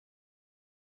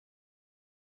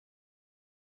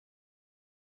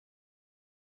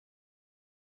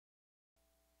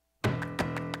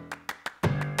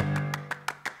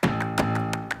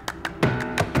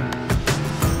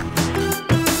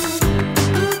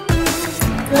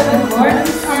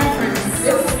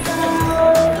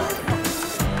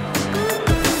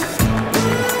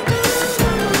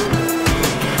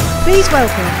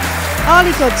welcome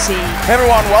Ali Godsey. Hey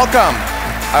everyone, welcome.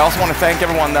 I also want to thank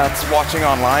everyone that's watching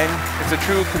online. It's a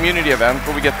true community event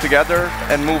where we get together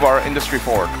and move our industry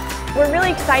forward. We're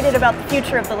really excited about the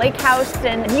future of the Lakehouse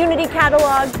and Unity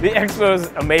catalog. The expo is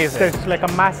amazing. There's like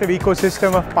a massive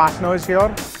ecosystem of partners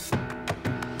here.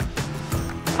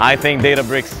 I think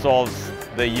Databricks solves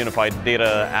the unified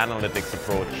data analytics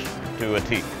approach to a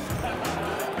T.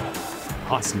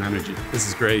 Awesome energy. This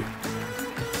is great.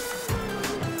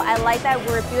 I like that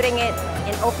we're building it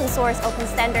in open source, open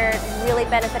standard, really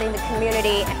benefiting the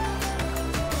community.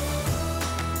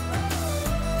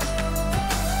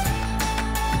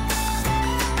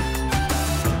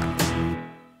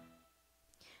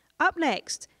 Up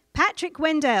next, Patrick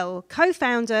Wendell,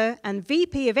 co-founder and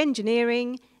VP of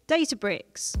Engineering,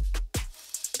 Databricks.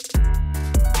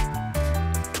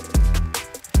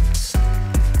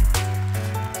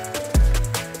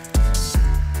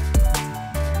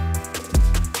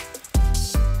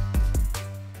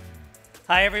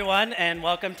 Hi, everyone, and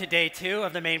welcome to day 2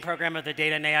 of the main program of the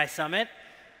Data and AI Summit.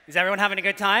 Is everyone having a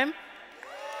good time?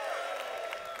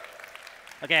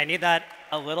 OK, I need that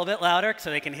a little bit louder so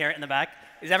they can hear it in the back.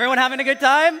 Is everyone having a good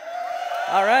time?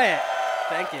 All right.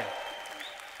 Thank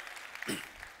you.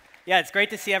 Yeah, it's great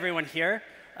to see everyone here.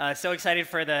 So excited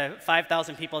for the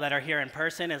 5,000 people that are here in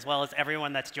person, as well as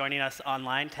everyone that's joining us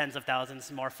online, tens of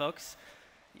thousands more folks.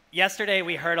 Yesterday,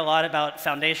 we heard a lot about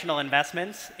foundational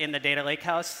investments in the data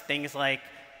lakehouse, things like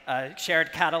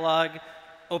shared catalog,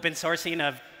 open sourcing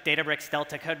of Databricks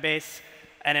Delta codebase,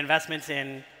 and investments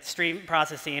in stream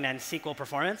processing and SQL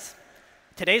performance.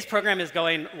 Today's program is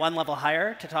going one level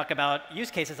higher to talk about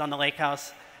use cases on the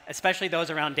lakehouse, especially those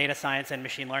around data science and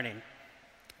machine learning.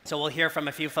 So we'll hear from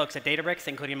a few folks at Databricks,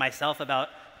 including myself, about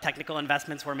technical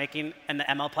investments we're making in the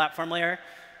ML platform layer.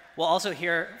 We'll also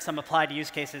hear some applied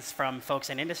use cases from folks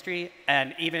in industry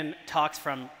and even talks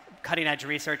from cutting-edge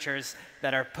researchers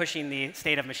that are pushing the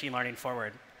state of machine learning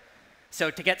forward.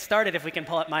 So to get started, if we can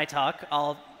pull up my talk,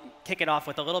 I'll kick it off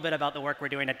with a little bit about the work we're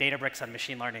doing at Databricks on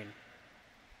machine learning.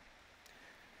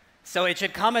 So it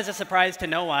should come as a surprise to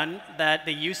no one that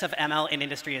the use of ML in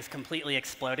industry is completely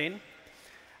exploding.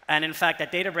 And in fact,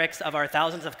 at Databricks, of our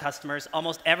thousands of customers,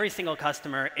 almost every single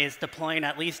customer is deploying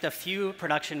at least a few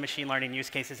production machine learning use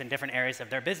cases in different areas of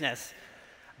their business.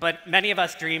 But many of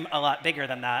us dream a lot bigger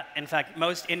than that. In fact,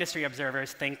 most industry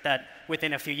observers think that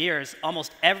within a few years,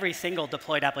 almost every single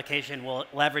deployed application will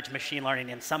leverage machine learning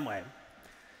in some way.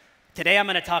 Today, I'm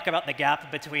going to talk about the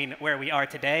gap between where we are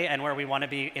today and where we want to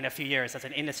be in a few years as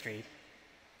an industry.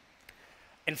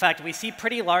 In fact, we see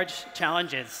pretty large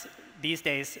challenges these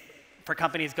days for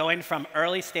companies going from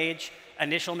early stage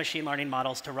initial machine learning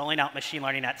models to rolling out machine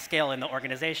learning at scale in the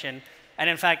organization. And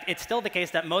in fact, it's still the case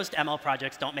that most ML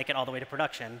projects don't make it all the way to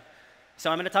production.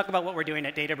 So I'm going to talk about what we're doing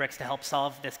at Databricks to help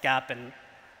solve this gap and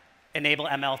enable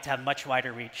ML to have much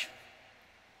wider reach.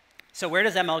 So where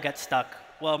does ML get stuck?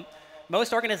 Well,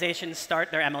 most organizations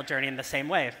start their ML journey in the same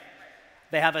way.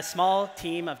 They have a small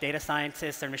team of data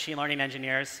scientists or machine learning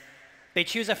engineers. They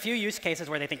choose a few use cases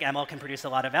where they think ML can produce a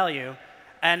lot of value.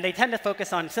 And they tend to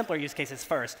focus on simpler use cases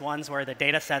first, ones where the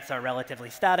data sets are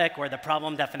relatively static, where the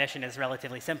problem definition is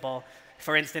relatively simple.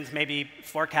 For instance, maybe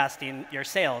forecasting your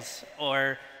sales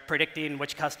or predicting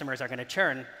which customers are going to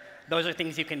churn. Those are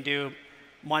things you can do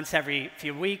once every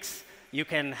few weeks. You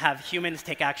can have humans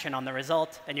take action on the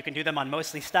result, and you can do them on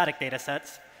mostly static data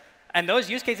sets. And those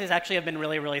use cases actually have been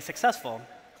really, really successful.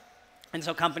 And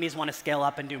so companies want to scale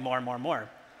up and do more and more and more.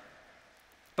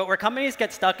 But where companies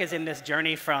get stuck is in this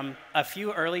journey from a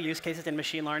few early use cases in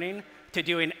machine learning to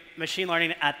doing machine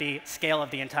learning at the scale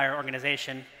of the entire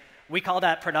organization. We call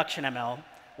that production ML.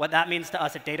 What that means to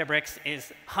us at Databricks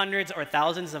is hundreds or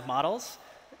thousands of models,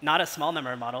 not a small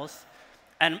number of models,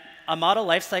 and a model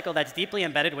lifecycle that's deeply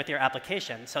embedded with your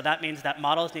application. So that means that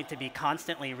models need to be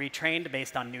constantly retrained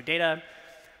based on new data.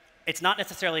 It's not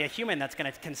necessarily a human that's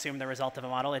going to consume the result of a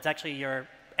model. It's actually your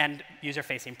end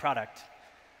user-facing product.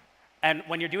 And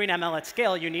when you're doing ML at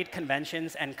scale, you need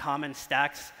conventions and common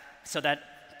stacks so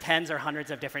that tens or hundreds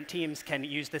of different teams can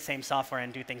use the same software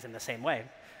and do things in the same way.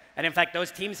 And in fact,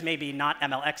 those teams may be not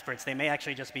ML experts. They may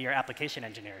actually just be your application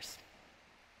engineers.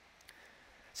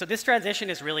 So this transition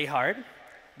is really hard.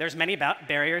 There's many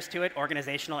barriers to it,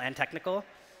 organizational and technical.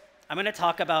 I'm going to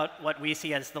talk about what we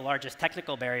see as the largest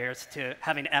technical barriers to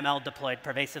having ML deployed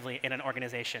pervasively in an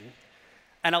organization.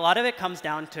 And a lot of it comes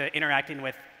down to interacting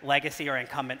with legacy or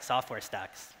incumbent software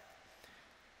stacks.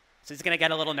 So it's going to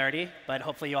get a little nerdy, but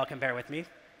hopefully you all can bear with me.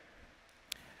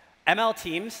 ML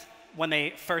teams, when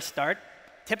they first start,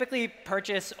 typically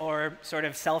purchase or sort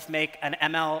of self-make an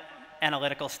ML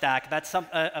analytical stack. That's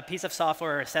a piece of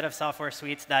software or a set of software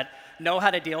suites that know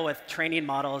how to deal with training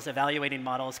models, evaluating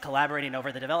models, collaborating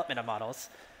over the development of models.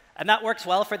 And that works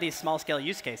well for these small-scale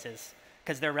use cases,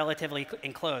 because they're relatively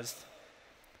enclosed.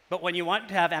 But when you want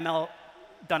to have ML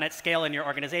done at scale in your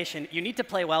organization, you need to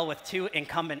play well with two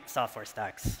incumbent software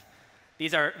stacks.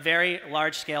 These are very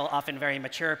large-scale, often very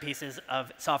mature pieces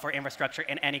of software infrastructure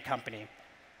in any company.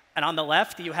 And on the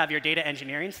left, you have your data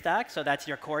engineering stack. So that's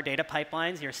your core data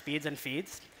pipelines, your speeds and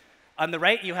feeds. On the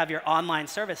right, you have your online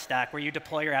service stack, where you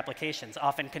deploy your applications,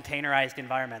 often containerized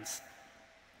environments.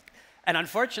 And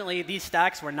unfortunately, these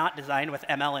stacks were not designed with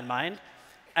ML in mind.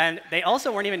 And they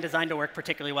also weren't even designed to work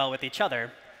particularly well with each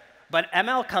other. But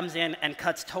ML comes in and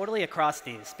cuts totally across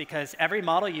these, because every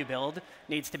model you build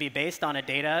needs to be based on a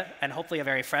data, and hopefully a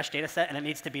very fresh data set, and it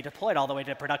needs to be deployed all the way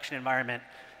to a production environment.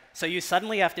 So you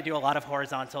suddenly have to do a lot of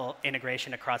horizontal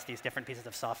integration across these different pieces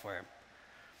of software.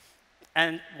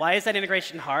 And why is that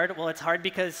integration hard? Well, it's hard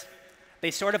because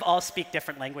they sort of all speak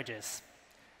different languages.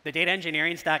 The data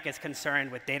engineering stack is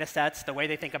concerned with data sets. The way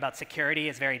they think about security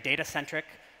is very data-centric.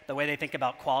 The way they think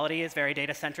about quality is very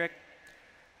data-centric.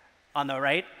 On the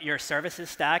right, your services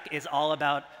stack is all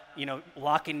about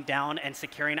locking down and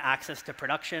securing access to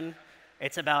production.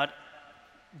 It's about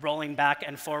rolling back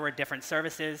and forward different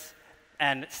services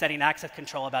and setting access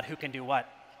control about who can do what.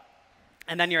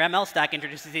 And then your ML stack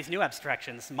introduces these new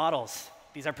abstractions, models.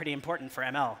 These are pretty important for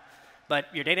ML.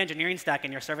 But your data engineering stack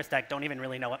and your service stack don't even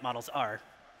really know what models are.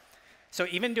 So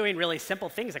even doing really simple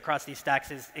things across these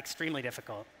stacks is extremely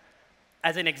difficult.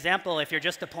 As an example, if you're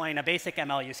just deploying a basic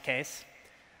ML use case,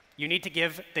 you need to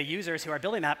give the users who are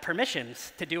building that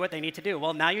permissions to do what they need to do.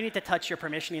 Well, now you need to touch your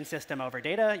permissioning system over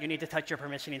data. You need to touch your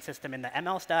permissioning system in the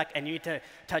ML stack. And you need to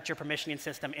touch your permissioning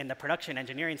system in the production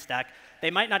engineering stack.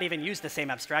 They might not even use the same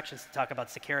abstractions to talk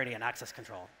about security and access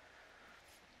control.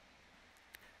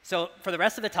 So for the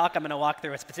rest of the talk, I'm going to walk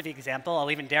through a specific example.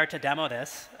 I'll even dare to demo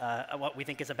this, what we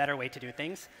think is a better way to do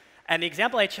things. And the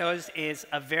example I chose is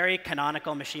a very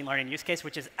canonical machine learning use case,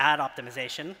 which is ad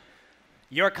optimization.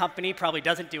 Your company probably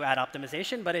doesn't do ad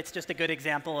optimization, but it's just a good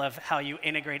example of how you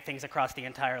integrate things across the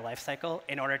entire lifecycle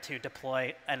in order to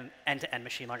deploy an end-to-end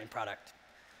machine learning product.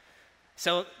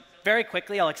 So very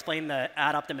quickly, I'll explain the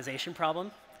ad optimization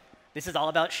problem. This is all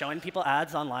about showing people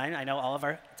ads online. I know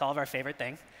it's all of our favorite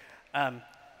thing.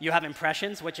 You have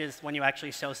impressions, which is when you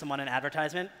actually show someone an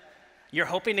advertisement. You're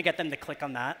hoping to get them to click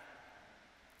on that.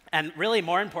 And really,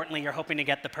 more importantly, you're hoping to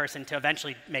get the person to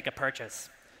eventually make a purchase.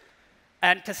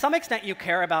 And to some extent, you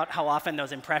care about how often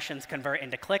those impressions convert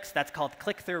into clicks. That's called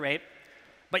click-through rate.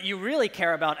 But you really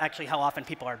care about actually how often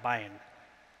people are buying.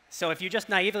 So if you just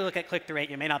naively look at click-through rate,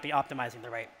 you may not be optimizing the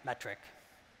right metric.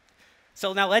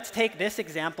 So now let's take this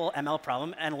example ML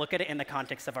problem and look at it in the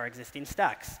context of our existing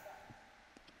stacks.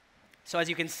 So as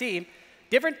you can see,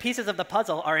 different pieces of the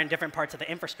puzzle are in different parts of the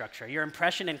infrastructure. Your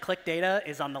impression and click data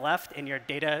is on the left in your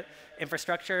data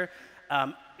infrastructure.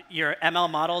 Your ML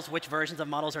models, which versions of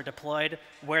models are deployed,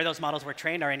 where those models were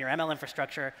trained are in your ML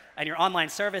infrastructure. And your online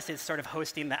service is sort of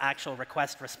hosting the actual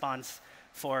request response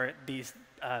for these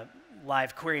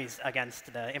live queries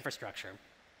against the infrastructure.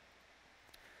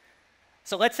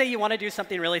 So let's say you want to do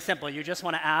something really simple. You just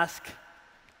want to ask,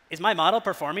 is my model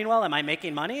performing well? Am I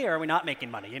making money, or are we not making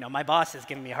money? My boss is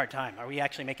giving me a hard time. Are we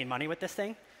actually making money with this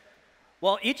thing?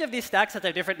 Well, each of these stacks has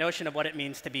a different notion of what it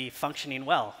means to be functioning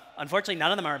well. Unfortunately,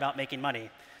 none of them are about making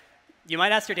money. You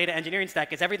might ask your data engineering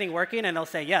stack, is everything working? And they'll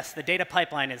say, yes, the data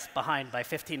pipeline is behind by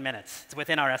 15 minutes. It's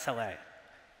within our SLA.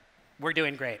 We're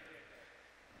doing great.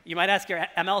 You might ask your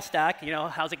ML stack,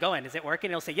 how's it going? Is it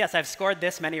working? It'll say, yes, I've scored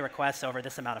this many requests over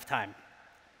this amount of time.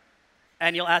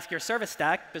 And you'll ask your service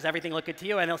stack, does everything look good to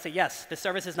you? And they'll say, yes, the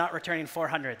service is not returning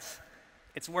 400s.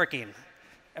 It's working.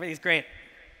 Everything's great.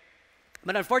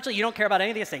 But unfortunately, you don't care about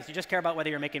any of these things. You just care about whether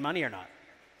you're making money or not.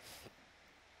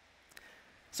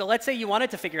 So let's say you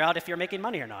wanted to figure out if you're making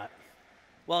money or not.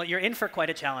 Well, you're in for quite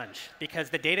a challenge, because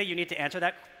the data you need to answer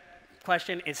that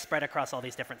question is spread across all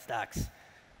these different stacks.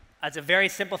 As a very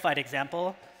simplified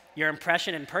example, your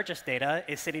impression and purchase data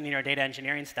is sitting in your data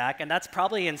engineering stack, and that's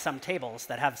probably in some tables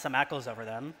that have some echoes over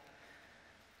them.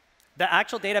 The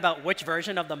actual data about which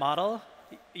version of the model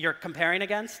you're comparing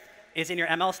against is in your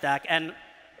ML stack. And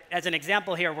as an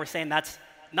example here, we're saying that's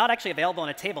not actually available in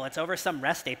a table. It's over some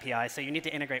REST API, so you need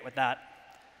to integrate with that.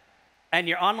 And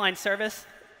your online service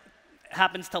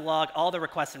happens to log all the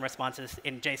requests and responses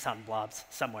in JSON blobs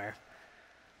somewhere.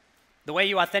 The way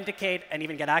you authenticate and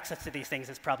even get access to these things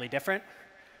is probably different.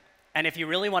 And if you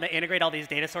really want to integrate all these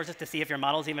data sources to see if your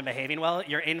model's even behaving well,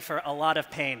 you're in for a lot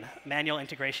of pain, manual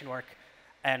integration work,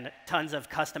 and tons of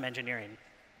custom engineering.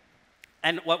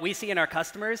 And what we see in our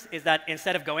customers is that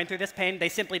instead of going through this pain, they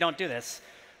simply don't do this.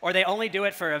 Or they only do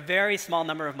it for a very small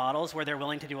number of models where they're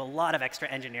willing to do a lot of extra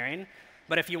engineering.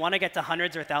 But if you want to get to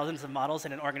hundreds or thousands of models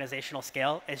in an organizational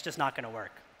scale, it's just not going to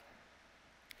work.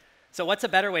 So what's a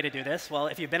better way to do this? Well,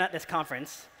 if you've been at this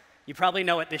conference, you probably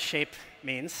know what this shape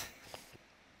means.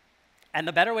 And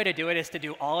the better way to do it is to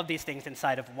do all of these things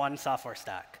inside of one software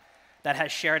stack that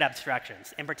has shared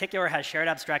abstractions. In particular, has shared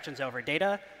abstractions over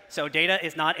data. So data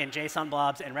is not in JSON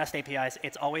blobs and REST APIs.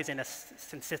 It's always in a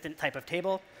consistent type of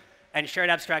table. And shared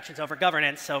abstractions over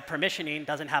governance. So permissioning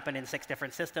doesn't happen in 6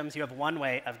 different systems. You have one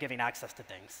way of giving access to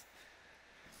things.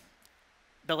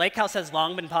 The Lakehouse has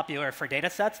long been popular for data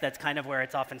sets. That's kind of where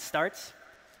it often starts.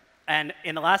 And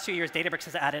in the last few years, Databricks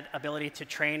has added ability to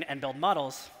train and build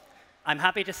models. I'm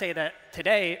happy to say that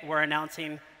today we're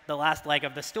announcing the last leg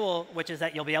of the stool, which is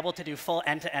that you'll be able to do full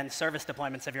end-to-end service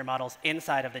deployments of your models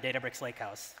inside of the Databricks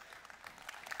Lakehouse.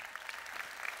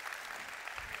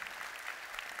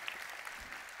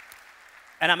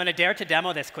 And I'm going to dare to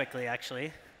demo this quickly,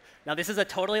 actually. Now, this is a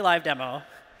totally live demo.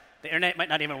 The internet might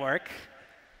not even work.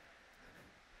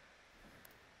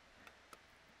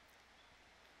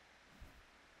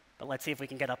 But let's see if we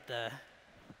can get up the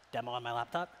demo on my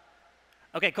laptop.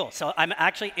 OK, cool. So I'm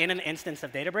actually in an instance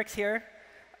of Databricks here.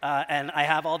 And I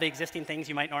have all the existing things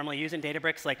you might normally use in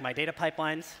Databricks, like my data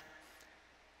pipelines.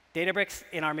 Databricks,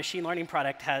 in our machine learning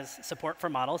product, has support for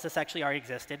models. This actually already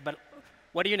existed. But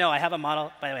what do you know? I have a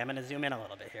model. By the way, I'm going to zoom in a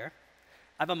little bit here.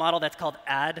 I have a model that's called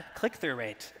add click-through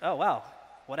rate. Oh, wow.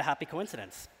 What a happy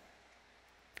coincidence.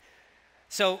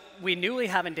 So we newly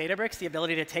have in Databricks the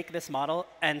ability to take this model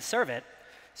and serve it.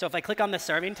 So if I click on the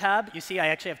serving tab, you see I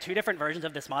actually have 2 different versions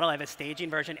of this model. I have a staging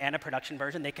version and a production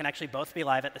version. They can actually both be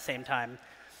live at the same time.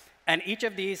 And each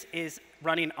of these is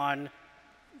running on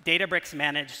Databricks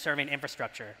managed serving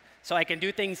infrastructure. So I can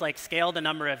do things like scale the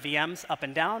number of VMs up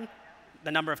and down,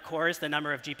 the number of cores, the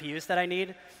number of GPUs that I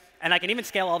need. And I can even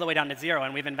scale all the way down to 0.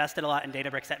 And we've invested a lot in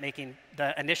Databricks at making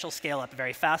the initial scale up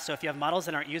very fast. So if you have models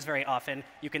that aren't used very often,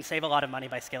 you can save a lot of money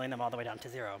by scaling them all the way down to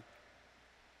 0.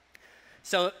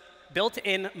 So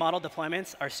built-in model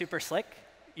deployments are super slick.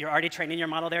 You're already training your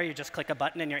model there. You just click a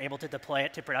button, and you're able to deploy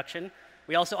it to production.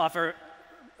 We also offer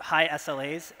high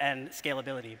SLAs and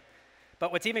scalability.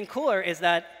 But what's even cooler is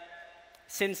that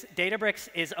since Databricks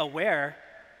is aware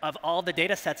of all the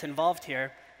data sets involved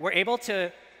here, we're able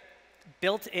to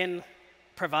built-in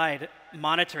provide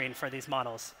monitoring for these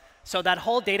models. So that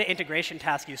whole data integration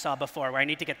task you saw before, where I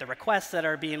need to get the requests that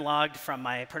are being logged from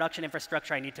my production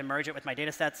infrastructure, I need to merge it with my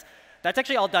data sets, that's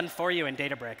actually all done for you in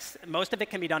Databricks. Most of it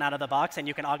can be done out of the box, and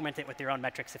you can augment it with your own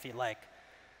metrics if you'd like.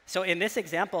 So in this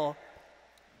example,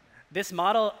 this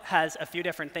model has a few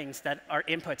different things that are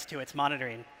inputs to its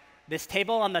monitoring. This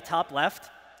table on the top left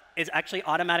is actually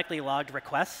automatically logged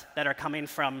requests that are coming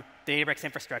from the Databricks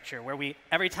infrastructure, where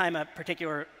every time a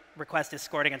particular request is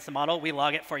scored against the model, we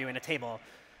log it for you in a table.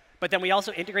 But then we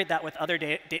also integrate that with other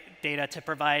data to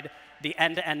provide the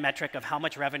end-to-end metric of how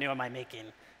much revenue am I making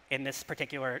in this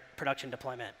particular production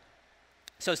deployment.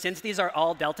 So since these are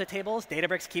all Delta tables,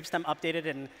 Databricks keeps them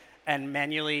updated and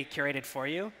manually curated for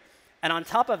you. And on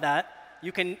top of that,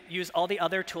 you can use all the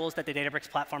other tools that the Databricks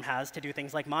platform has to do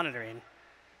things like monitoring.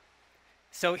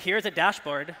 So here's a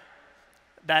dashboard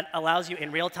that allows you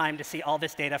in real time to see all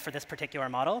this data for this particular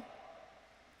model.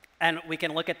 And we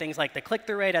can look at things like the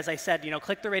click-through rate. As I said,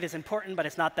 click-through rate is important, but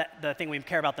it's not the thing we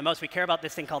care about the most. We care about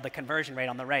this thing called the conversion rate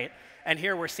on the right. And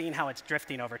here we're seeing how it's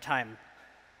drifting over time.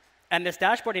 And this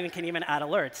dashboarding can even add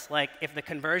alerts, like if the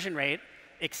conversion rate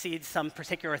exceeds some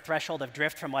particular threshold of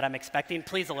drift from what I'm expecting,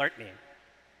 please alert me.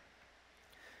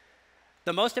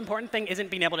 The most important thing isn't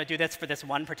being able to do this for this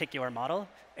one particular model.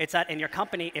 It's that in your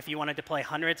company, if you want to deploy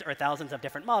hundreds or thousands of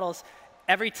different models,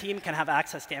 every team can have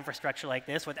access to infrastructure like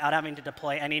this without having to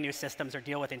deploy any new systems or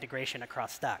deal with integration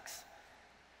across stacks.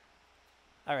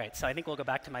 All right, so I think we'll go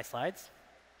back to my slides.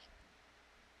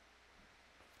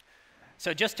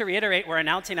 So just to reiterate, we're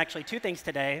announcing actually 2 things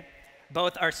today,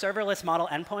 both our serverless model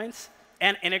endpoints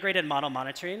and integrated model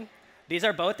monitoring. These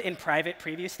are both in private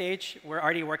preview stage. We're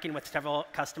already working with several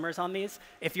customers on these.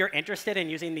 If you're interested in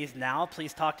using these now,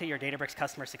 please talk to your Databricks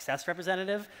customer success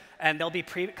representative. And they'll be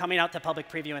coming out to public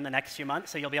preview in the next few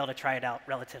months, so you'll be able to try it out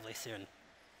relatively soon.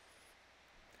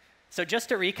 So just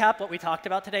to recap what we talked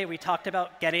about today, we talked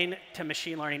about getting to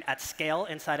machine learning at scale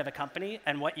inside of a company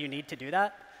and what you need to do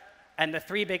that. And the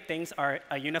 3 big things are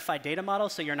a unified data model,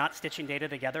 so you're not stitching data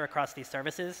together across these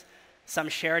services, some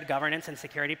shared governance and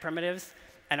security primitives,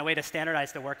 and a way to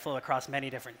standardize the workflow across many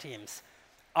different teams.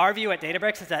 Our view at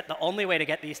Databricks is that the only way to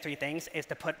get these 3 things is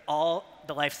to put all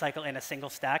the life cycle in a single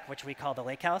stack, which we call the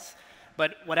Lakehouse.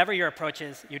 But whatever your approach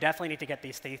is, you definitely need to get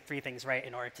these three things right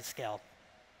in order to scale.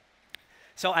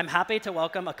 So I'm happy to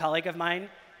welcome a colleague of mine,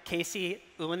 Kasey,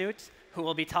 Uhlenhuth, who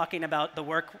will be talking about the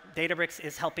work Databricks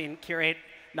is helping curate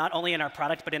not only in our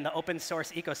product, but in the open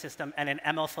source ecosystem and in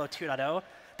MLflow 2.0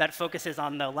 that focuses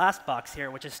on the last box here,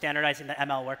 which is standardizing the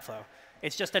ML workflow.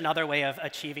 It's just another way of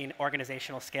achieving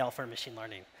organizational scale for machine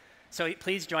learning. So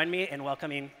please join me in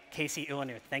welcoming Kasey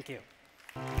Uhlenhuth. Thank you.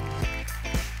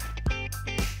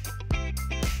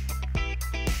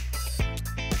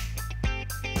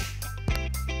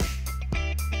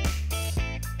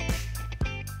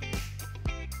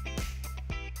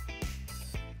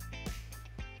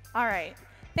 All right.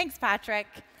 Thanks, Patrick.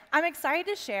 I'm excited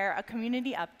to share a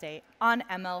community update on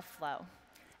MLflow.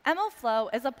 MLflow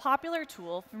is a popular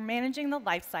tool for managing the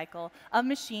lifecycle of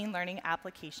machine learning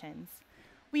applications.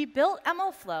 We built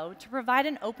MLflow to provide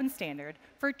an open standard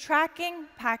for tracking,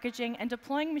 packaging, and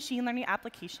deploying machine learning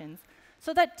applications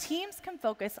so that teams can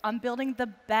focus on building the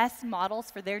best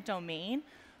models for their domain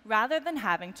rather than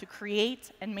having to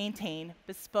create and maintain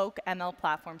bespoke ML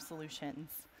platform solutions.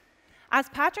 As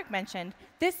Patrick mentioned,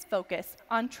 this focus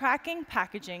on tracking,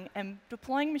 packaging, and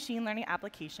deploying machine learning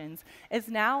applications is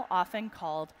now often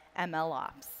called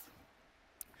MLOps.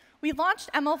 We launched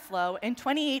MLflow in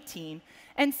 2018,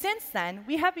 and since then,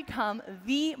 we have become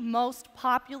the most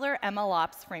popular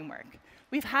MLOps framework.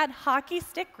 We've had hockey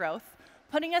stick growth,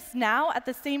 putting us now at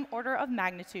the same order of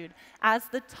magnitude as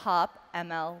the top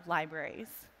ML libraries.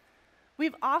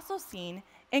 We've also seen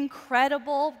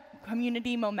incredible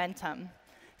community momentum.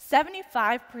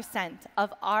 75%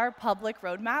 of our public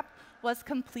roadmap was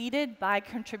completed by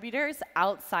contributors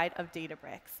outside of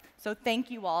Databricks. So thank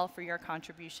you all for your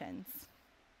contributions.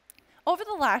 Over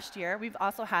the last year, we've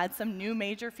also had some new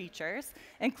major features,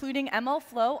 including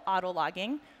MLflow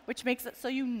autologging, which makes it so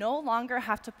you no longer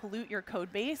have to pollute your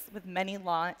code base with many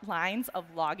lines of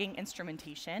logging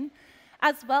instrumentation,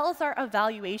 as well as our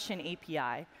evaluation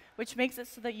API, which makes it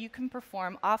so that you can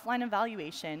perform offline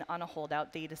evaluation on a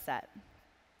holdout data set.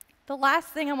 The last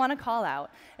thing I want to call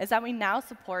out is that we now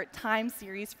support time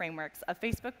series frameworks of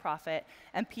Facebook Profit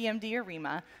and PMD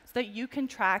Arima so that you can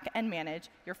track and manage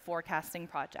your forecasting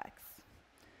projects.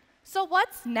 So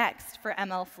what's next for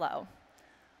MLflow?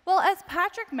 Well, as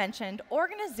Patrick mentioned,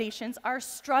 organizations are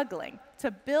struggling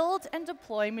to build and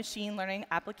deploy machine learning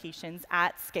applications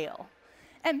at scale.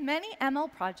 And many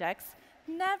ML projects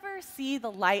never see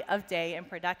the light of day in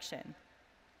production.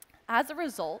 As a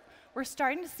result, we're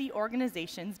starting to see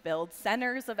organizations build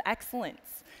centers of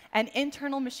excellence and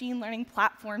internal machine learning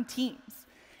platform teams.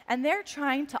 And they're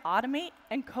trying to automate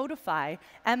and codify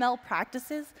ML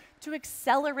practices to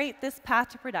accelerate this path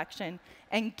to production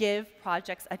and give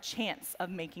projects a chance of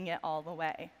making it all the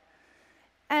way.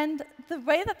 And the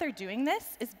way that they're doing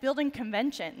this is building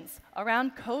conventions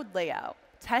around code layout,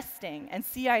 testing, and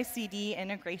CI/CD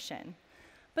integration.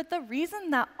 But the reason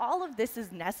that all of this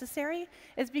is necessary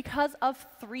is because of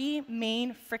three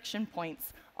main friction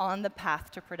points on the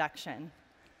path to production.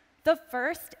 The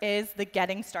first is the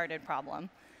getting started problem.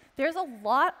 There's a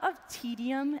lot of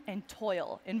tedium and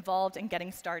toil involved in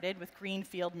getting started with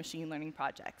greenfield machine learning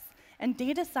projects. And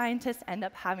data scientists end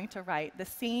up having to write the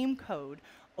same code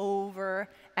over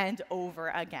and over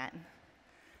again.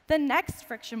 The next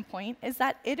friction point is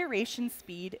that iteration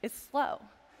speed is slow.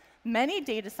 Many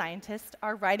data scientists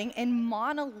are writing in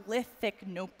monolithic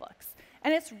notebooks,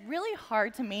 and it's really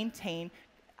hard to maintain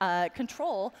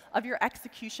control of your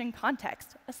execution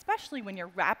context, especially when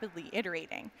you're rapidly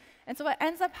iterating. And so what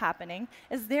ends up happening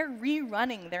is they're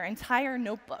rerunning their entire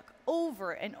notebook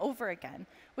over and over again,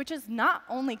 which is not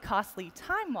only costly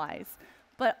time-wise,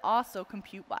 but also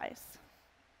compute-wise.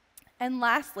 And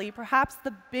lastly, perhaps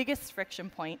the biggest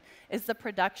friction point is the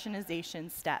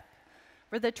productionization step,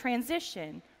 where the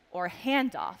transition or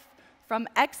handoff from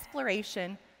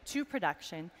exploration to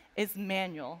production is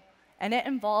manual, and it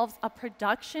involves a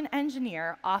production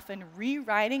engineer often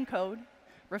rewriting code,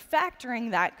 refactoring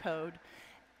that code,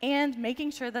 and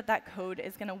making sure that that code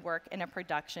is going to work in a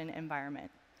production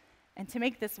environment. And to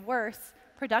make this worse,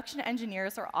 production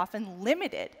engineers are often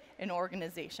limited in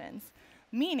organizations,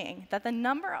 meaning that the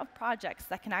number of projects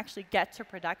that can actually get to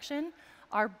production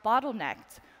are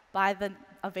bottlenecked by the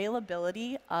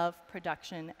availability of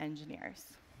production engineers.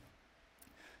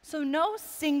 So no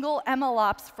single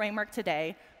MLOps framework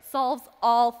today solves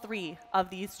all three of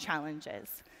these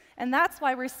challenges. And that's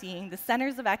why we're seeing the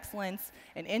centers of excellence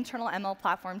and internal ML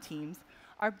platform teams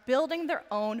are building their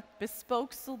own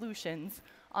bespoke solutions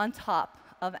on top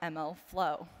of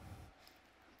MLflow.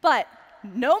 But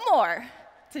no more.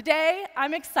 Today,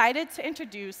 I'm excited to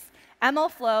introduce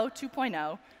MLflow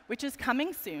 2.0, which is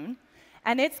coming soon.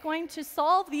 And it's going to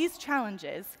solve these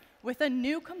challenges with a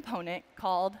new component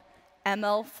called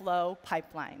MLflow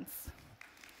pipelines.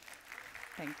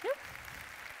 Thank you.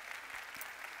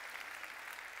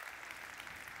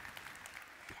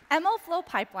 MLflow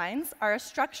pipelines are a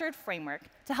structured framework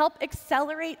to help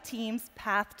accelerate teams'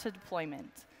 path to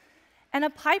deployment. And a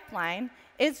pipeline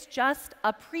is just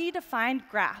a predefined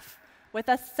graph with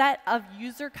a set of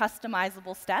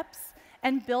user-customizable steps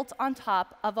and built on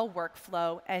top of a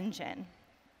workflow engine.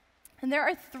 And there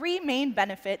are three main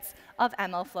benefits of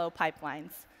MLflow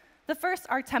pipelines. The first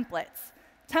are templates.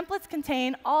 Templates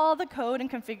contain all the code and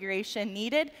configuration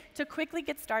needed to quickly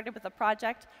get started with a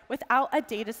project without a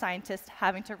data scientist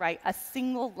having to write a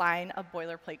single line of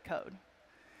boilerplate code.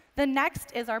 The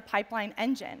next is our pipeline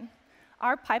engine.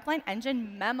 Our pipeline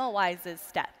engine memoizes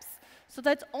steps, so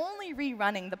that's only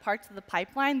rerunning the parts of the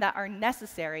pipeline that are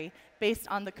necessary based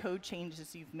on the code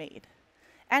changes you've made.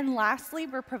 And lastly,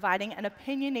 we're providing an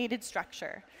opinionated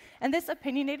structure. And this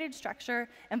opinionated structure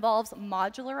involves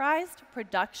modularized,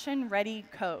 production-ready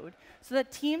code so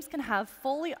that teams can have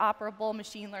fully operable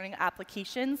machine learning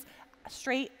applications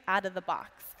straight out of the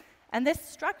box. And this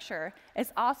structure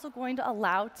is also going to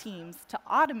allow teams to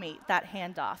automate that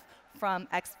handoff from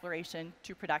exploration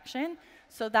to production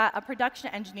so that a production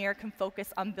engineer can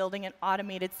focus on building an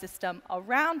automated system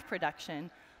around production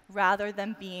rather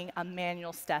than being a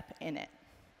manual step in it.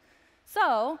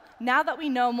 So now that we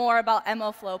know more about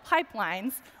MLflow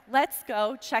pipelines, let's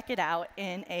go check it out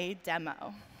in a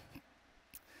demo.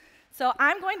 So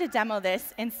I'm going to demo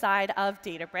this inside of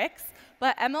Databricks,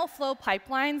 but MLflow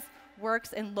pipelines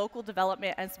works in local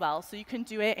development as well, so you can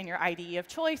do it in your IDE of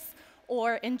choice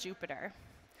or in Jupyter.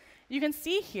 You can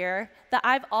see here that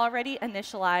I've already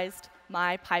initialized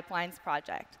my pipelines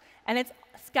project, and it's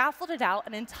scaffolded out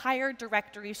an entire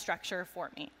directory structure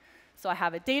for me. So I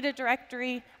have a data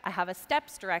directory, I have a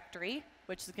steps directory,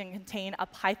 which is going to contain a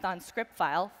Python script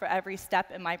file for every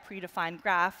step in my predefined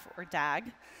graph, or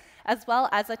DAG, as well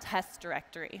as a test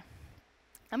directory.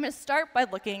 I'm going to start by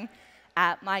looking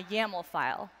at my YAML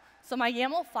file. So my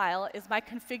YAML file is my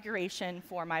configuration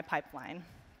for my pipeline.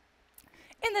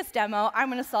 In this demo, I'm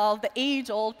going to solve the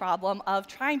age-old problem of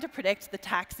trying to predict the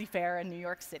taxi fare in New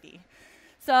York City.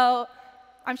 So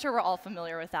I'm sure we're all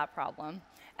familiar with that problem.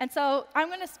 And so I'm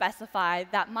going to specify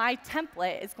that my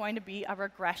template is going to be a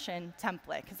regression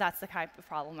template, because that's the type of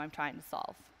problem I'm trying to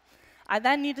solve. I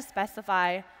then need to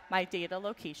specify my data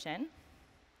location.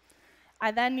 I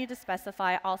then need to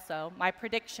specify also my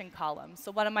prediction column.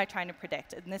 So what am I trying to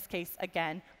predict? In this case,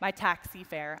 again, my taxi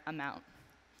fare amount.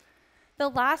 The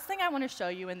last thing I want to show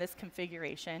you in this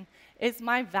configuration is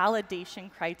my validation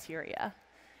criteria.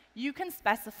 You can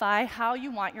specify how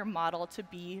you want your model to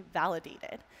be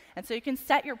validated. And so you can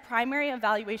set your primary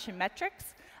evaluation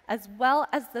metrics as well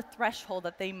as the threshold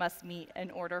that they must meet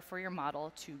in order for your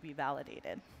model to be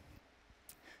validated.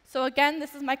 So again,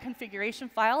 this is my configuration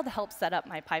file to help set up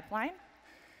my pipeline.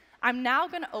 I'm now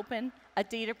going to open a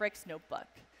Databricks notebook.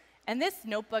 And this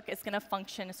notebook is going to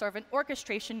function as sort of an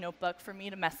orchestration notebook for me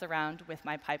to mess around with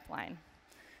my pipeline.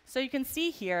 So you can see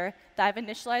here that I've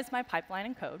initialized my pipeline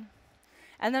in code.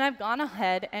 And then I've gone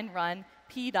ahead and run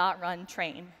p.run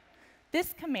train.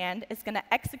 This command is going to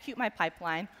execute my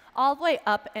pipeline all the way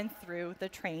up and through the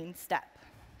train step.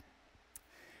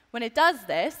 When it does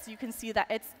this, you can see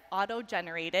that it's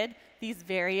auto-generated these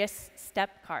various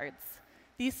step cards.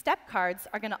 These step cards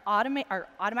are going to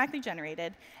automatically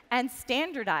generated and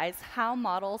standardize how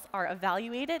models are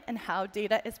evaluated and how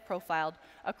data is profiled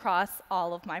across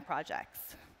all of my projects.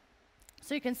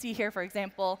 So you can see here, for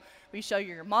example, we show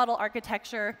you your model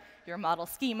architecture, your model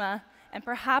schema, and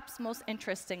perhaps most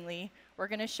interestingly, we're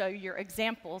going to show you your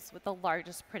examples with the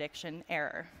largest prediction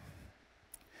error.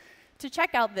 To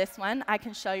check out this one, I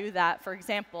can show you that, for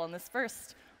example, in this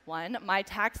first one, my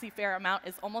taxi fare amount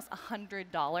is almost $100.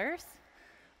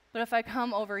 But if I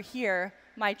come over here,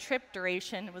 my trip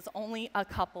duration was only a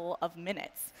couple of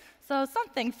minutes. So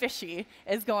something fishy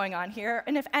is going on here.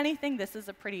 And if anything, this is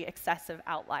a pretty excessive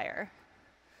outlier.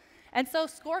 And so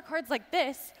scorecards like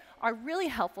this are really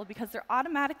helpful because they're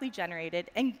automatically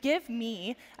generated and give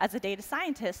me, as a data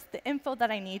scientist, the info that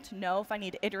I need to know if I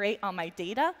need to iterate on my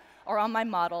data or on my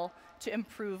model to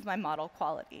improve my model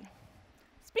quality.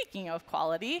 Speaking of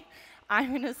quality,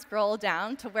 I'm going to scroll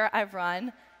down to where I've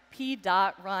run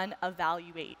p.run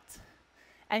evaluate.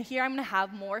 And here I'm going to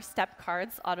have more step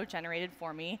cards auto-generated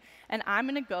for me, and I'm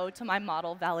going to go to my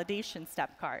model validation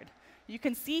step card. You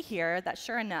can see here that,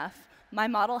 sure enough, my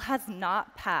model has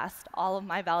not passed all of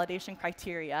my validation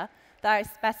criteria that I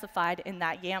specified in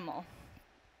that YAML.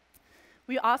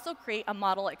 We also create a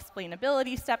model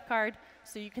explainability step card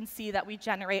So you can see that we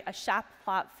generate a SHAP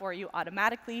plot for you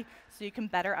automatically so you can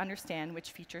better understand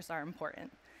which features are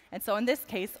important. And so in this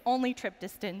case, only trip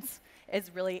distance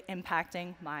is really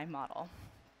impacting my model.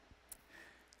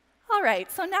 All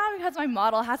right, so now because my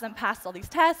model hasn't passed all these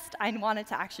tests, I want it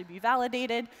to actually be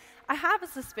validated. I have a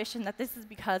suspicion that this is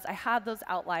because I have those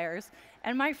outliers,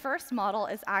 and my first model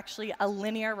is actually a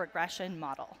linear regression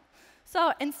model.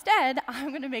 So instead, I'm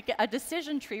going to make it a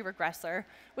decision tree regressor,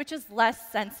 which is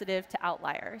less sensitive to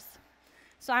outliers.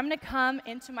 So I'm going to come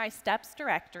into my steps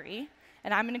directory,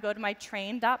 and I'm going to go to my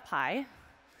train.py.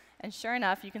 And sure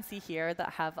enough, you can see here that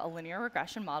I have a linear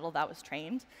regression model that was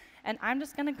trained. And I'm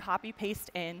just going to copy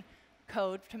paste in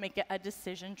code to make it a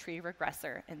decision tree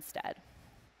regressor instead.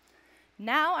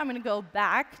 Now I'm going to go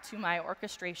back to my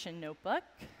orchestration notebook.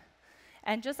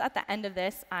 And just at the end of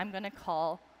this, I'm going to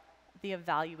call the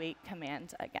evaluate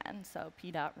command again. So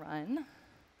p.run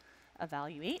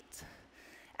evaluate.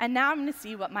 And now I'm going to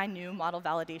see what my new model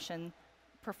validation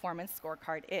performance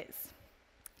scorecard is.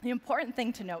 The important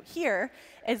thing to note here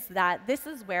is that this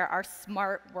is where our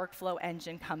smart workflow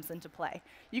engine comes into play.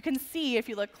 You can see, if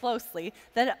you look closely,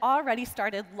 that it already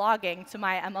started logging to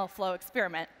my MLflow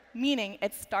experiment, meaning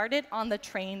it started on the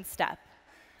train step.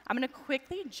 I'm going to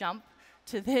quickly jump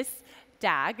to this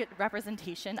DAG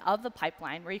representation of the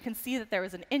pipeline, where you can see that there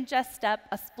was an ingest step,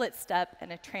 a split step,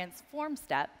 and a transform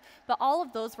step. But all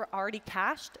of those were already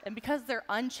cached, and because they're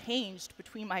unchanged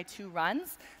between my two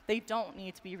runs, they don't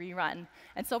need to be rerun.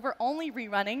 And so we're only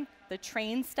rerunning the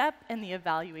train step and the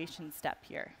evaluation step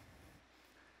here.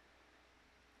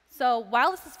 So while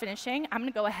this is finishing, I'm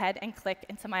going to go ahead and click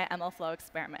into my MLflow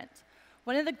experiment.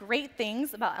 One of the great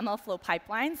things about MLflow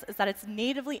pipelines is that it's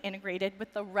natively integrated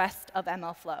with the rest of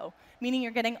MLflow, meaning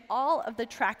you're getting all of the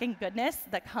tracking goodness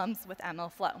that comes with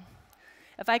MLflow.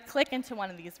 If I click into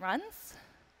one of these runs,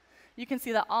 you can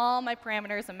see that all my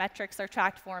parameters and metrics are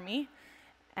tracked for me.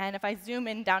 And if I zoom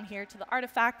in down here to the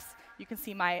artifacts, you can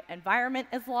see my environment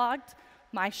is logged,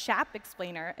 my SHAP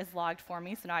explainer is logged for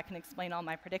me, so now I can explain all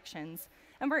my predictions.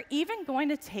 And we're even going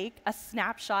to take a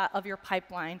snapshot of your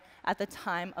pipeline at the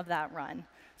time of that run.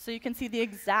 So you can see the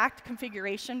exact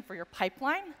configuration for your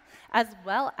pipeline, as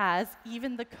well as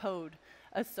even the code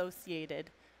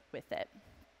associated with it.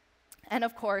 And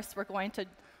of course, we're going to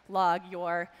log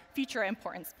your feature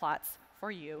importance plots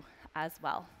for you as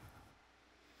well.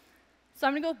 So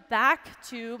I'm going to go back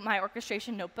to my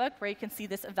orchestration notebook, where you can see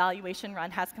this evaluation run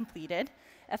has completed.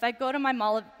 If I go to my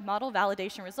model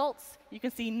validation results, you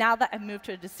can see now that I've moved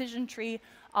to a decision tree,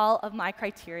 all of my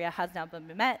criteria has now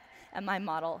been met, and my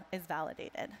model is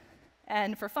validated.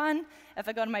 And for fun, if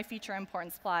I go to my feature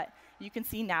importance plot, you can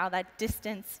see now that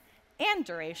distance and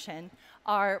duration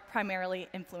are primarily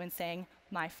influencing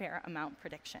my fair amount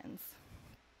predictions.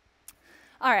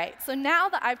 All right, so now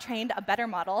that I've trained a better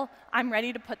model, I'm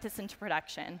ready to put this into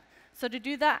production. So to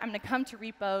do that, I'm going to come to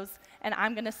repos, and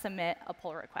I'm going to submit a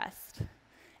pull request.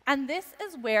 And this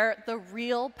is where the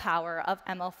real power of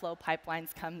MLflow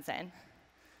pipelines comes in.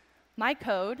 My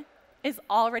code is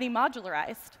already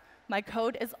modularized. My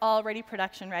code is already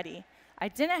production ready. I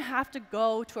didn't have to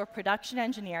go to a production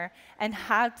engineer and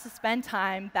have to spend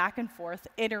time back and forth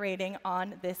iterating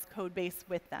on this code base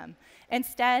with them.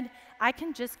 Instead, I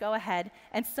can just go ahead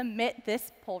and submit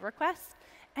this pull request,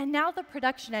 and now the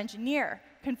production engineer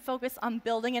can focus on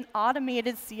building an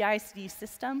automated CI/CD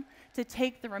system to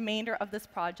take the remainder of this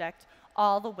project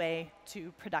all the way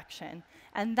to production.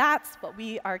 And that's what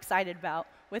we are excited about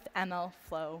with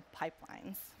MLflow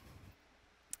pipelines.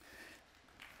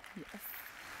 Yes.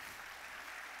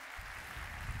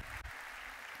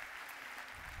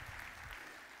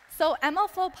 So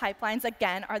MLflow pipelines,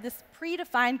 again, are this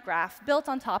predefined graph built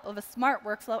on top of a smart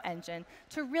workflow engine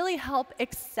to really help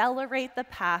accelerate the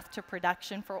path to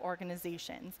production for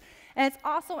organizations. And it's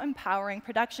also empowering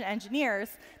production engineers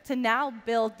to now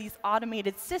build these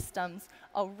automated systems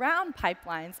around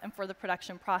pipelines and for the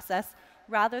production process,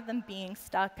 rather than being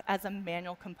stuck as a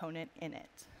manual component in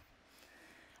it.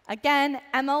 Again,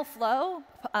 MLflow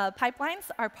pipelines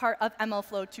are part of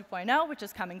MLflow 2.0, which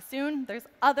is coming soon. There's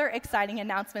other exciting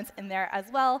announcements in there as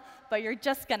well, but you're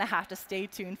just going to have to stay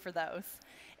tuned for those.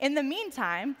 In the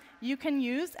meantime, you can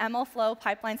use MLflow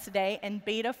pipelines today in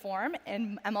beta form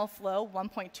in MLflow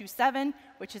 1.27,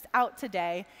 which is out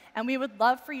today. And we would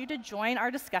love for you to join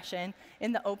our discussion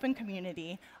in the open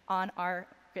community on our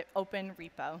open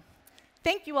repo.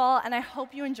 Thank you all, and I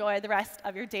hope you enjoy the rest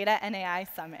of your Data and AI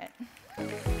Summit.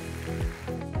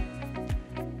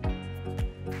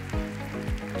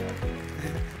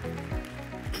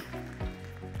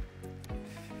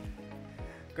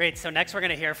 Great. So next we're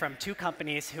going to hear from two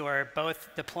companies who are both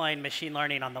deploying machine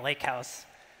learning on the Lakehouse.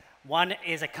 One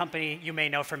is a company you may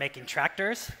know for making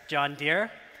tractors, John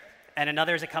Deere, and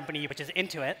another is a company which is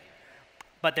Intuit,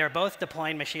 but they're both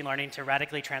deploying machine learning to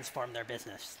radically transform their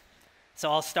business. So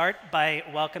I'll start by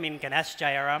welcoming Ganesh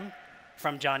Jayaram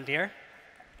from John Deere.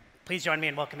 Please join me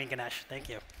in welcoming Ganesh. Thank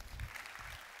you.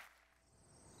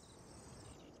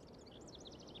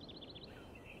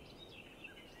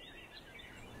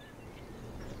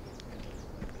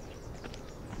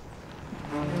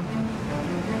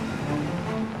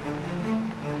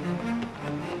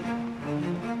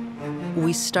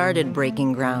 We started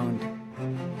breaking ground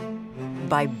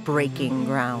by breaking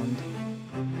ground.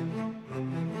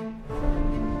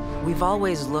 We've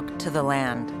always looked to the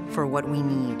land for what we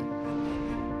need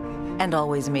and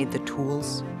always made the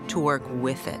tools to work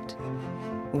with it.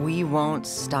 We won't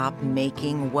stop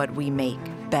making what we make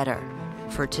better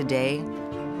for today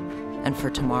and for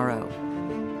tomorrow.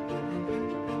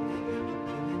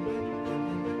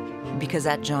 Because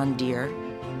at John Deere,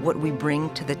 what we bring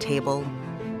to the table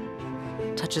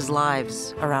touches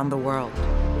lives around the world.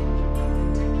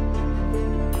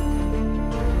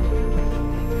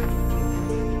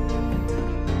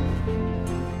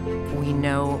 We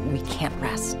know we can't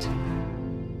rest.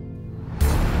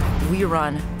 We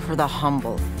run for the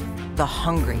humble, the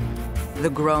hungry, the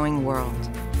growing world.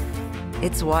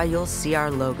 It's why you'll see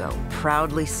our logo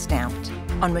proudly stamped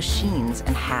on machines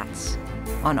and hats,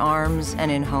 on arms and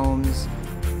in homes,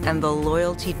 and the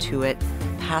loyalty to it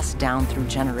passed down through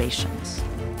generations.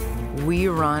 We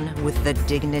run with the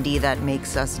dignity that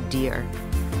makes us Deere.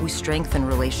 We strengthen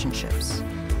relationships.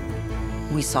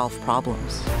 We solve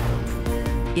problems.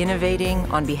 Innovating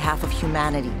on behalf of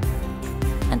humanity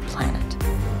and planet.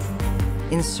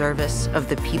 In service of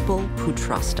the people who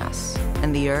trust us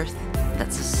and the earth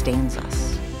that sustains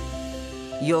us.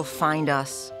 You'll find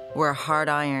us where hard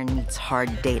iron meets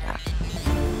hard data.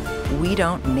 We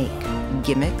don't make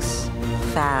gimmicks,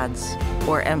 fads,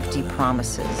 or empty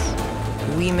promises.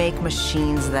 We make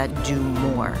machines that do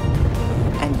more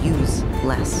and use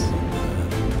less.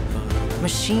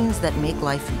 Machines that make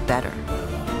life better.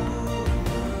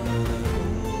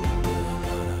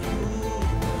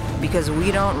 Because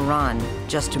we don't run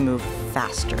just to move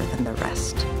faster than the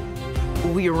rest.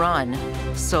 We run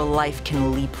so life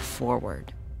can leap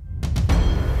forward.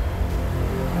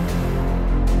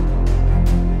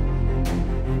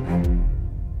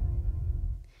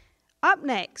 Up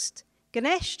next,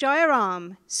 Ganesh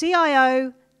Jayaram,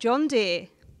 CIO, John Deere.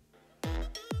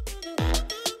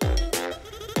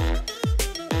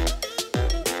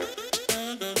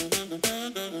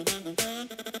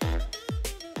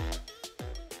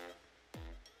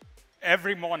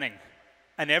 Every morning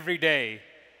and every day,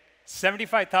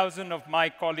 75,000 of my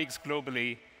colleagues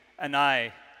globally and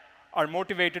I are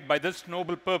motivated by this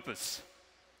noble purpose: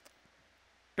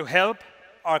 to help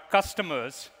our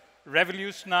customers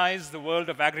revolutionize the world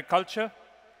of agriculture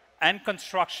and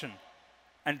construction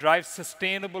and drive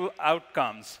sustainable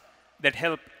outcomes that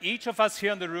help each of us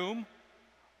here in the room,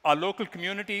 our local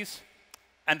communities,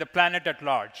 and the planet at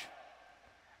large.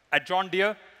 At John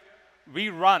Deere, we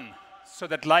run so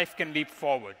that life can leap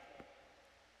forward.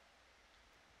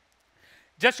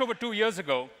 Just over 2 years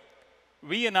ago,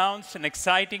 we announced an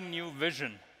exciting new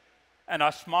vision and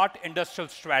our smart industrial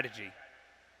strategy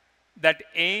that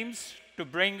aims to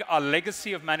bring our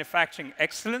legacy of manufacturing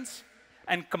excellence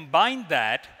and combine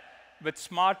that with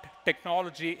smart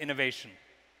technology innovation.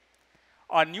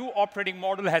 Our new operating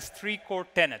model has 3 core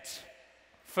tenets.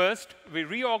 First, we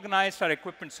reorganized our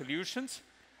equipment solutions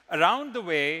around the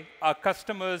way our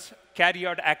customers carry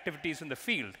out activities in the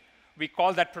field. We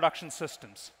call that production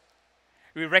systems.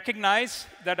 We recognize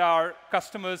that our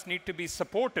customers need to be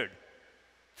supported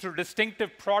through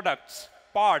distinctive products,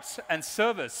 parts, and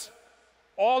service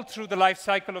all through the life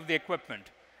cycle of the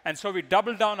equipment. And so we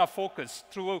doubled down our focus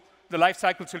through the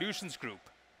Lifecycle Solutions Group.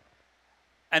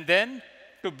 And then,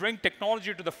 to bring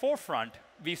technology to the forefront,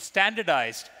 we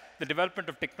standardized the development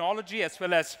of technology as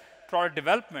well as product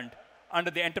development under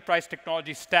the enterprise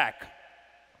technology stack.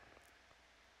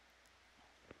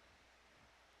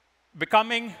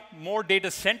 Becoming more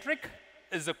data-centric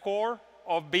is the core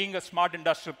of being a smart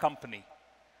industrial company.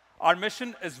 Our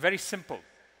mission is very simple.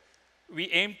 We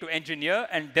aim to engineer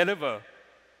and deliver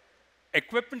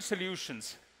equipment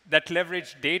solutions that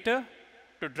leverage data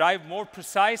to drive more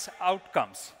precise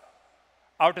outcomes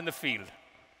out in the field.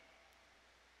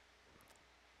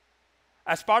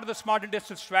 As part of the smart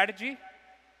industrial strategy,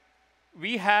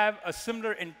 we have a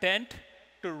similar intent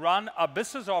to run our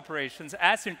business operations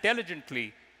as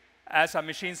intelligently as our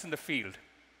machines in the field.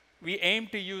 We aim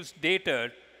to use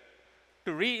data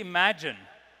to reimagine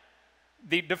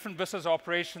the different business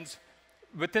operations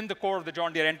within the core of the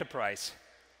John Deere enterprise.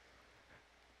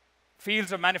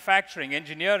 fields of manufacturing,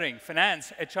 engineering,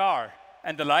 finance, HR,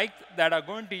 and the like that are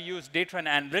going to use data and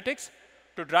analytics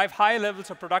to drive high levels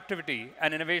of productivity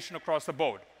and innovation across the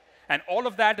board. And all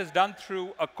of that is done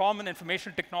through a common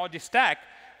information technology stack,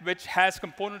 which has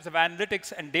components of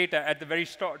analytics and data at the very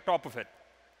top of it.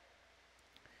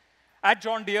 At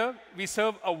John Deere, we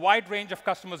serve a wide range of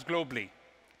customers globally.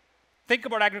 Think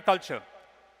about agriculture.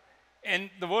 In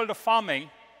the world of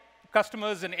farming,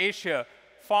 customers in Asia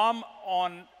farm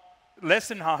on less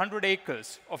than 100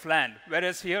 acres of land,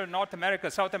 whereas here in North America,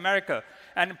 South America,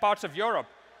 and in parts of Europe,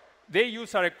 they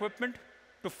use our equipment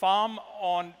to farm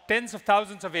on tens of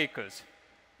thousands of acres.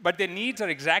 But their needs are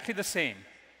exactly the same,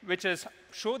 which is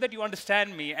show that you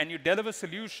understand me and you deliver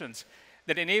solutions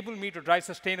that enable me to drive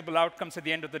sustainable outcomes at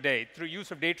the end of the day through use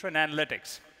of data and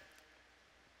analytics.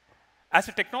 As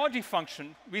a technology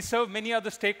function, we serve many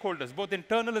other stakeholders, both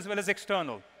internal as well as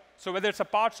external. So whether it's a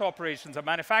parts operations or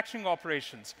manufacturing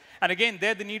operations, and again,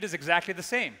 there the need is exactly the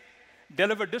same.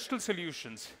 Deliver digital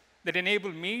solutions that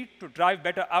enable me to drive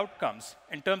better outcomes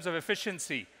in terms of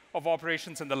efficiency of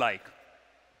operations and the like.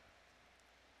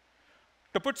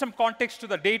 To put some context to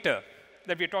the data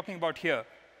that we're talking about here,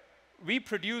 we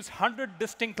produce 100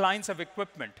 distinct lines of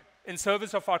equipment in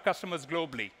service of our customers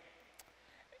globally.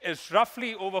 It's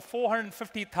roughly over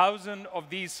 450,000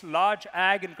 of these large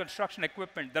ag and construction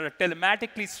equipment that are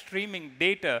telematically streaming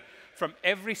data from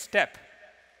every step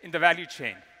in the value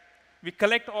chain. We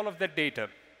collect all of that data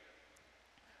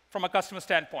from a customer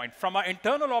standpoint. From our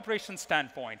internal operations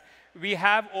standpoint, we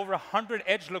have over 100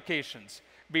 edge locations,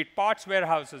 be it parts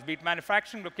warehouses, be it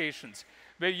manufacturing locations.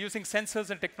 We're using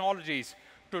sensors and technologies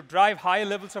to drive high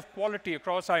levels of quality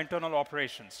across our internal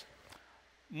operations.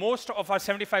 Most of our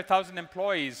 75,000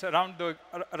 employees around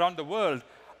the world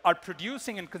are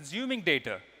producing and consuming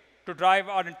data to drive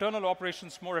our internal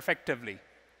operations more effectively.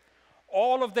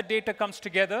 All of the data comes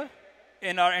together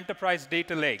in our enterprise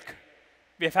data lake.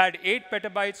 We've had 8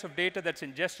 petabytes of data that's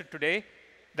ingested today.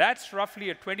 That's roughly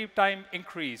a 20-time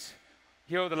increase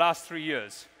here over the last 3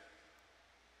 years.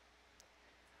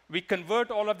 We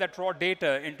convert all of that raw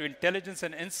data into intelligence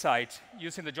and insights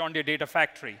using the John Deere Data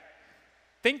Factory.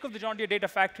 Think of the John Deere Data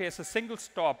Factory as a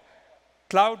single-stop,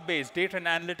 cloud-based data and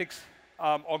analytics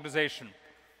organization,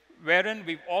 wherein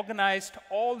we've organized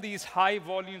all these high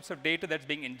volumes of data that's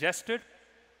being ingested,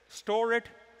 store it,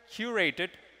 curate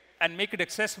it, and make it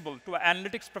accessible to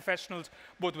analytics professionals,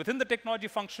 both within the technology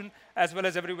function as well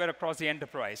as everywhere across the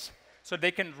enterprise. So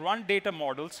they can run data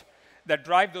models that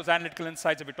drive those analytical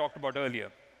insights that we talked about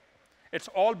earlier. It's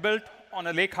all built on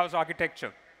a Lakehouse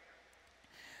architecture.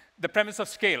 The premise of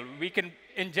scale, we can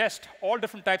ingest all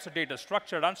different types of data,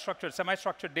 structured, unstructured,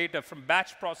 semi-structured data from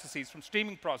batch processes, from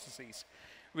streaming processes.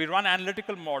 We run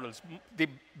analytical models, the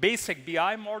basic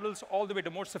BI models all the way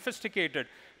to more sophisticated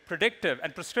predictive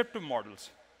and prescriptive models.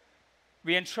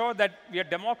 We ensure that we are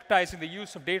democratizing the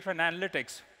use of data and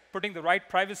analytics, putting the right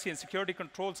privacy and security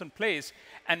controls in place,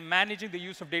 and managing the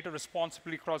use of data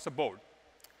responsibly across the board.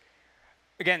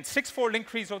 Again, 6-fold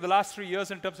increase over the last 3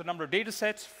 years in terms of number of data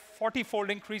sets, 40-fold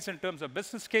increase in terms of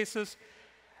business cases,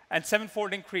 and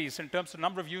 7-fold increase in terms of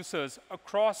number of users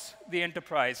across the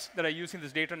enterprise that are using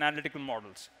this data and analytical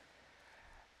models.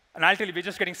 And I'll tell you, we're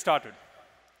just getting started.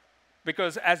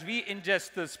 Because as we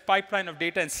ingest this pipeline of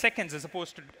data in seconds as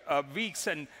opposed to weeks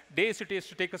and days it used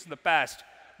to take us in the past,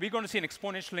 we're going to see an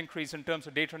exponential increase in terms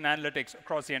of data and analytics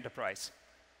across the enterprise.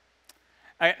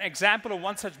 An example of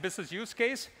one such business use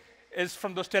case is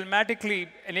from those telematically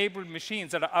enabled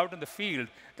machines that are out in the field.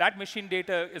 That machine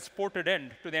data is ported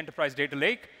in to the enterprise data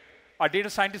lake. Our data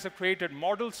scientists have created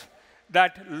models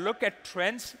that look at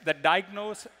trends, that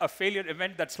diagnose a failure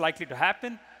event that's likely to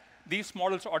happen. These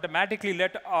models automatically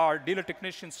let our dealer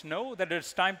technicians know that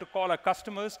it's time to call our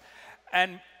customers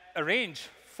and arrange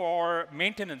for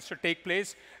maintenance to take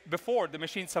place before the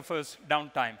machine suffers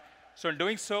downtime. So in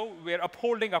doing so, we're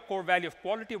upholding our core value of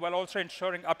quality while also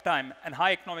ensuring uptime and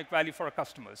high economic value for our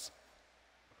customers.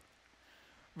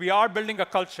 We are building a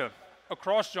culture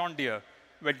across John Deere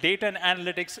where data and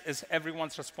analytics is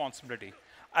everyone's responsibility.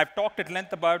 I've talked at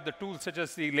length about the tools such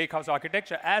as the Lakehouse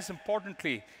architecture. As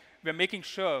importantly, we're making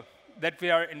sure that we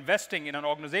are investing in an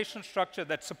organizational structure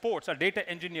that supports our data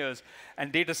engineers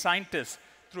and data scientists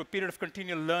through a period of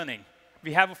continual learning.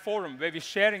 We have a forum where we're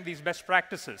sharing these best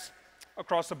practices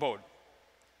across the board.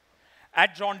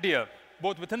 At John Deere,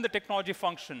 both within the technology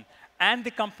function and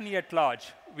the company at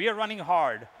large, we are running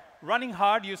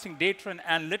hard using data and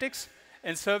analytics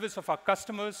in service of our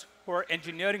customers who are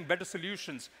engineering better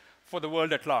solutions for the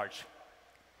world at large.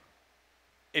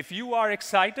 If you are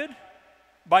excited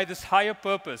by this higher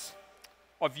purpose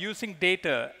of using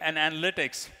data and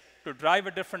analytics to drive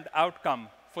a different outcome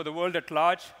for the world at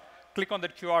large, click on the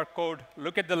QR code,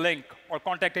 look at the link, or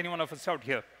contact any one of us out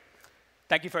here.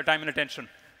 Thank you for your time and attention.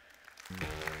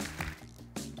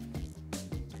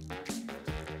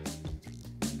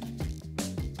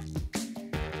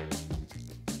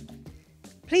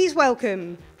 Please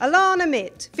welcome Alon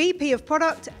Amit, VP of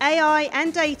Product, AI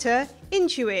and Data,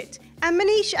 Intuit, and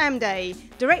Manish Amde,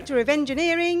 Director of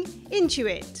Engineering,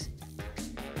 Intuit.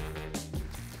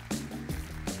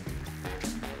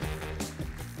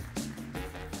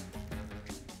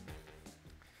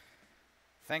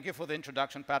 Thank you for the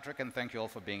introduction, Patrick, and thank you all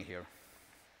for being here.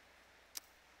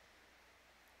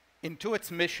 Intuit's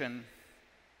mission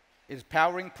is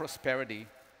powering prosperity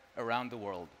around the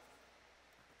world.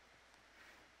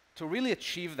 To really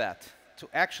achieve that, to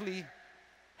actually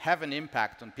have an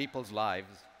impact on people's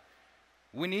lives,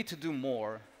 we need to do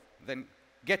more than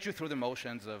get you through the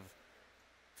motions of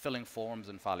filling forms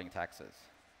and filing taxes.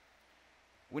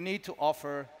 We need to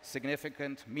offer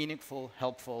significant, meaningful,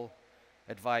 helpful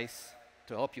advice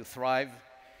to help you thrive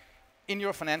in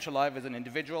your financial life as an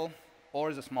individual or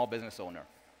as a small business owner.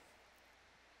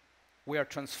 We are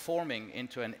transforming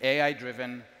into an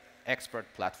AI-driven expert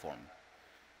platform,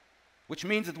 which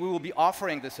means that we will be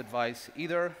offering this advice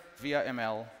either via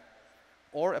ML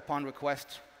or upon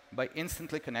request by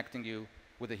instantly connecting you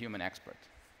with a human expert.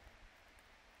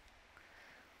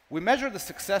 We measure the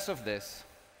success of this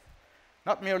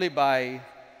not merely by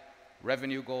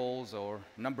revenue goals or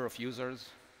number of users.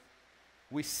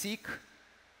 We seek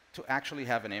to actually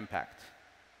have an impact.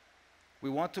 We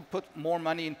want to put more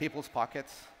money in people's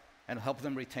pockets and help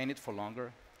them retain it for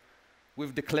longer.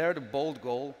 We've declared a bold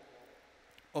goal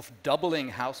of doubling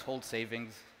household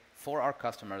savings for our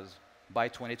customers by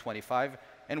 2025,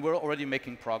 and we're already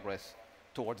making progress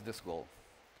towards this goal.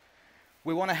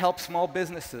 We want to help small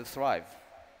businesses thrive.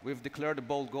 We've declared a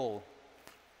bold goal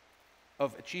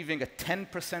of achieving a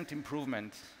 10%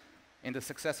 improvement in the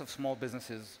success of small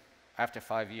businesses after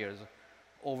 5 years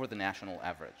over the national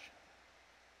average.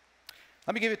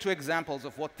 Let me give you 2 examples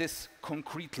of what this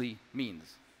concretely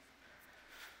means.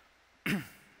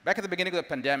 Back at the beginning of the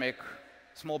pandemic,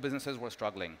 small businesses were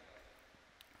struggling.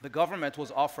 The government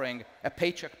was offering a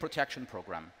paycheck protection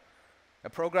program, a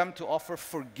program to offer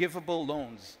forgivable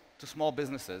loans to small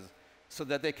businesses so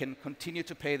that they can continue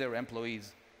to pay their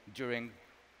employees during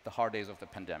the hard days of the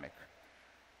pandemic.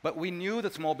 But we knew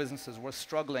that small businesses were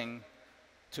struggling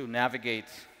to navigate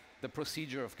the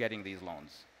procedure of getting these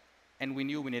loans, and we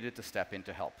knew we needed to step in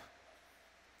to help.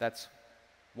 That's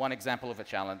one example of a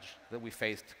challenge that we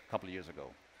faced a couple of years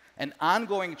ago. An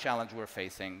ongoing challenge we're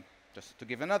facing, just to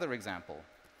give another example,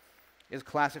 is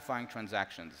classifying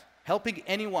transactions. Helping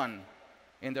anyone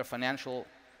in their financial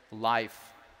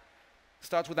life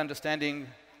starts with understanding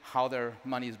how their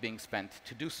money is being spent.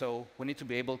 To do so, we need to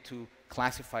be able to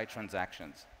classify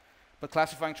transactions. But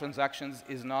classifying transactions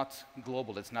is not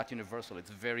global, it's not universal, it's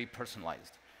very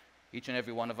personalized. Each and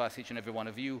every one of us, each and every one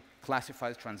of you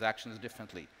classifies transactions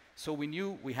differently. So we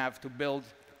knew we have to build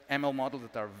ML models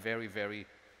that are very, very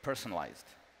personalized.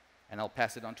 And I'll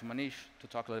pass it on to Manish to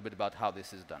talk a little bit about how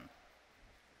this is done.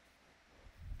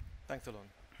 Thanks, Alon.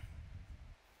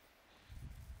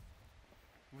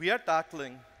 We are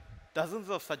tackling dozens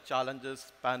of such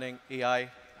challenges spanning AI,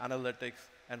 analytics,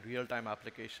 and real-time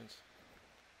applications.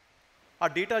 Our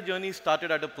data journey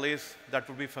started at a place that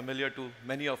would be familiar to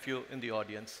many of you in the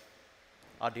audience.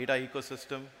 Our data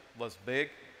ecosystem was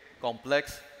big,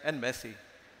 complex, and messy.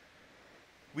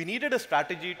 We needed a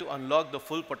strategy to unlock the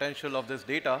full potential of this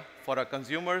data for our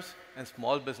consumers and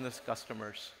small business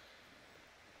customers.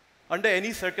 Under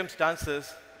any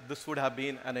circumstances, this would have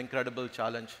been an incredible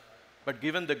challenge. But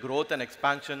given the growth and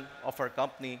expansion of our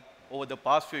company over the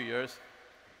past few years,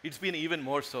 it's been even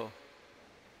more so.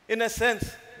 In a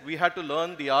sense, we had to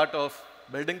learn the art of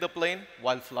building the plane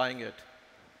while flying it.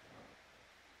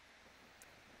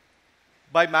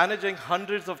 By managing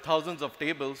hundreds of thousands of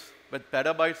tables with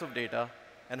petabytes of data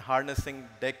and harnessing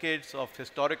decades of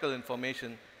historical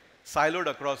information siloed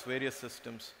across various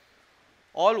systems,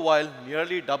 all while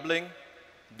nearly doubling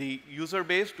the user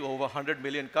base to over 100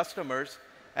 million customers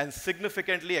and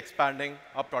significantly expanding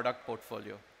our product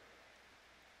portfolio.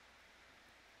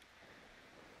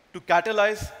 To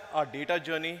catalyze our data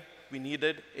journey, we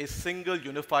needed a single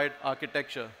unified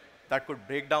architecture that could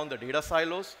break down the data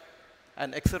silos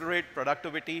and accelerate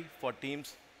productivity for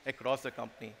teams across the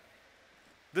company.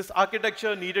 This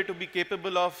architecture needed to be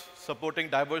capable of supporting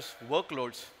diverse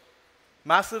workloads,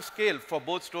 massive scale for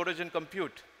both storage and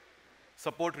compute,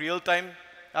 support real-time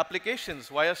applications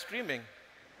via streaming,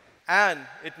 and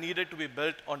it needed to be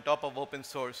built on top of open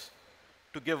source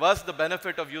to give us the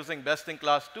benefit of using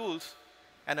best-in-class tools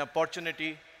and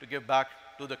opportunity to give back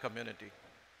to the community.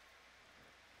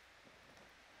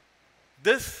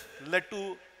 This led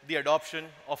to the adoption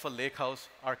of a Lakehouse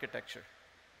architecture.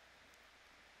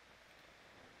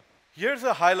 Here's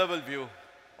a high-level view.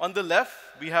 On the left,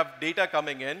 we have data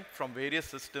coming in from various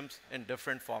systems in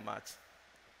different formats.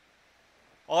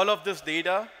 All of this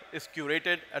data is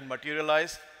curated and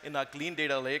materialized in our clean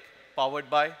data lake powered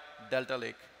by Delta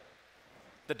Lake.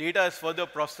 The data is further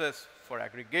processed for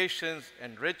aggregations,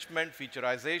 enrichment,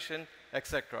 featureization,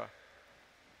 etc.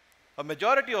 A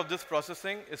majority of this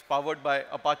processing is powered by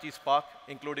Apache Spark,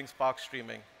 including Spark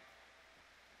streaming.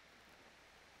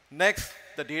 Next,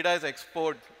 the data is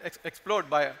explored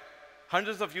by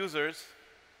hundreds of users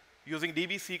using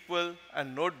DB-SQL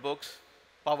and notebooks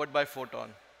powered by Photon.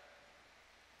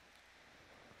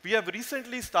 We have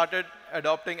recently started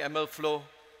adopting MLflow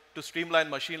to streamline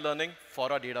machine learning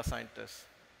for our data scientists.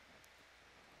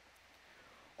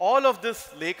 All of this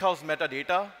Lakehouse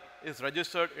metadata is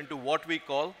registered into what we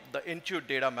call the Intuit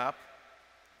data map.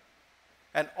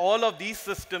 And all of these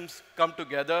systems come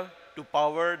together to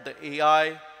power the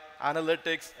AI,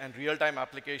 analytics, and real-time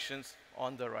applications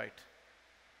on the right.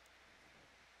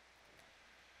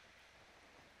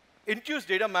 Intuit's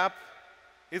data map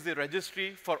is a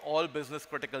registry for all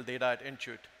business-critical data at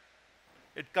Intuit.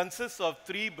 It consists of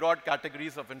 3 broad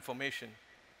categories of information.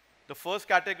 The first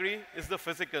category is the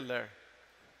physical layer.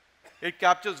 It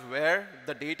captures where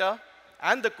the data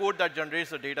and the code that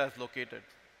generates the data is located.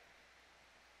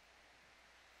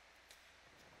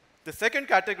 The second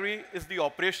category is the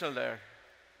operational layer.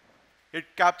 It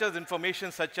captures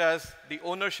information such as the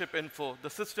ownership info, the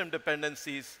system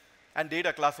dependencies, and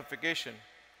data classification.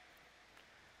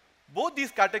 Both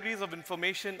these categories of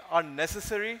information are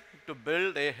necessary to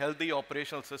build a healthy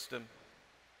operational system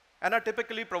and are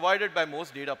typically provided by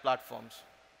most data platforms.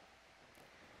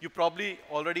 You probably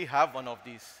already have one of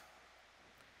these.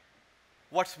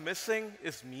 What's missing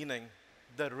is meaning,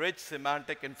 the rich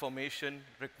semantic information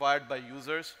required by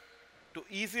users to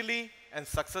easily and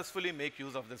successfully make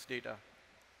use of this data.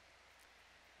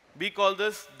 We call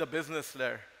this the business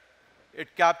layer.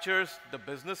 It captures the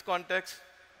business context,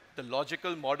 the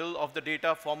logical model of the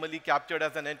data formally captured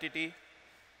as an entity,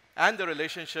 and the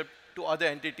relationship to other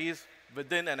entities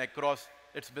within and across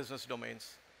its business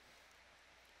domains.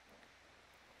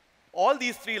 All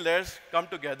these 3 layers come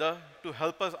together to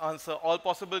help us answer all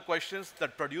possible questions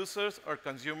that producers or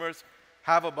consumers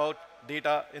have about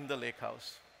data in the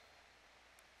Lakehouse.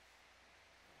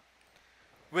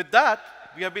 With that,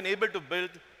 we have been able to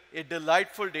build a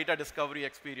delightful data discovery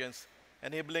experience,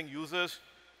 enabling users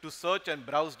to search and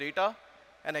browse data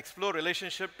and explore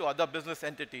relationship to other business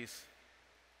entities.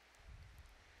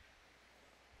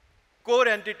 Core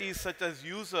entities such as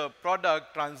user,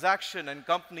 product, transaction, and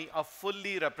company are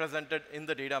fully represented in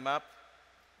the data map.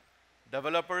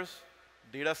 Developers,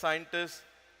 data scientists,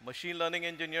 machine learning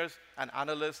engineers, and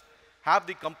analysts have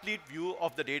the complete view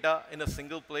of the data in a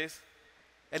single place,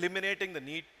 eliminating the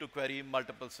need to query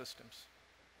multiple systems.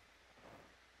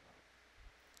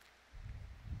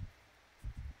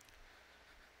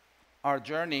 Our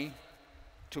journey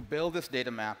to build this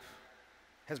data map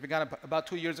has begun about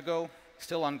 2 years ago,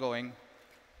 still ongoing.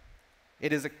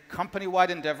 It is a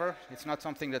company-wide endeavor. It's not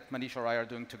something that Manish or I are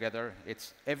doing together.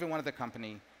 It's everyone at the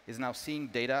company is now seeing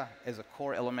data as a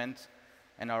core element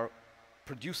and are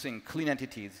producing clean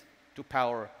entities to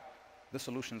power the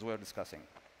solutions we're discussing.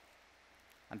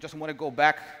 I just want to go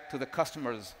back to the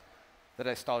customers that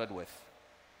I started with.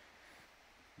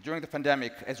 During the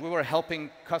pandemic, as we were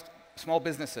helping small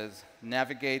businesses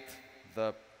navigate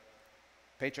the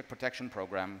Paycheck Protection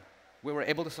Program, we were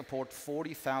able to support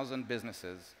 40,000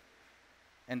 businesses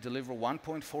and deliver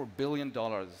 $1.4 billion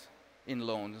in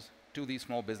loans to these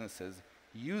small businesses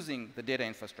using the data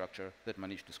infrastructure that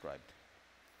Manish described.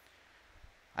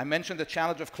 I mentioned the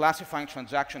challenge of classifying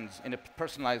transactions in a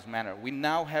personalized manner. We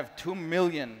now have 2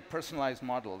 million personalized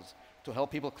models to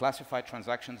help people classify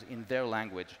transactions in their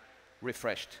language,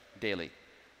 refreshed daily.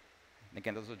 And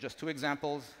again, those are just 2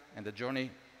 examples, and the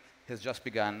journey has just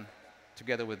begun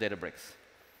together with Databricks.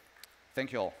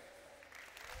 Thank you all.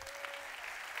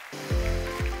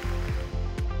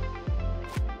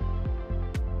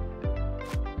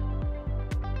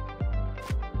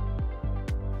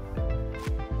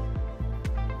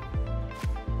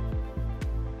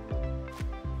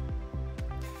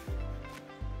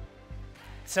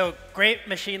 So great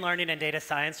machine learning and data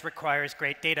science requires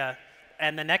great data.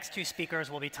 And the next 2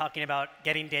 speakers will be talking about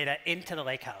getting data into the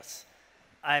Lakehouse.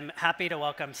 I'm happy to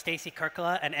welcome Stacy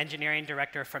Kerkela, an engineering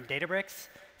director from Databricks,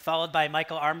 followed by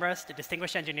Michael Armbrust, a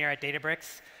distinguished engineer at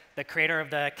Databricks, the creator of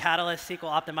the Catalyst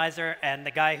SQL Optimizer, and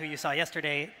the guy who you saw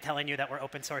yesterday telling you that we're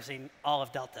open sourcing all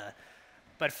of Delta.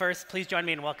 But first, please join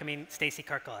me in welcoming Stacy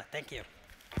Kerkela. Thank you.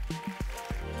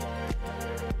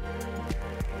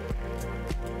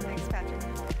 Thanks, Patrick.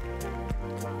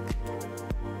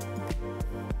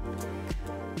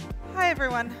 Hi,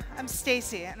 everyone. I'm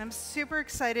Stacy, and I'm super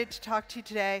excited to talk to you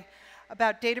today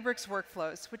about Databricks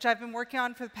Workflows, which I've been working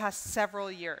on for the past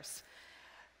several years.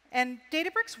 And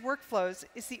Databricks Workflows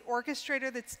is the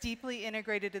orchestrator that's deeply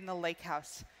integrated in the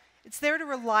Lakehouse. It's there to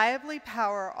reliably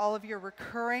power all of your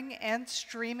recurring and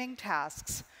streaming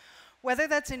tasks, whether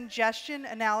that's ingestion,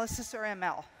 analysis, or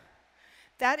ML.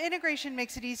 That integration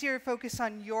makes it easier to focus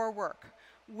on your work.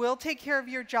 We'll take care of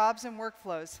your jobs and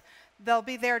workflows. They'll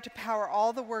be there to power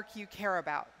all the work you care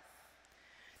about.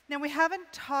 Now, we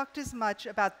haven't talked as much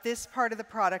about this part of the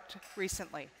product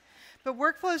recently, but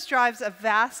Workflows drives a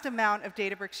vast amount of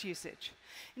Databricks usage.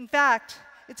 In fact,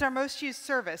 it's our most used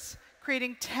service,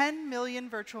 creating 10 million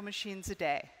virtual machines a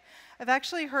day. I've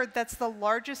actually heard that's the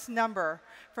largest number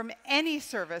from any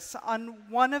service on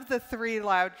one of the 3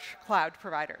 large cloud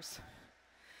providers.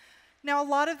 Now, a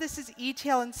lot of this is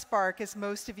ETL and Spark, as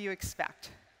most of you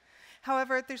expect.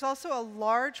 However, there's also a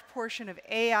large portion of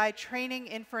AI training,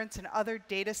 inference, and other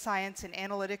data science and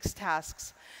analytics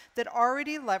tasks that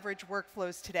already leverage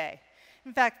Workflows today.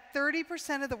 In fact,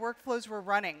 30% of the workflows we're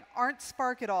running aren't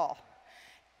Spark at all.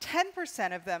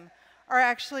 10% of them are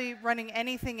actually running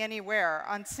anything anywhere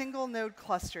on single node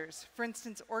clusters, for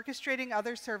instance, orchestrating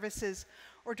other services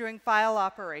or doing file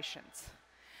operations.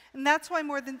 And that's why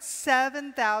more than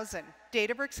 7,000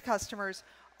 Databricks customers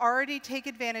already take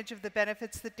advantage of the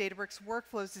benefits that Databricks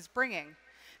Workflows is bringing,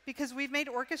 because we've made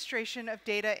orchestration of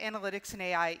data, analytics, and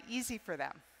AI easy for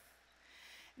them.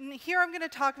 And here I'm going to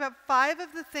talk about 5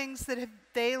 of the things that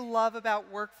they love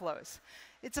about Workflows.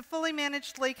 It's a fully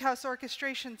managed Lakehouse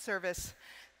orchestration service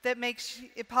that makes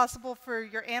it possible for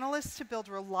your analysts to build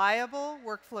reliable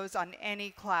workflows on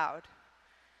any cloud.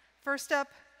 First up,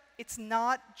 it's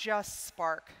not just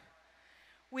Spark.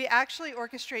 We actually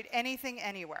orchestrate anything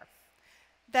anywhere.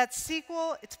 That's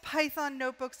SQL, it's Python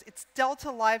notebooks, it's Delta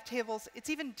Live tables,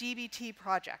 it's even dbt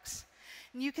projects.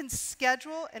 And you can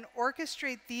schedule and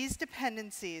orchestrate these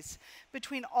dependencies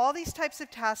between all these types of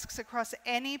tasks across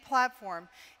any platform,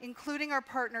 including our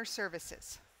partner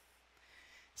services.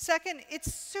 Second,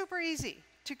 it's super easy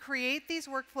to create these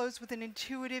workflows with an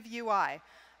intuitive UI.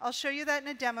 I'll show you that in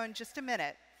a demo in just a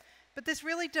minute. But this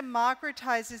really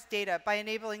democratizes data by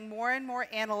enabling more and more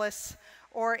analysts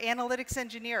or analytics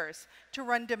engineers to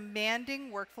run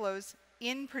demanding workflows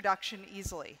in production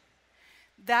easily.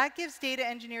 That gives data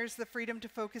engineers the freedom to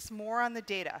focus more on the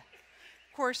data.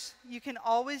 Of course, you can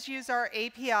always use our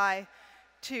API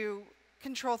to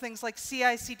control things like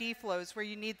CI/CD flows where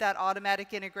you need that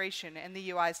automatic integration and the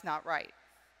UI is not right.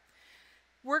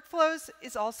 Workflows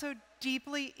is also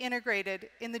deeply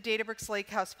integrated in the Databricks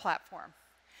Lakehouse platform.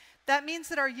 That means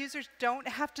that our users don't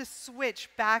have to switch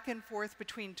back and forth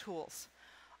between tools.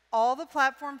 All the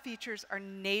platform features are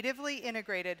natively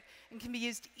integrated and can be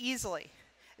used easily,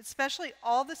 especially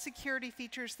all the security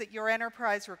features that your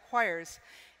enterprise requires,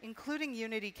 including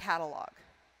Unity Catalog.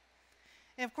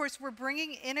 And of course, we're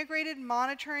bringing integrated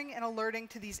monitoring and alerting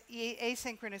to these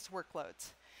asynchronous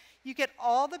workloads. You get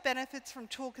all the benefits from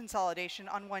tool consolidation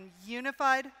on one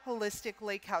unified, holistic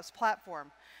Lakehouse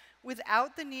platform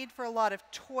without the need for a lot of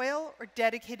toil or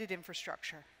dedicated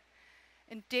infrastructure.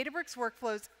 And Databricks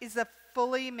Workflows is a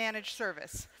fully managed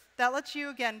service. That lets you,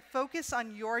 again, focus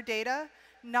on your data,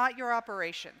 not your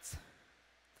operations.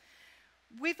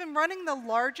 We've been running the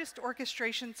largest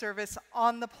orchestration service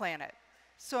on the planet.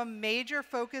 So a major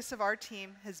focus of our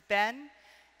team has been,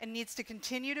 and needs to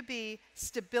continue to be,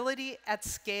 stability at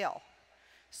scale.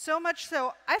 So much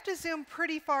so, I have to zoom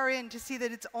pretty far in to see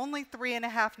that it's only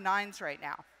 3.5 nines right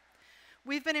now.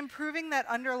 We've been improving that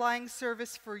underlying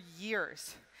service for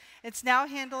years. It's now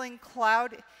handling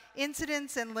cloud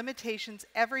incidents and limitations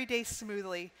every day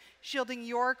smoothly, shielding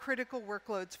your critical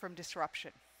workloads from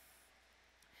disruption.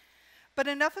 But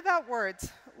enough about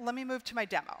words. Let me move to my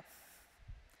demo.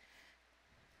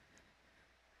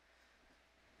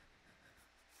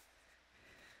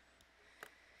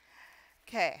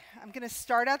 Okay, I'm going to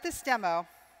start out this demo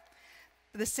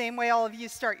the same way all of you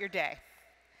start your day,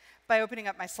 by opening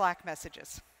up my Slack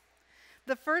messages.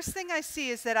 The first thing I see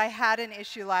is that I had an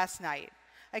issue last night.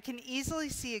 I can easily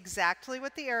see exactly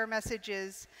what the error message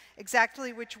is,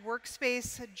 exactly which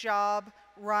workspace, job,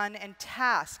 run, and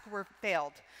task were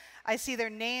failed. I see their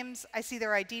names, I see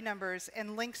their ID numbers,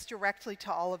 and links directly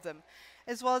to all of them,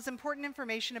 as well as important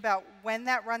information about when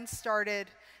that run started,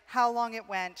 how long it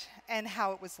went, and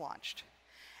how it was launched.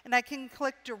 And I can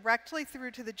click directly through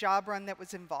to the job run that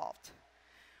was involved.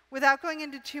 Without going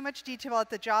into too much detail about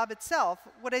the job itself,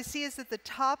 what I see is that the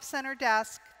top center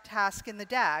task in the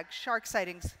DAG, shark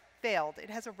sightings, failed. It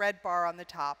has a red bar on the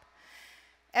top.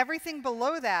 Everything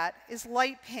below that is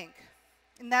light pink,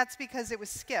 and that's because it was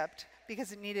skipped,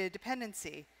 because it needed a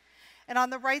dependency. And on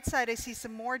the right side, I see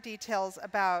some more details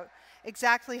about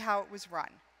exactly how it was run.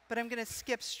 But I'm going to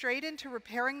skip straight into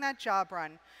repairing that job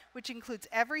run, which includes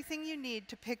everything you need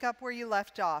to pick up where you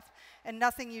left off and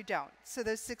nothing you don't. So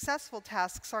those successful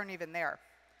tasks aren't even there.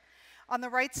 On the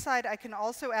right side, I can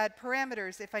also add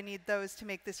parameters if I need those to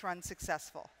make this run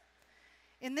successful.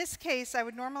 In this case, I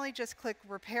would normally just click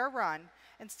Repair Run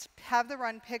and have the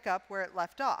run pick up where it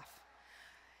left off.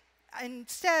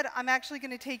 Instead, I'm actually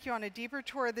going to take you on a deeper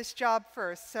tour of this job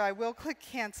first, so I will click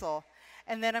Cancel,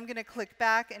 and then I'm going to click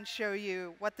back and show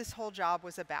you what this whole job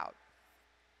was about.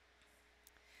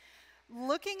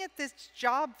 Looking at this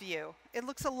job view, it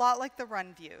looks a lot like the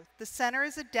run view. The center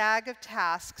is a DAG of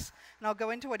tasks, and I'll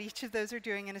go into what each of those are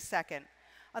doing in a second.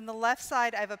 On the left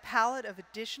side, I have a palette of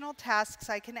additional tasks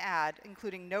I can add,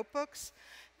 including notebooks,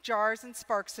 jars, and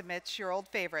Spark submits, your old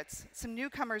favorites. Some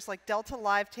newcomers like Delta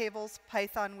Live Tables,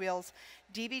 Python Wheels,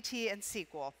 DBT, and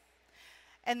SQL.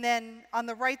 And then on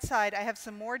the right side, I have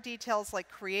some more details like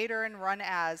creator and run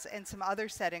as, and some other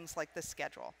settings like the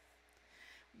schedule.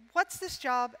 What's this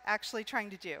job actually trying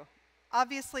to do?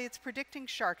 Obviously, it's predicting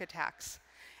shark attacks.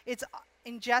 It's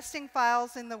ingesting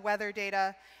files in the weather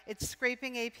data. It's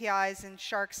scraping APIs in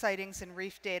shark sightings and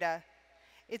reef data.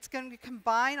 It's going to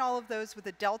combine all of those with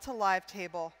a Delta Live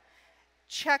table,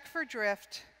 check for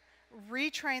drift,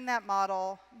 retrain that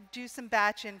model, do some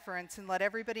batch inference, and let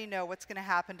everybody know what's going to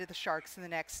happen to the sharks in the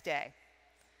next day.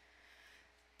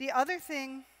 The other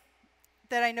thing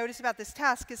that I notice about this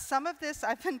task is some of this,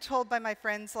 I've been told by my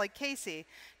friends like Kasey,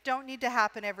 don't need to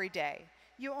happen every day.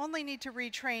 You only need to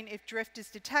retrain if drift is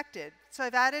detected. So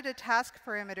I've added a task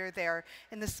parameter there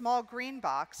in the small green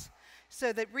box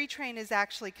so that retrain is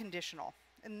actually conditional.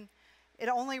 And it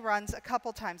only runs a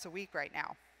couple times a week right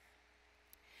now.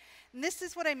 And this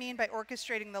is what I mean by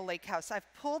orchestrating the Lakehouse.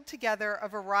 I've pulled together a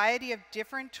variety of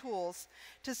different tools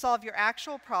to solve your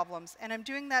actual problems, and I'm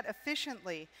doing that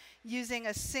efficiently using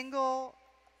a single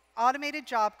automated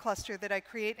job cluster that I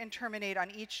create and terminate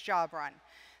on each job run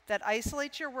that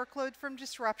isolates your workload from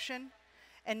disruption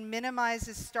and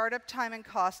minimizes startup time and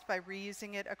cost by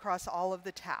reusing it across all of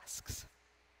the tasks.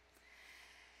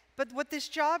 But what this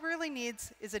job really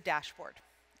needs is a dashboard.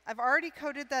 I've already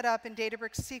coded that up in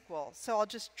Databricks SQL, so I'll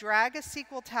just drag a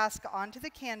SQL task onto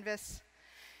the canvas,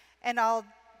 and I'll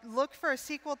look for a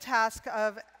SQL task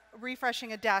of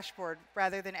refreshing a dashboard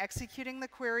rather than executing the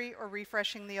query or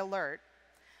refreshing the alert.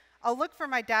 I'll look for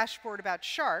my dashboard about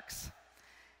sharks.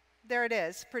 There it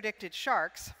is, predicted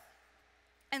sharks.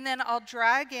 And then I'll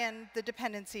drag in the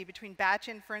dependency between batch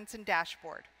inference and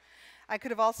dashboard. I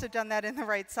could have also done that in the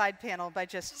right side panel by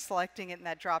just selecting it in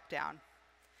that drop-down.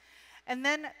 And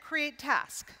then create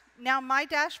task. Now my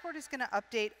dashboard is going to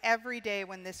update every day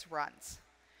when this runs.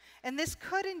 And this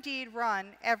could indeed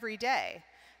run every day.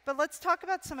 But let's talk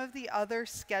about some of the other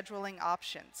scheduling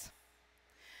options.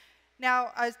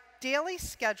 Now, a daily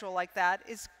schedule like that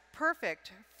is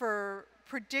perfect for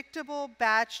predictable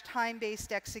batch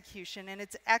time-based execution, and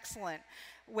it's an excellent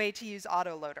way to use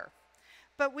autoloader.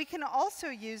 But we can also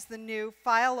use the new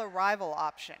file arrival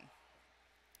option.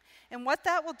 And what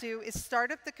that will do is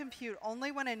start up the compute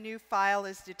only when a new file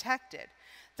is detected.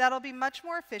 That'll be much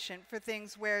more efficient for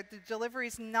things where the delivery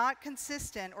is not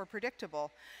consistent or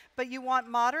predictable, but you want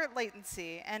moderate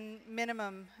latency and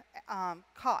minimum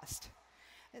cost.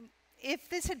 And if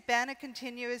this had been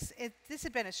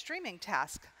a streaming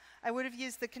task, I would have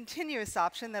used the continuous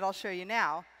option that I'll show you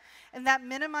now. And that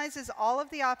minimizes all of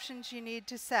the options you need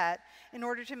to set in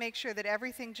order to make sure that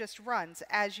everything just runs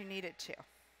as you need it to.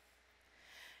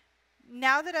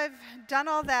 Now that I've done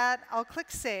all that, I'll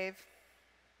click Save.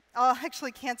 I'll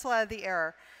actually cancel out of the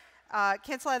error,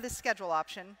 cancel out of the schedule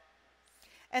option.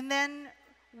 And then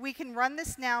we can run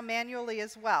this now manually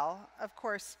as well, of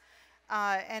course.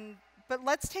 But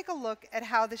let's take a look at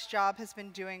how this job has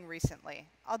been doing recently.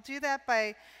 I'll do that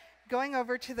by going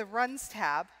over to the Runs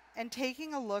tab and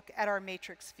taking a look at our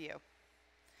matrix view.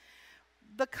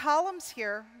 The columns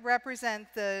here represent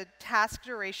the task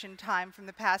duration time from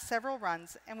the past several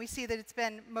runs, and we see that it's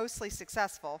been mostly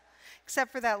successful,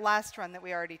 except for that last run that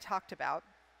we already talked about.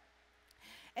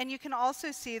 And you can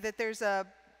also see that there's a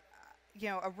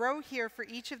row here for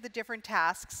each of the different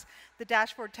tasks. The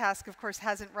dashboard task, of course,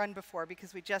 hasn't run before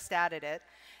because we just added it.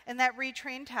 And that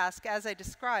retrain task, as I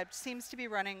described, seems to be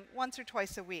running once or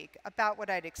twice a week, about what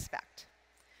I'd expect.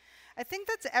 I think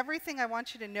that's everything I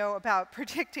want you to know about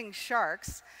predicting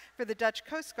sharks for the Dutch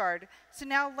Coast Guard. So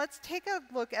now let's take a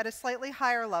look at a slightly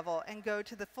higher level and go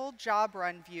to the full job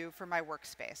run view for my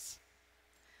workspace.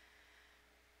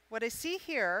 What I see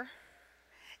here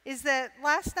is that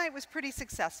last night was pretty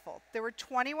successful. There were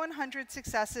 2,100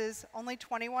 successes, only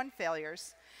 21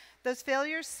 failures. Those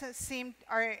failures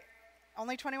are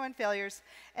only 21 failures.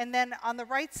 And then on the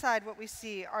right side, what we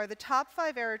see are the top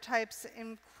 5 error types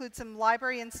include some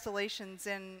library installations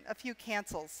and a few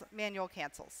cancels, manual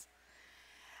cancels.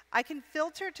 I can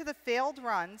filter to the failed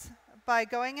runs by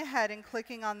going ahead and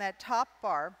clicking on that top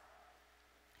bar.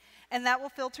 And that will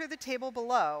filter the table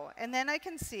below. And then I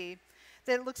can see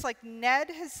that it looks like Ned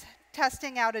is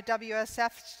testing out a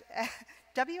WSFS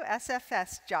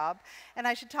job, and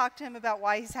I should talk to him about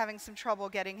why he's having some trouble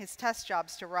getting his test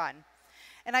jobs to run.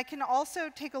 And I can also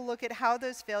take a look at how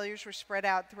those failures were spread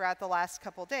out throughout the last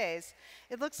couple days.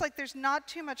 It looks like there's not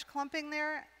too much clumping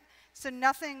there, so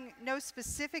no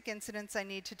specific incidents I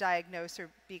need to diagnose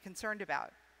or be concerned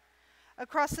about.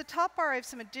 Across the top bar, I have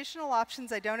some additional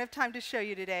options I don't have time to show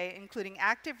you today, including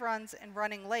active runs and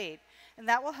running late. And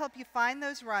that will help you find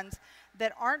those runs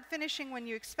that aren't finishing when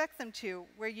you expect them to,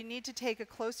 where you need to take a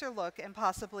closer look and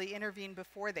possibly intervene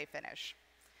before they finish.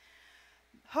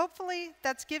 Hopefully,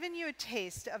 that's given you a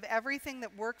taste of everything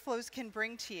that workflows can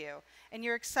bring to you, and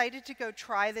you're excited to go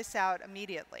try this out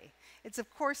immediately. It's,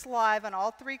 of course, live on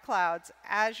all 3 clouds,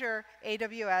 Azure,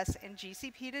 AWS, and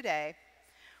GCP today.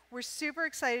 We're super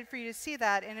excited for you to see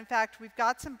that, and in fact, we've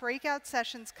got some breakout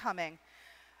sessions coming.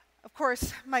 Of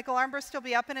course, Michael Armbrust will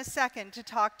be up in a second to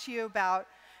talk to you about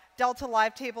Delta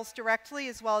Live Tables directly,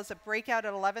 as well as a breakout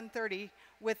at 11:30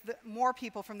 with more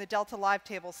people from the Delta Live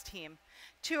Tables team.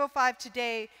 2:05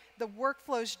 today, the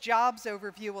Workflows Jobs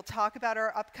overview will talk about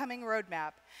our upcoming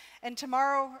roadmap. And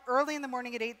tomorrow, early in the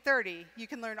morning at 8:30, you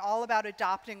can learn all about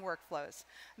adopting workflows.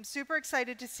 I'm super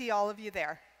excited to see all of you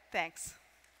there. Thanks.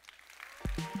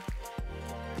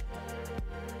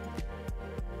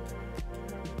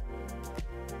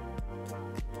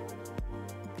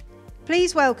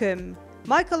 Please welcome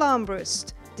Michael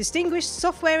Armbrust, Distinguished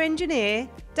Software Engineer,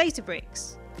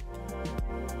 Databricks.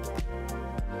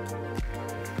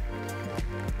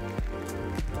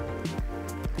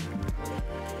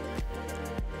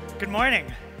 Good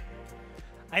morning.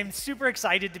 I'm super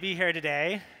excited to be here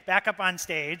today, back up on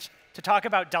stage, to talk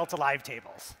about Delta Live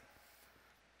Tables.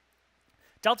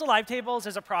 Delta Live Tables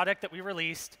is a product that we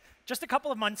released just a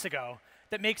couple of months ago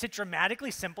that makes it dramatically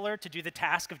simpler to do the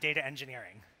task of data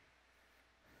engineering.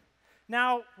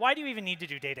 Now, why do you even need to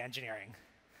do data engineering?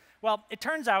 Well, it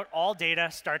turns out all data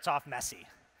starts off messy.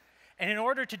 And in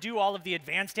order to do all of the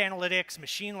advanced analytics,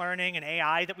 machine learning, and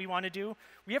AI that we want to do,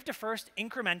 we have to first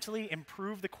incrementally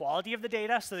improve the quality of the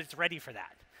data so that it's ready for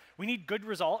that. We need good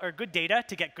data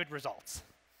to get good results.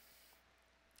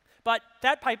 But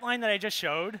that pipeline that I just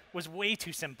showed was way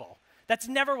too simple. That's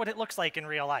never what it looks like in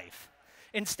real life.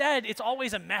 Instead, it's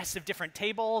always a mess of different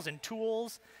tables and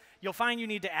tools. You'll find you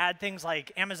need to add things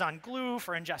like Amazon Glue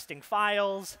for ingesting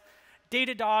files,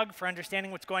 Datadog for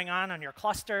understanding what's going on your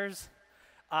clusters,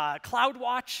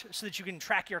 CloudWatch so that you can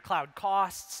track your cloud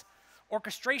costs,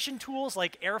 orchestration tools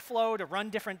like Airflow to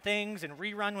run different things and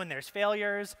rerun when there's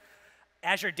failures,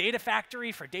 Azure Data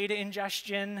Factory for data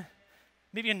ingestion,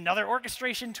 maybe another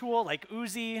orchestration tool like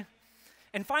Uzi.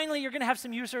 And finally, you're going to have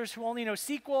some users who only know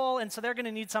SQL, and so they're going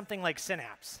to need something like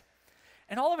Synapse.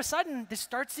 And all of a sudden, this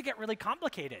starts to get really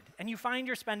complicated, and you find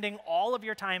you're spending all of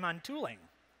your time on tooling.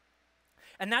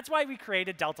 And that's why we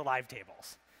created Delta Live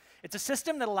Tables. It's a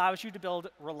system that allows you to build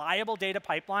reliable data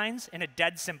pipelines in a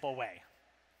dead simple way.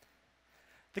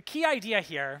 The key idea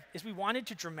here is we wanted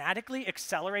to dramatically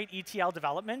accelerate ETL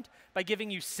development by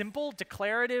giving you simple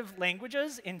declarative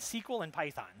languages in SQL and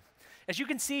Python. As you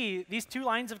can see, these 2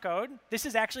 lines of code, this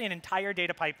is actually an entire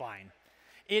data pipeline.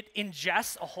 It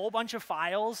ingests a whole bunch of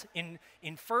files,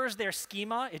 infers their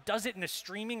schema, it does it in a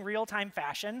streaming real-time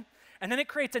fashion, and then it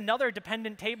creates another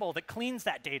dependent table that cleans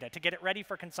that data to get it ready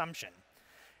for consumption.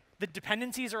 The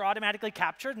dependencies are automatically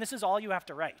captured, and this is all you have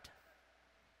to write.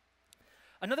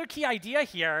 Another key idea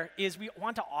here is we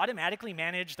want to automatically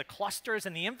manage the clusters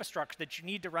and the infrastructure that you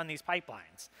need to run these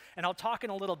pipelines. And I'll talk in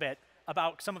a little bit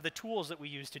about some of the tools that we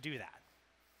use to do that.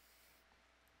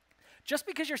 Just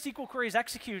because your SQL queries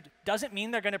execute doesn't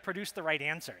mean they're going to produce the right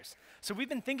answers. So we've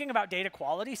been thinking about data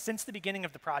quality since the beginning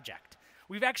of the project.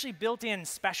 We've actually built in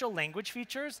special language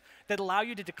features that allow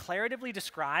you to declaratively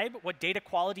describe what data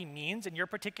quality means in your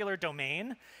particular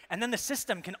domain, and then the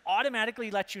system can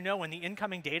automatically let you know when the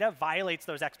incoming data violates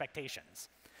those expectations.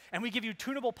 And we give you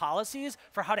tunable policies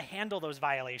for how to handle those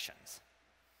violations.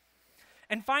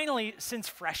 And finally, since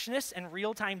freshness and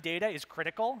real-time data is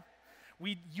critical,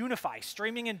 we unify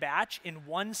streaming and batch in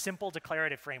one simple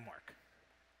declarative framework.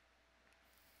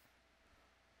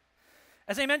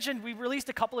 As I mentioned, we released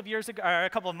a couple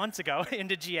of months ago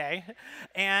into GA,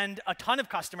 and a ton of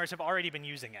customers have already been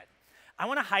using it. I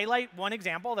want to highlight one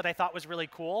example that I thought was really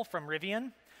cool from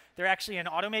Rivian. They're actually an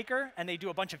automaker, and they do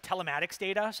a bunch of telematics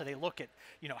data. So they look at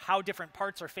how different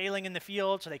parts are failing in the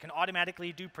field, so they can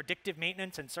automatically do predictive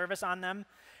maintenance and service on them.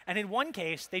 And in one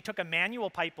case, they took a manual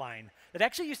pipeline that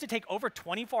actually used to take over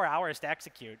 24 hours to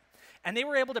execute, and they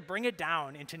were able to bring it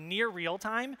down into near real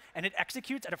time, and it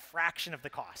executes at a fraction of the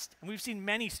cost. And we've seen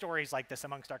many stories like this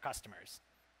amongst our customers.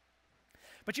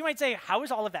 But you might say, how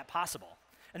is all of that possible?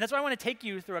 And that's why I want to take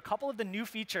you through a couple of the new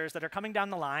features that are coming down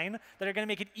the line that are going to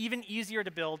make it even easier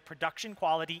to build production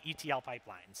quality ETL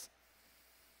pipelines.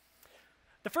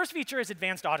 The first feature is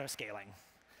advanced autoscaling.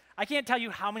 I can't tell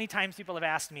you how many times people have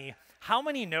asked me, how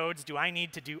many nodes do I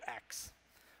need to do X?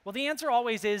 Well, the answer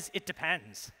always is, it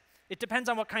depends. It depends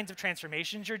on what kinds of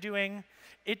transformations you're doing.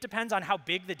 It depends on how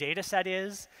big the data set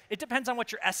is. It depends on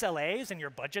what your SLAs and your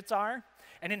budgets are.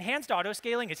 And enhanced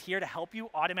autoscaling is here to help you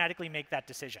automatically make that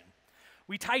decision.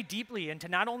 We tie deeply into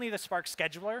not only the Spark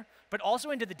scheduler, but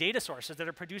also into the data sources that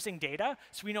are producing data,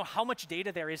 so we know how much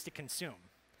data there is to consume.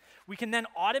 We can then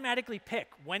automatically pick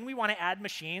when we want to add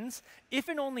machines, if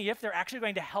and only if they're actually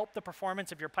going to help the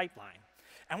performance of your pipeline.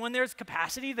 And when there's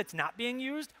capacity that's not being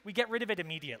used, we get rid of it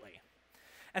immediately.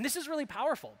 And this is really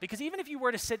powerful, because even if you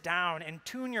were to sit down and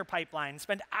tune your pipeline,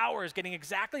 spend hours getting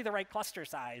exactly the right cluster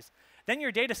size, then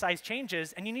your data size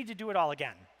changes, and you need to do it all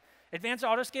again. Advanced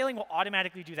autoscaling will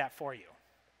automatically do that for you.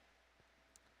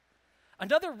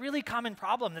 Another really common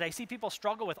problem that I see people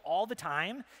struggle with all the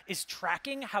time is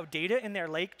tracking how data in their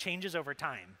lake changes over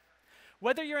time.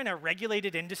 Whether you're in a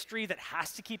regulated industry that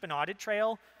has to keep an audit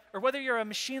trail, or whether you're a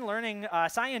machine learning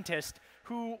scientist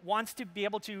who wants to be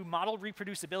able to model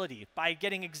reproducibility by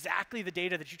getting exactly the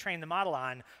data that you train the model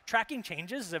on, tracking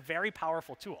changes is a very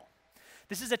powerful tool.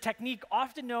 This is a technique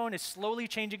often known as slowly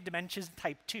changing dimensions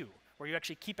type 2, where you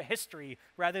actually keep a history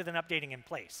rather than updating in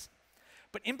place.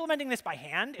 But implementing this by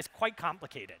hand is quite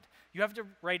complicated. You have to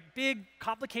write big,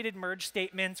 complicated merge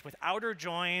statements with outer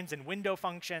joins and window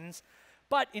functions.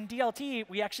 But in DLT,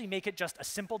 we actually make it just a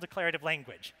simple declarative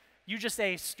language. You just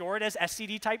say, store it as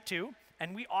SCD type 2,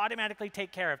 and we automatically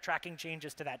take care of tracking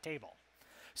changes to that table.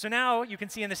 So now you can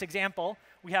see in this example,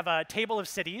 we have a table of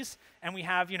cities, and we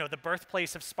have the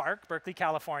birthplace of Spark, Berkeley,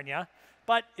 California,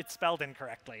 but it's spelled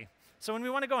incorrectly. So when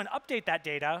we want to go and update that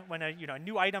data, when a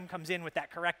new item comes in with that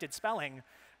corrected spelling,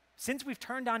 since we've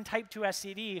turned on type 2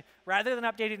 SCD, rather than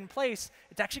update it in place,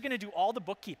 it's actually going to do all the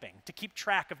bookkeeping to keep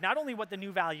track of not only what the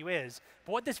new value is,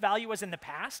 but what this value was in the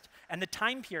past and the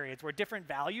time periods where different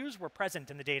values were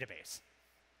present in the database.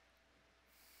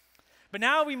 But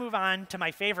now we move on to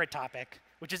my favorite topic,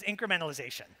 which is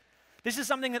incrementalization. This is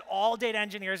something that all data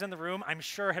engineers in the room, I'm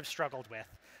sure, have struggled with.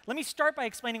 Let me start by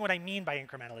explaining what I mean by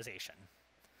incrementalization.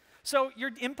 So your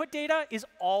input data is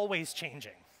always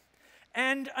changing.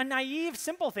 And a naive,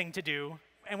 simple thing to do,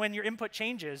 and when your input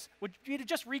changes, would be to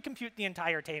just recompute the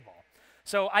entire table.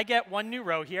 So I get one new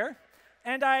row here,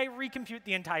 and I recompute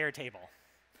the entire table.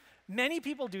 Many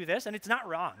people do this, and it's not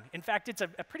wrong. In fact, it's a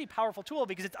pretty powerful tool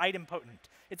because it's idempotent.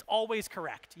 It's always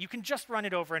correct. You can just run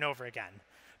it over and over again.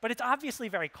 But it's obviously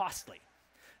very costly.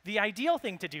 The ideal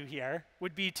thing to do here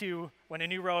would be to, when a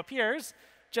new row appears,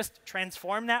 just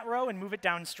transform that row and move it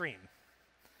downstream.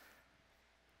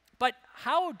 But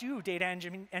how do data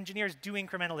engineers do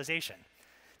incrementalization?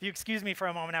 If you excuse me for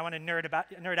a moment, I want to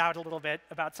nerd out a little bit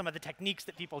about some of the techniques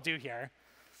that people do here.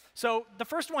 So the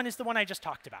first one is the one I just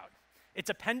talked about. It's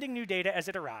appending new data as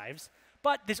it arrives,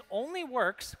 but this only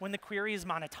works when the query is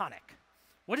monotonic.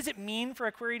 What does it mean for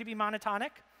a query to be monotonic?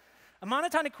 A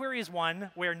monotonic query is one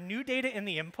where new data in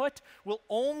the input will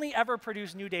only ever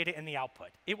produce new data in the output.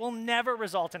 It will never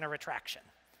result in a retraction.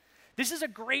 This is a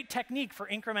great technique for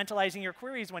incrementalizing your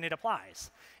queries when it applies.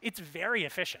 It's very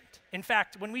efficient. In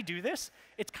fact, when we do this,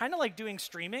 it's kind of like doing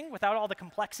streaming without all the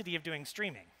complexity of doing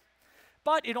streaming.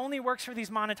 But it only works for these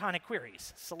monotonic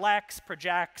queries: selects,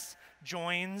 projects,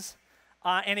 joins,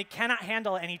 and it cannot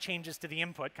handle any changes to the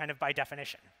input, kind of by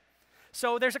definition.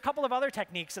 So there's a couple of other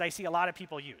techniques that I see a lot of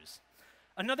people use.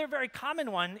 Another very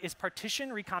common one is partition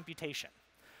recomputation.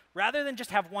 Rather than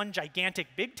just have one gigantic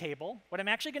big table, what I'm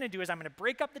actually going to do is I'm going to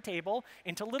break up the table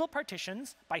into little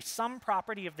partitions by some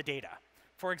property of the data.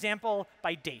 For example,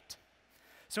 by date.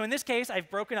 So in this case, I've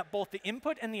broken up both the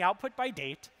input and the output by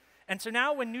date. And so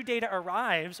now when new data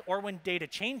arrives or when data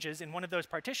changes in one of those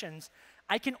partitions,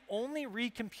 I can only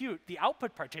recompute the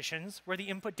output partitions where the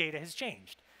input data has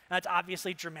changed. That's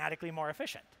obviously dramatically more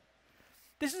efficient.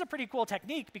 This is a pretty cool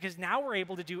technique because now we're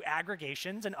able to do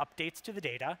aggregations and updates to the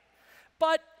data,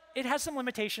 but it has some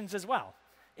limitations as well.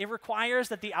 It requires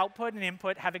that the output and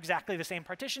input have exactly the same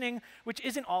partitioning, which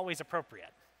isn't always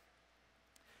appropriate.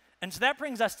 And so that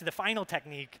brings us to the final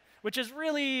technique, which is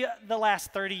really the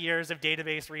last 30 years of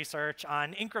database research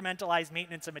on incrementalized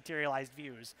maintenance of materialized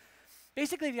views.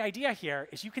 Basically, the idea here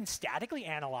is you can statically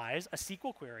analyze a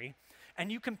SQL query, and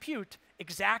you compute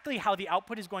exactly how the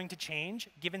output is going to change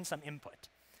given some input.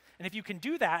 And if you can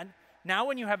do that, now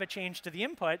when you have a change to the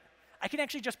input, I can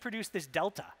actually just produce this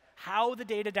delta, how the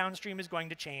data downstream is going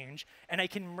to change, and I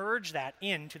can merge that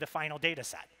into the final data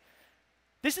set.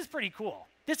 This is pretty cool.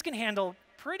 This can handle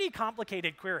pretty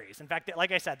complicated queries. In fact,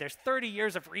 like I said, there's 30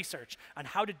 years of research on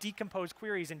how to decompose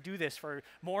queries and do this for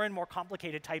more and more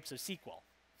complicated types of SQL.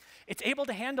 It's able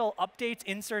to handle updates,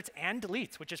 inserts, and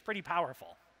deletes, which is pretty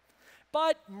powerful.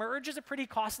 But merge is a pretty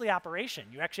costly operation.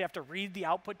 You actually have to read the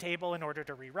output table in order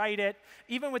to rewrite it.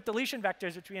 Even with deletion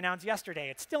vectors, which we announced yesterday,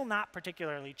 it's still not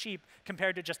particularly cheap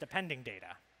compared to just appending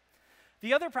data.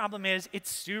 The other problem is it's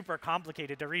super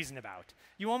complicated to reason about.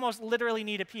 You almost literally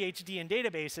need a PhD in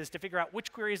databases to figure out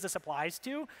which queries this applies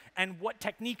to and what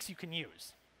techniques you can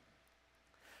use.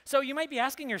 So you might be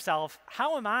asking yourself,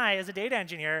 how am I, as a data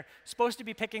engineer, supposed to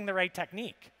be picking the right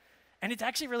technique? And it's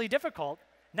actually really difficult.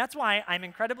 And that's why I'm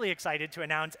incredibly excited to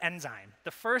announce Enzyme,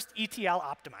 the first ETL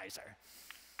optimizer.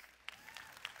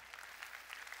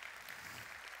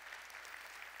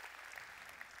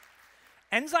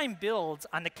 Enzyme builds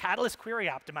on the Catalyst query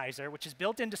optimizer, which is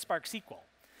built into Spark SQL.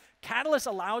 Catalyst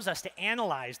allows us to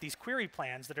analyze these query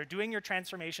plans that are doing your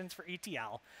transformations for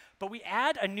ETL, but we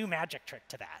add a new magic trick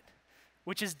to that,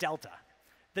 which is delta.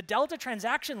 The delta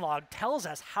transaction log tells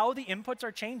us how the inputs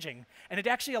are changing, and it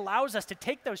actually allows us to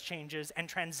take those changes and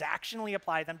transactionally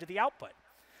apply them to the output.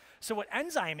 So what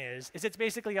Enzyme is it's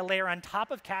basically a layer on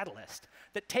top of Catalyst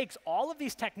that takes all of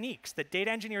these techniques that data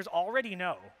engineers already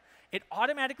know. It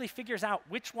automatically figures out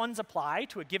which ones apply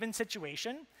to a given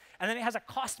situation, and then it has a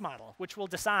cost model, which will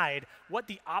decide what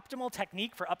the optimal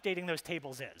technique for updating those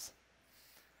tables is.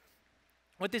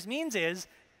 What this means is,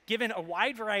 given a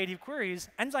wide variety of queries,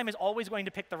 Enzyme is always going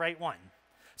to pick the right one.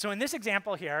 So in this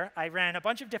example here, I ran a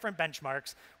bunch of different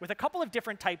benchmarks with a couple of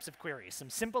different types of queries, some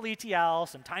simple ETL,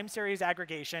 some time series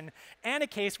aggregation, and a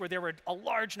case where there were a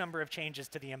large number of changes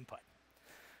to the input.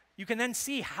 You can then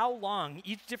see how long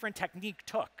each different technique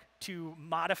took to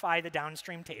modify the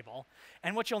downstream table.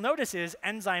 And what you'll notice is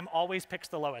Enzyme always picks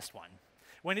the lowest one.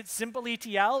 When it's simple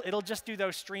ETL, it'll just do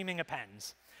those streaming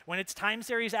appends. When it's time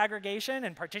series aggregation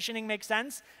and partitioning makes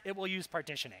sense, it will use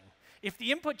partitioning. If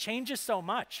the input changes so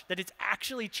much that it's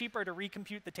actually cheaper to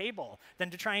recompute the table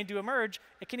than to try and do a merge,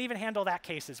 it can even handle that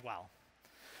case as well.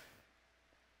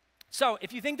 So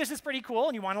if you think this is pretty cool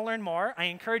and you want to learn more, I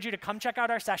encourage you to come check out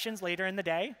our sessions later in the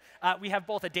day. We have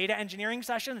both a data engineering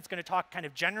session that's going to talk kind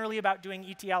of generally about doing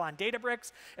ETL on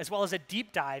Databricks, as well as a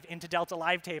deep dive into Delta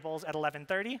Live tables at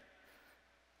 11:30.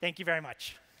 Thank you very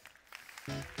much.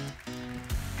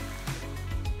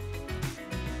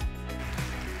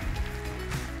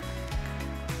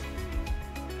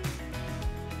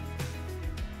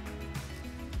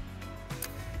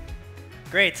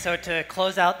 Great. So to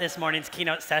close out this morning's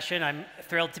keynote session, I'm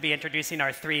thrilled to be introducing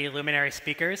our three luminary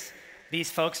speakers.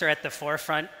 These folks are at the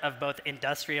forefront of both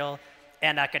industrial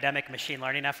and academic machine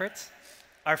learning efforts.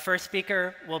 Our first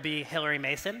speaker will be Hilary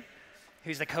Mason,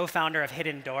 who's the co-founder of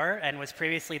Hidden Door and was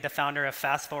previously the founder of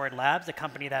Fast Forward Labs, a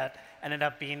company that ended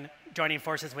up joining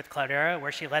forces with Cloudera,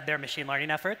 where she led their machine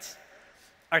learning efforts.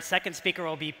 Our second speaker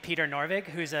will be Peter Norvig,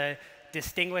 who's a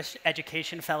distinguished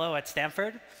education fellow at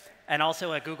Stanford, and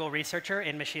also a Google researcher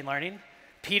in machine learning.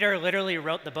 Peter literally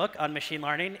wrote the book on machine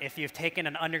learning. If you've taken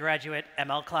an undergraduate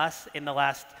ML class in the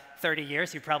last 30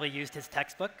 years, you probably used his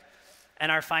textbook.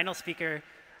 And our final speaker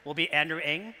will be Andrew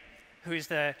Ng, who's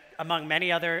among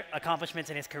many other accomplishments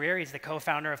in his career, he's the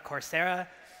co-founder of Coursera.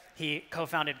 He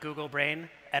co-founded Google Brain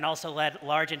and also led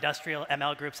large industrial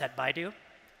ML groups at Baidu.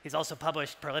 He's also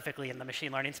published prolifically in the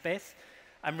machine learning space.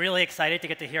 I'm really excited to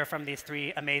get to hear from these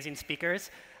three amazing speakers.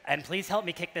 And please help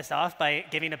me kick this off by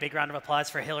giving a big round of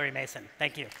applause for Hilary Mason.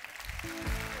 Thank you.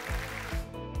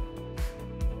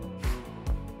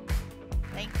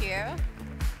 Thank you.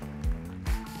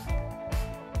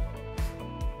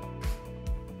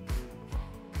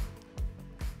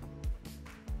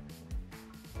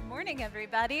 Good morning,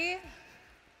 everybody.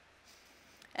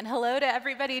 And hello to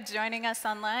everybody joining us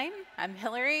online. I'm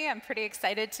Hilary. I'm pretty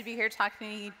excited to be here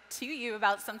talking to you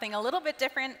about something a little bit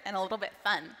different and a little bit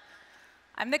fun.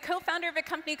 I'm the co-founder of a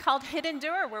company called Hidden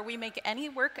Door, where we make any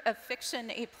work of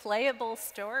fiction a playable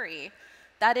story.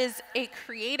 That is a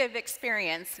creative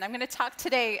experience. And I'm going to talk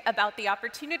today about the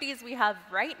opportunities we have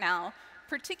right now,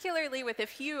 particularly with a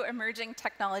few emerging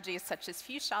technologies such as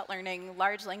few-shot learning,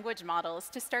 large language models,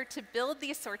 to start to build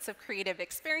these sorts of creative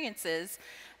experiences,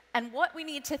 and what we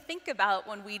need to think about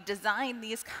when we design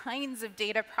these kinds of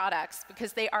data products,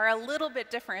 because they are a little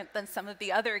bit different than some of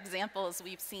the other examples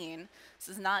we've seen. This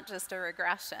is not just a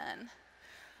regression.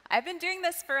 I've been doing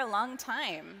this for a long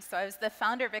time. So I was the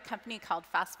founder of a company called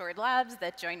Fast Forward Labs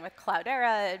that joined with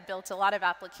Cloudera and built a lot of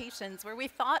applications where we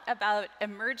thought about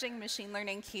emerging machine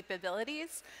learning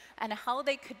capabilities and how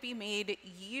they could be made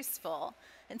useful.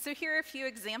 And so here are a few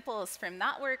examples from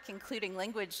that work, including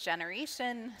language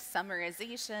generation,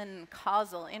 summarization,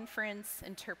 causal inference,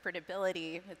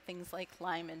 interpretability with things like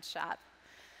LIME and SHAP.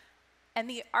 And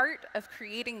the art of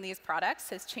creating these products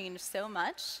has changed so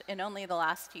much in only the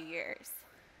last few years.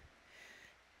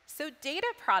 So data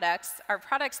products are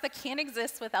products that can't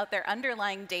exist without their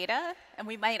underlying data, and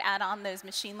we might add on those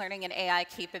machine learning and AI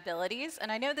capabilities.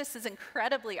 And I know this is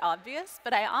incredibly obvious,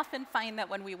 but I often find that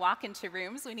when we walk into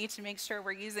rooms, we need to make sure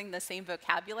we're using the same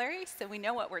vocabulary so we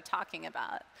know what we're talking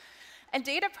about. And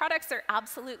data products are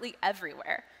absolutely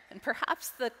everywhere. And perhaps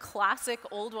the classic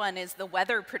old one is the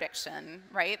weather prediction,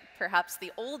 right? Perhaps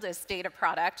the oldest data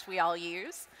product we all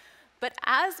use. But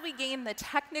as we gain the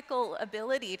technical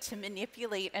ability to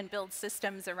manipulate and build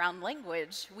systems around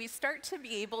language, we start to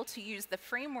be able to use the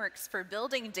frameworks for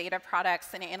building data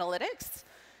products and analytics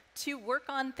to work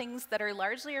on things that are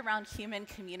largely around human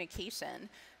communication.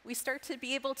 We start to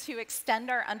be able to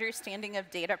extend our understanding of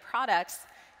data products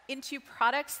into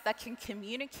products that can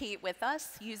communicate with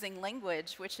us using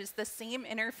language, which is the same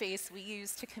interface we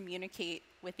use to communicate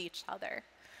with each other.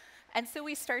 And so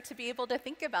we start to be able to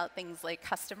think about things like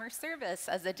customer service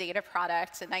as a data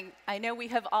product. And I know we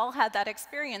have all had that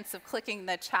experience of clicking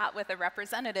the chat with a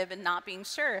representative and not being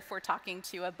sure if we're talking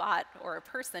to a bot or a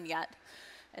person yet.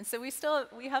 And so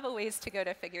we have a ways to go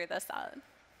to figure this out.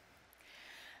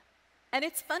 And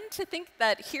it's fun to think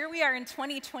that here we are in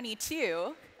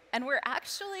 2022, and we're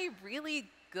actually really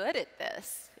good at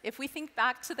this. If we think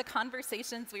back to the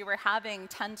conversations we were having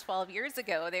 10, 12 years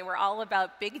ago, they were all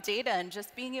about big data and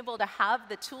just being able to have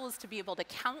the tools to be able to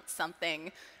count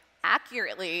something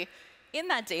accurately in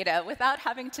that data without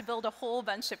having to build a whole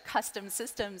bunch of custom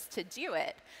systems to do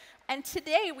it. And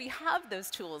today, we have those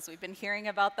tools. We've been hearing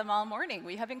about them all morning.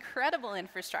 We have incredible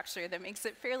infrastructure that makes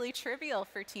it fairly trivial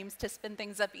for teams to spin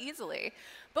things up easily.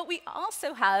 But we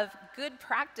also have good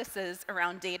practices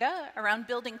around data, around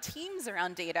building teams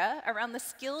around data, around the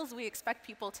skills we expect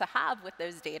people to have with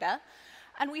those data.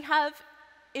 And we have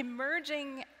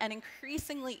emerging and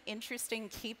increasingly interesting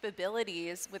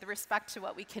capabilities with respect to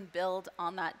what we can build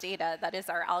on that data. That is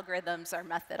our algorithms, our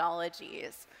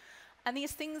methodologies. And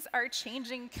these things are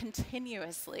changing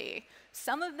continuously.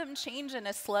 Some of them change in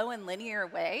a slow and linear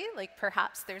way, like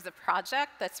perhaps there's a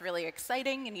project that's really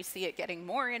exciting and you see it getting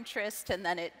more interest, and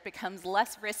then it becomes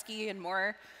less risky and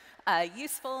more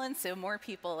useful, and so more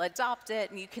people adopt it,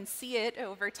 and you can see it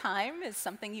over time as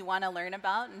something you want to learn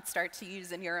about and start to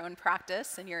use in your own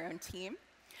practice and your own team.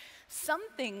 Some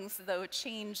things, though,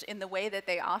 change in the way that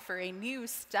they offer a new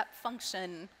step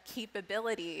function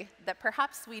capability that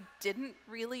perhaps we didn't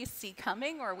really see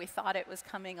coming, or we thought it was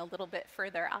coming a little bit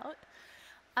further out,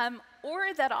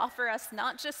 or that offer us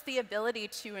not just the ability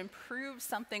to improve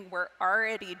something we're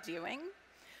already doing,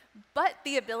 but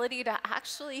the ability to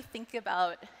actually think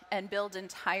about and build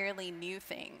entirely new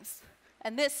things.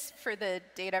 And this, for the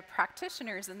data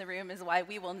practitioners in the room, is why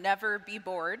we will never be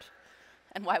bored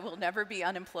and why we'll never be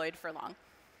unemployed for long.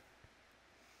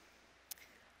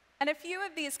 And a few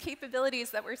of these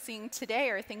capabilities that we're seeing today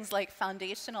are things like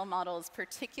foundational models,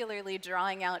 particularly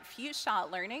drawing out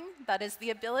few-shot learning. That is the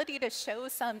ability to show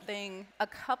something, a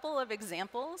couple of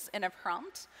examples in a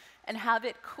prompt, and have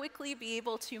it quickly be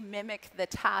able to mimic the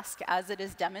task as it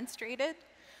is demonstrated,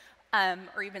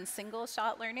 or even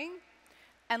single-shot learning.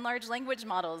 And large language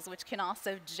models, which can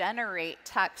also generate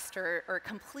text or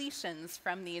completions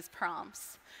from these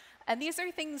prompts. And these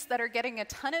are things that are getting a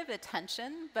ton of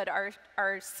attention, but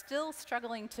are still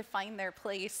struggling to find their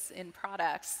place in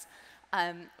products,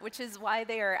 which is why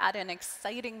they are at an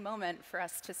exciting moment for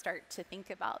us to start to think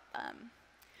about them.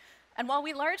 And while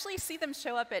we largely see them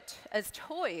show up as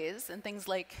toys and things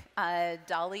like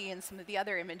DALL-E and some of the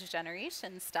other image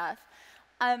generation stuff,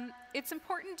 it's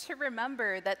important to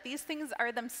remember that these things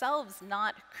are themselves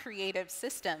not creative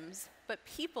systems, but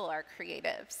people are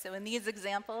creative. So in these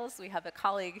examples, we have a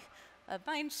colleague of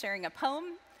mine sharing a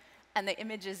poem, and the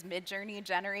image is mid-journey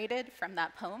generated from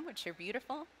that poem, which are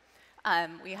beautiful.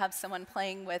 We have someone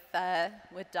playing with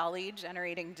DALL-E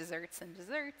generating desserts and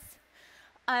desserts.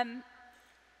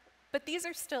 But these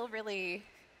are still really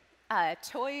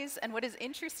toys, and what is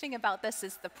interesting about this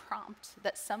is the prompt,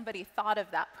 that somebody thought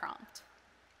of that prompt.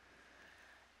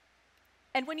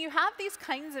 And when you have these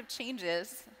kinds of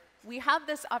changes, we have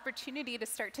this opportunity to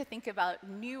start to think about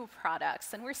new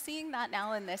products, and we're seeing that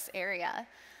now in this area.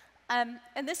 And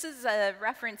this is a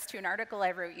reference to an article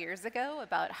I wrote years ago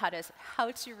about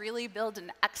how to really build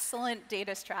an excellent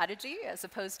data strategy as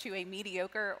opposed to a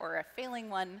mediocre or a failing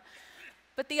one.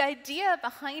 But the idea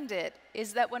behind it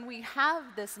is that when we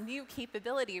have this new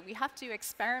capability, we have to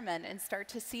experiment and start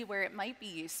to see where it might be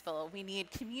useful. We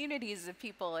need communities of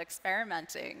people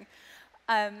experimenting.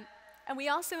 And we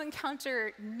also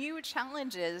encounter new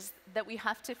challenges that we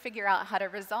have to figure out how to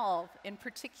resolve. In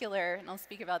particular, and I'll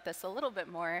speak about this a little bit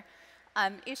more,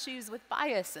 issues with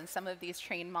bias in some of these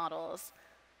trained models.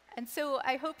 And so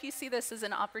I hope you see this as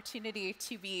an opportunity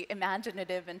to be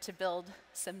imaginative and to build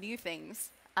some new things,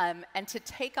 and to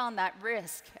take on that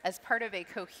risk as part of a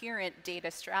coherent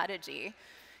data strategy,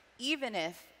 even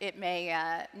if it may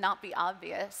not be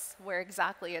obvious where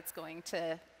exactly it's going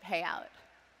to pay out.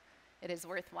 It is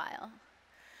worthwhile.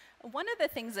 One of the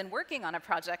things in working on a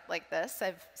project like this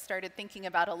I've started thinking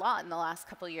about a lot in the last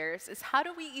couple years is how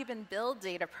do we even build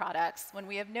data products when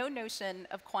we have no notion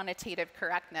of quantitative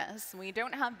correctness? We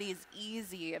don't have these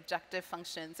easy objective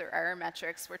functions or error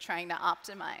metrics we're trying to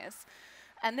optimize.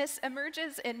 And this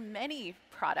emerges in many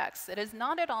products. It is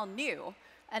not at all new.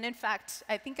 And in fact,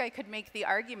 I think I could make the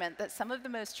argument that some of the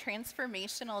most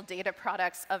transformational data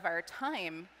products of our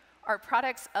time are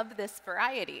products of this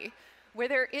variety, where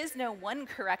there is no one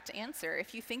correct answer.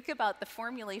 If you think about the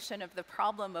formulation of the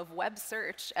problem of web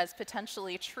search as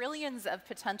potentially trillions of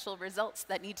potential results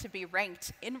that need to be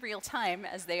ranked in real time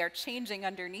as they are changing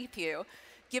underneath you,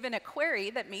 given a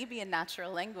query that may be in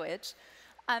natural language,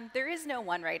 there is no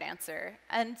one right answer.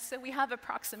 And so we have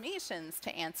approximations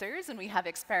to answers, and we have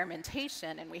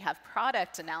experimentation, and we have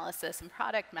product analysis and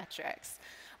product metrics.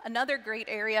 Another great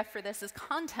area for this is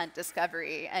content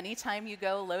discovery. Anytime you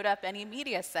go load up any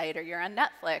media site or you're on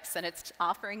Netflix and it's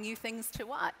offering you things to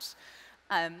watch.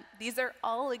 These are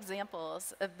all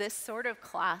examples of this sort of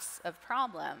class of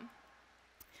problem.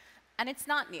 And it's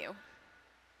not new.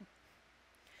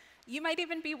 You might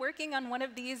even be working on one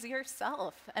of these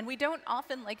yourself. And we don't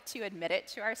often like to admit it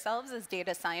to ourselves as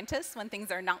data scientists when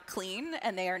things are not clean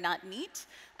and they are not neat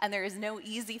and there is no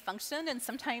easy function. And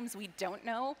sometimes we don't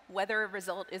know whether a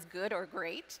result is good or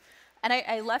great. And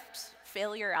I left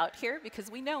failure out here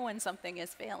because we know when something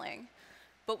is failing.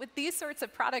 But with these sorts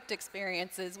of product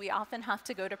experiences, we often have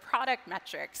to go to product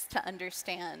metrics to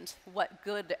understand what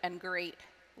good and great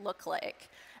look like.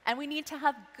 And we need to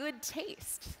have good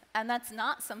taste. And that's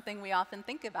not something we often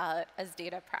think about as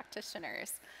data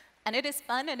practitioners. And it is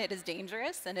fun, and it is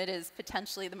dangerous, and it is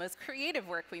potentially the most creative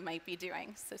work we might be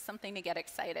doing, so something to get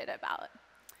excited about.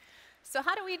 So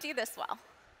how do we do this well?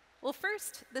 Well,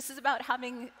 first, this is about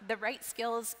having the right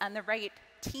skills and the right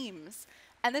teams.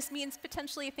 And this means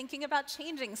potentially thinking about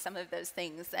changing some of those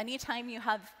things. Anytime you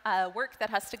have work that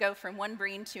has to go from one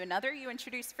brain to another, you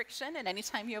introduce friction. And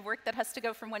anytime you have work that has to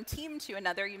go from one team to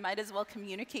another, you might as well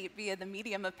communicate via the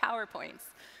medium of PowerPoints.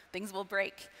 Things will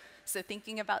break. So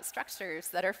thinking about structures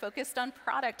that are focused on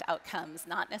product outcomes,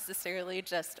 not necessarily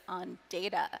just on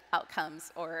data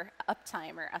outcomes or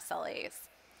uptime or SLAs.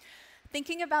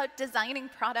 Thinking about designing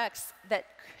products that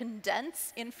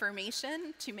condense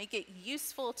information to make it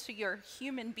useful to your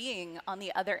human being on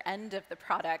the other end of the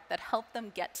product, that help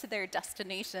them get to their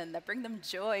destination, that bring them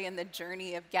joy in the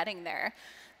journey of getting there.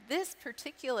 This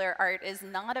particular art is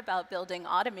not about building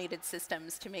automated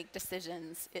systems to make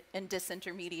decisions and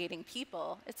disintermediating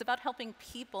people. It's about helping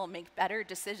people make better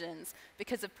decisions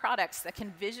because of products that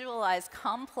can visualize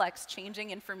complex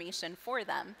changing information for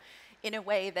them in a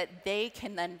way that they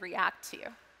can then react to.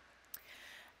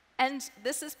 And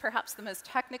this is perhaps the most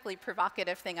technically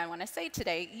provocative thing I want to say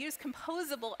today. Use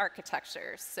composable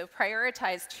architectures. So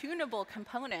prioritize tunable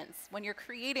components. When you're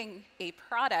creating a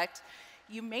product,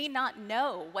 you may not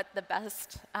know what the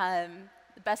best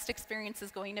experience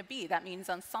is going to be. That means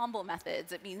ensemble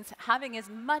methods. It means having as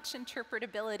much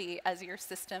interpretability as your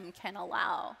system can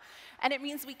allow. And it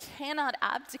means we cannot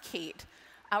abdicate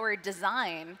our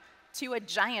design to a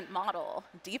giant model.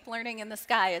 Deep learning in the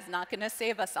sky is not going to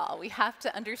save us all. We have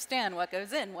to understand what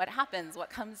goes in, what happens, what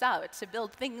comes out, to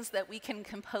build things that we can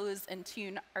compose and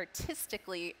tune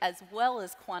artistically as well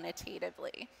as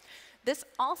quantitatively. This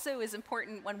also is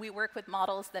important when we work with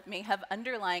models that may have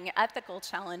underlying ethical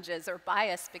challenges or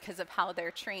bias because of how they're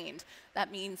trained.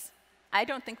 That means I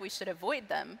don't think we should avoid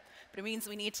them, but it means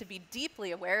we need to be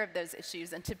deeply aware of those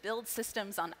issues and to build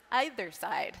systems on either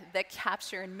side that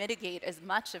capture and mitigate as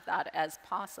much of that as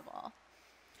possible.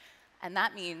 and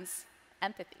that means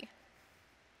empathy.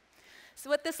 So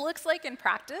what this looks like in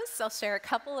practice, I'll share a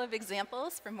couple of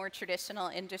examples from more traditional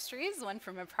industries, one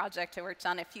from a project I worked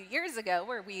on a few years ago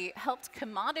where we helped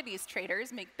commodities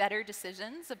traders make better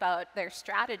decisions about their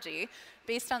strategy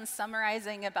based on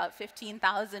summarizing about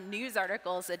 15,000 news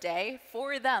articles a day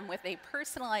for them with a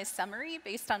personalized summary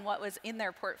based on what was in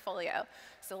their portfolio.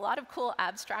 So a lot of cool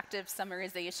abstractive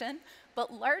summarization,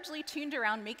 but largely tuned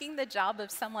around making the job of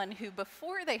someone who,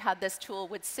 before they had this tool,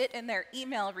 would sit in their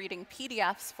email reading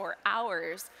PDFs for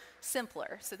hours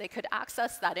simpler, so they could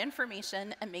access that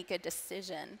information and make a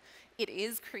decision. It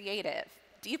is creative,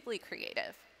 deeply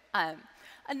creative.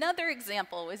 Another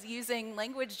example was using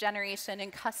language generation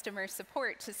in customer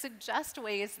support to suggest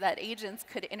ways that agents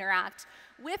could interact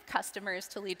with customers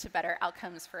to lead to better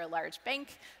outcomes for a large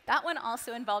bank. That one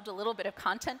also involved a little bit of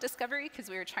content discovery because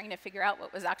we were trying to figure out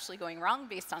what was actually going wrong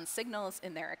based on signals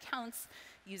in their accounts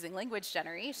using language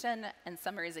generation and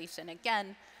summarization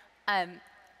again. And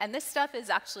this stuff is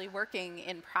actually working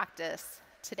in practice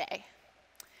today.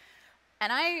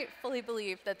 And I fully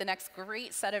believe that the next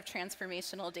great set of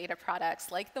transformational data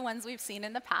products, like the ones we've seen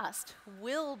in the past,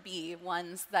 will be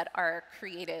ones that are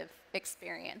creative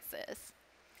experiences.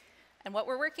 And what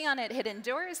we're working on at Hidden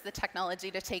Door is the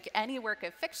technology to take any work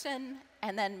of fiction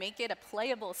and then make it a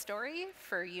playable story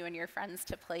for you and your friends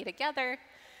to play together.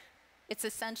 It's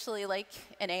essentially like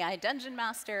an AI Dungeon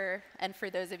Master, and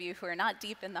for those of you who are not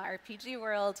deep in the RPG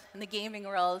world, in the gaming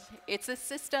world, it's a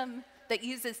system that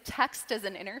uses text as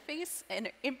an interface and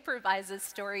improvises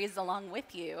stories along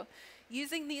with you,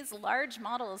 using these large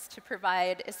models to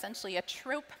provide essentially a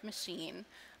trope machine,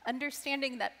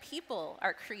 understanding that people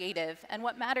are creative, and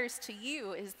what matters to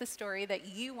you is the story that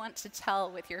you want to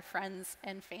tell with your friends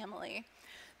and family.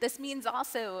 This means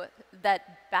also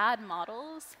that bad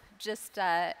models just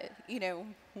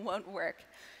won't work.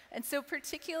 And so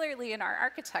particularly in our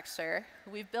architecture,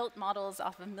 we've built models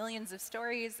off of millions of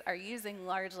stories, are using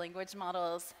large language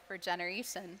models for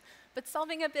generation, but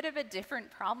solving a bit of a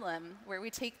different problem where we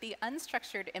take the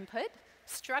unstructured input,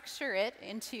 structure it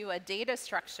into a data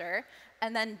structure,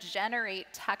 and then generate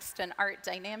text and art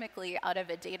dynamically out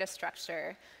of a data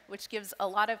structure, which gives a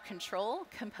lot of control,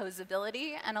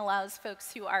 composability, and allows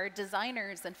folks who are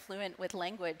designers and fluent with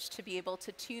language to be able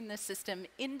to tune the system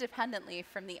independently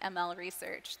from the ML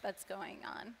research that's going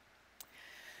on.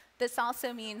 This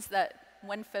also means that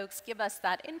when folks give us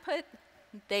that input,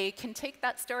 they can take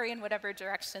that story in whatever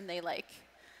direction they like.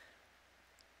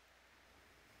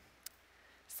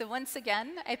 So once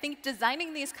again, I think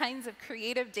designing these kinds of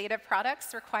creative data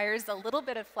products requires a little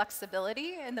bit of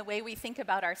flexibility in the way we think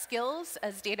about our skills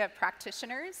as data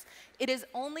practitioners. It is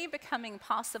only becoming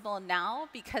possible now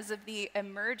because of the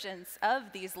emergence of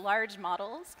these large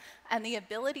models and the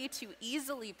ability to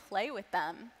easily play with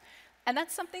them. And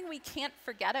that's something we can't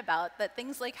forget about, that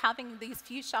things like having these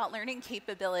few-shot learning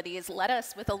capabilities let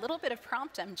us, with a little bit of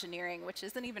prompt engineering, which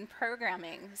isn't even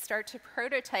programming, start to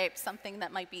prototype something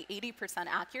that might be 80%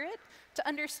 accurate to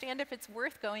understand if it's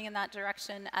worth going in that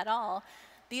direction at all.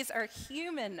 These are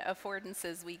human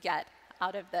affordances we get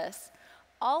out of this.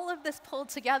 All of this pulled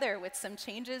together with some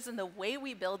changes in the way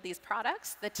we build these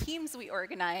products, the teams we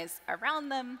organize around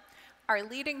them, are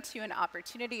leading to an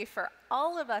opportunity for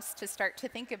all of us to start to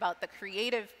think about the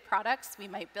creative products we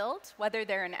might build, whether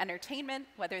they're in entertainment,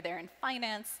 whether they're in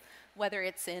finance, whether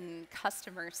it's in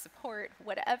customer support,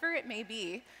 whatever it may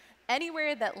be.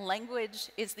 Anywhere that language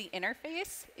is the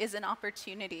interface is an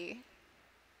opportunity.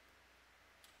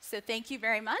 So thank you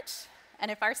very much. And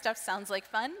if our stuff sounds like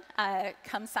fun,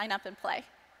 come sign up and play.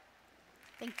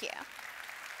 Thank you.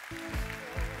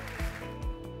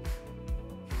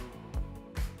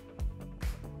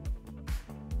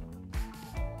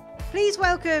 Please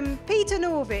welcome Peter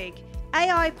Norvig,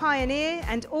 AI pioneer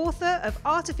and author of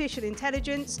Artificial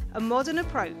Intelligence, A Modern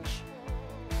Approach.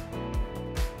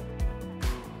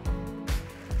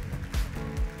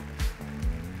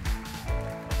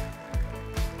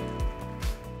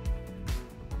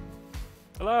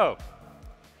 Hello.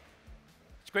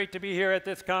 It's great to be here at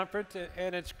this conference,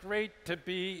 and it's great to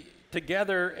be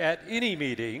together at any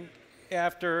meeting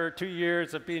after 2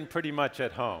 years of being pretty much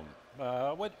at home.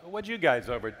 What'd you guys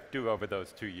do over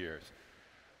those 2 years?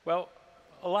 Well,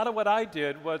 a lot of what I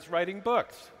did was writing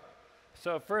books.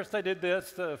 So first I did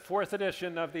this, the 4th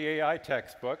edition of the AI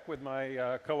textbook with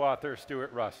my co-author,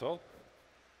 Stuart Russell.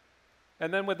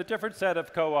 And then with a different set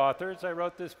of co-authors, I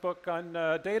wrote this book on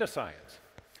data science.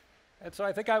 And so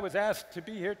I think I was asked to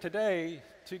be here today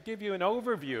to give you an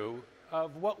overview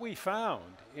of what we found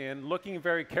in looking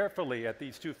very carefully at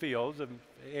these two fields of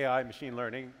AI, machine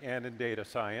learning, and in data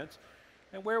science,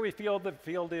 and where we feel the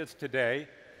field is today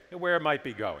and where it might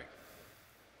be going.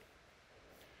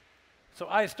 So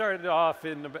I started off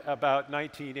in about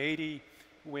 1980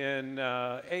 when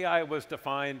AI was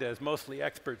defined as mostly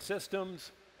expert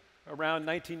systems. Around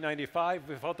 1995,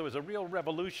 we felt there was a real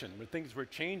revolution where things were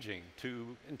changing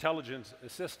to intelligence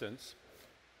assistance.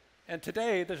 And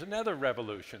today, there's another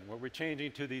revolution where we're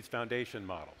changing to these foundation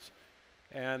models.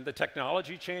 And the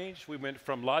technology changed. We went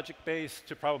from logic-based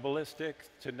to probabilistic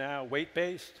to now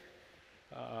weight-based.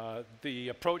 The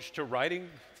approach to writing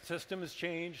systems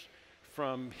changed.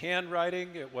 From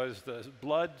handwriting, it was the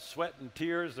blood, sweat, and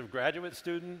tears of graduate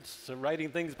students writing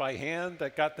things by hand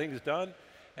that got things done.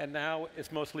 And now it's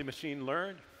mostly machine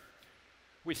learned.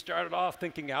 We started off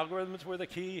thinking algorithms were the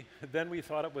key. Then we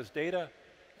thought it was data.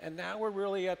 And now we're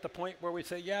really at the point where we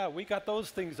say, yeah, we got those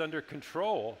things under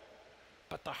control.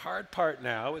 But the hard part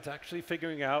now is actually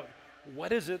figuring out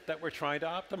what is it that we're trying to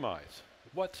optimize?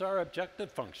 What's our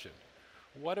objective function?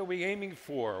 What are we aiming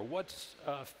for? What's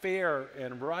fair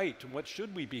and right? And what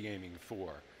should we be aiming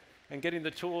for? And getting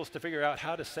the tools to figure out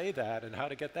how to say that and how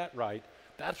to get that right,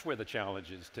 that's where the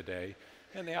challenge is today.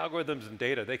 And the algorithms and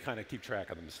data, they kind of keep track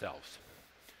of themselves.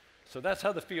 So that's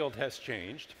how the field has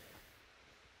changed.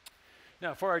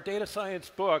 Now, for our data science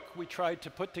book, we tried to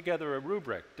put together a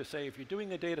rubric to say, if you're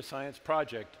doing a data science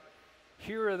project,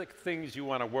 here are the things you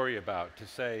want to worry about to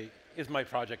say, is my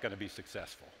project going to be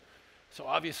successful? So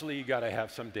obviously, you got to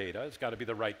have some data. It's got to be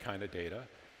the right kind of data.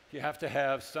 You have to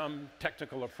have some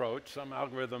technical approach, some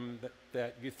algorithm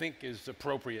that you think is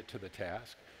appropriate to the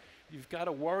task. You've got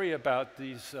to worry about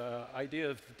these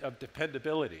ideas of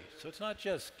dependability. So it's not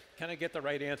just, can I get the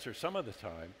right answer some of the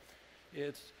time?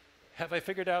 It's, have I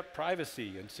figured out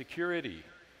privacy and security?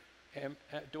 And,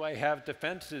 do I have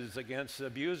defenses against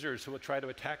abusers who will try to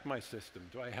attack my system?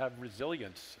 Do I have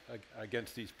resilience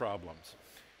against these problems?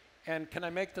 And can I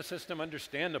make the system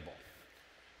understandable?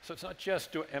 So it's not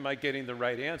just, am I getting the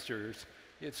right answers?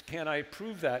 It's, can I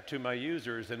prove that to my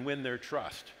users and win their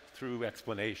trust through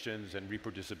explanations and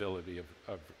reproducibility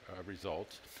of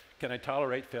results? Can I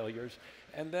tolerate failures?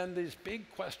 And then these big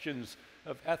questions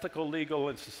of ethical, legal,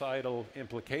 and societal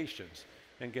implications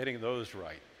and getting those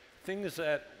right. Things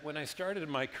that, when I started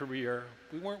my career,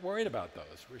 we weren't worried about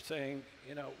those. We're saying,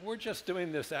 you know, we're just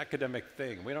doing this academic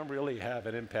thing. We don't really have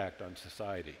an impact on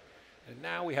society. And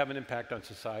now we have an impact on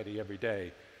society every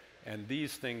day, and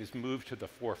these things move to the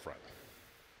forefront.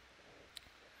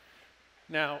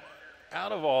 Now,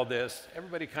 out of all this,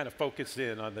 everybody kind of focused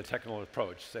in on the technical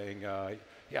approach, saying,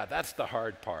 yeah, that's the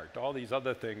hard part. All these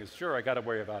other things, sure, I got to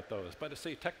worry about those. But it's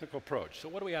a technical approach. So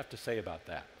what do we have to say about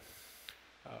that?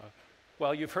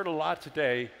 Well, you've heard a lot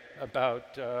today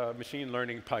about machine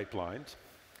learning pipelines.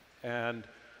 And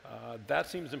that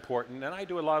seems important. And I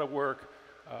do a lot of work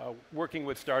working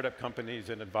with startup companies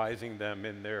and advising them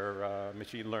in their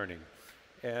machine learning.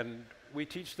 And we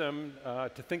teach them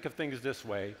to think of things this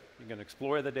way. You can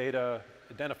explore the data,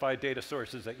 identify data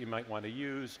sources that you might want to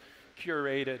use,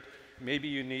 curate it. Maybe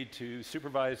you need to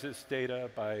supervise this data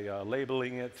by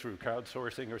labeling it through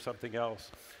crowdsourcing or something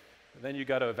else. And then you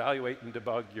got to evaluate and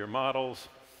debug your models,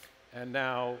 and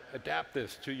now adapt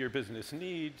this to your business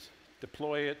needs,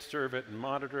 deploy it, serve it, and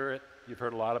monitor it. You've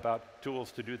heard a lot about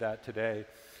tools to do that today.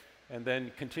 And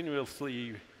then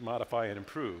continuously modify and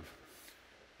improve.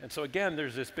 And so again,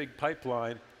 there's this big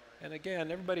pipeline. And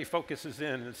again, everybody focuses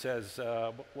in and says,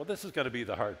 well, this is going to be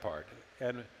the hard part.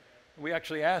 And we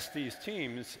actually ask these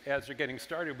teams, as they're getting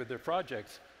started with their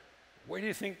projects, where do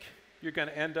you think you're going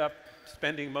to end up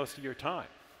spending most of your time?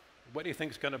 What do you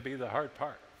think is going to be the hard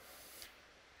part?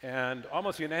 And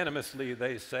almost unanimously,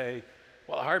 they say,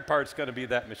 well, the hard part's going to be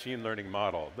that machine learning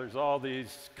model. There's all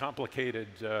these complicated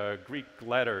Greek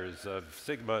letters of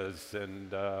sigmas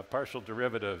and partial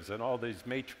derivatives and all these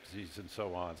matrices and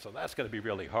so on. So that's going to be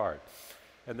really hard.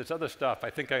 And this other stuff, I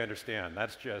think I understand.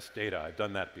 That's just data. I've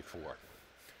done that before.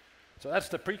 So that's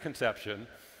the preconception.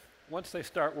 Once they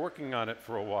start working on it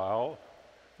for a while,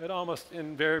 it almost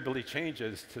invariably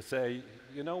changes to say,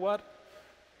 you know what?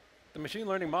 The machine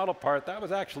learning model part, that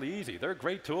was actually easy. There are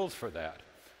great tools for that.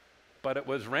 But it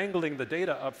was wrangling the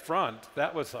data up front,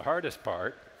 that was the hardest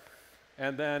part.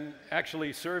 And then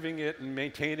actually serving it and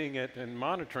maintaining it and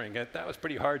monitoring it, that was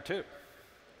pretty hard too.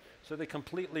 So they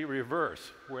completely reverse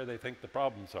where they think the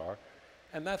problems are.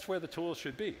 And that's where the tools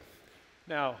should be.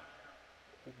 Now,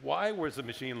 why was the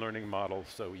machine learning model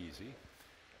so easy?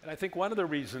 And I think one of the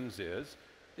reasons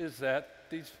is that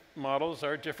these models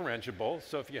are differentiable.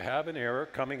 So if you have an error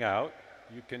coming out,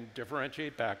 you can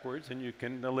differentiate backwards and you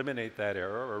can eliminate that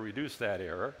error or reduce that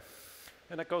error.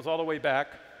 And it goes all the way back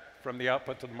from the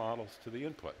output to the models to the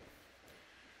input.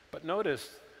 But notice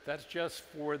that's just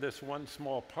for this one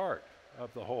small part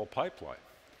of the whole pipeline.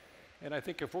 And I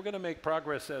think if we're going to make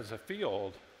progress as a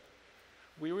field,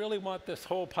 we really want this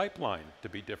whole pipeline to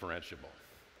be differentiable.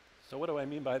 So what do I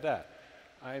mean by that?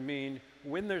 I mean,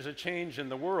 when there's a change in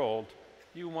the world,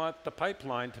 you want the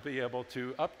pipeline to be able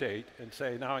to update and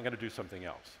say, now I'm going to do something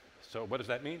else. So what does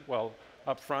that mean? Well,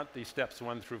 up front, these steps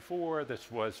 1 through 4,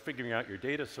 this was figuring out your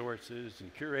data sources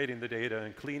and curating the data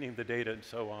and cleaning the data and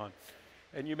so on.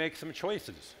 And you make some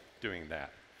choices doing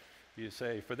that. You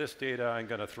say, for this data, I'm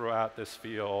going to throw out this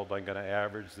field, I'm going to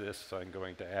average this, I'm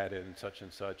going to add in such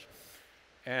and such.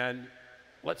 And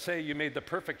let's say you made the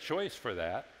perfect choice for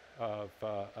that,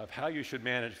 of how you should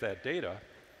manage that data.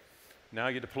 Now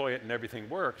you deploy it and everything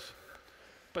works.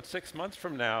 But 6 months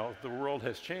from now, the world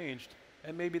has changed,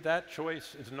 and maybe that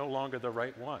choice is no longer the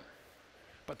right one.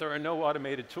 But there are no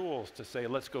automated tools to say,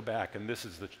 let's go back, and this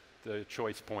is the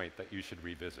choice point that you should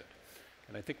revisit.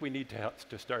 And I think we need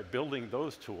to start building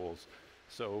those tools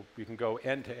so we can go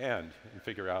end to end and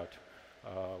figure out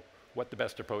what the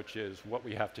best approach is, what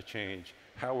we have to change,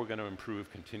 how we're going to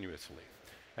improve continuously.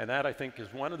 And that, I think,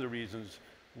 is one of the reasons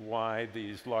why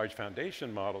these large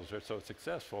foundation models are so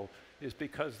successful, is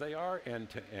because they are end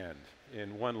to end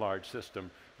in one large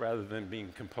system rather than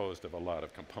being composed of a lot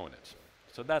of components.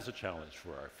 So that's a challenge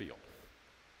for our field.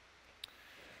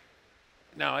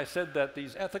 Now, I said that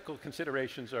these ethical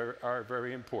considerations are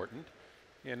very important.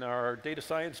 In our data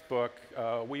science book,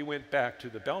 we went back to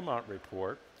the Belmont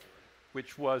report,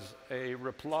 which was a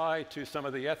reply to some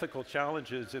of the ethical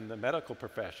challenges in the medical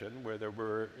profession, where there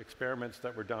were experiments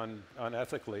that were done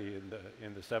unethically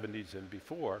in the 70s and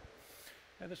before.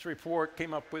 And this report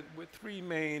came up with 3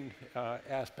 main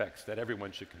aspects that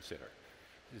everyone should consider.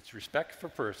 It's respect for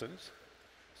persons.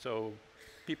 So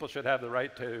people should have the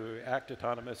right to act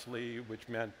autonomously, which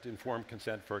meant informed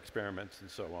consent for experiments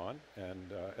and so on,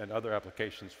 and other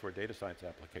applications for data science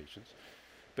applications.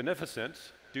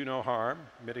 Beneficence, do no harm,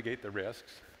 mitigate the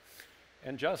risks.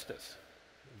 And justice,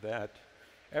 that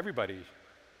everybody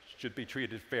should be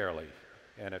treated fairly.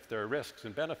 And if there are risks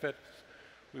and benefits,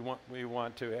 we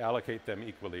want to allocate them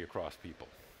equally across people.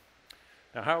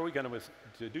 Now, how are we going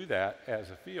to do that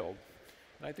as a field?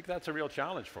 And I think that's a real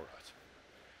challenge for us.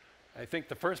 I think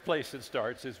the first place it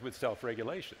starts is with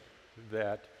self-regulation,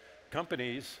 that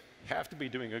companies have to be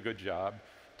doing a good job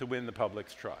to win the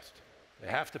public's trust. They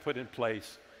have to put in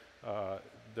place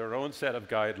their own set of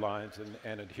guidelines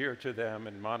and adhere to them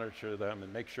and monitor them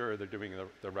and make sure they're doing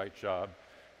the right job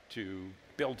to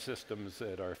build systems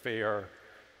that are fair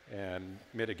and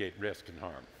mitigate risk and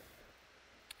harm.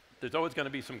 There's always going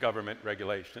to be some government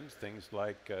regulations, things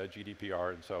like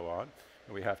GDPR and so on,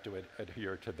 and we have to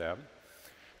adhere to them.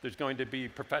 There's going to be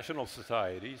professional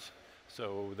societies,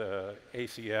 so the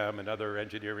ACM and other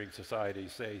engineering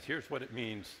societies say, here's what it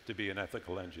means to be an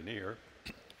ethical engineer.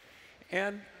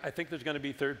 And I think there's going to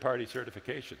be third-party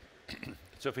certification.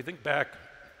 So if we think back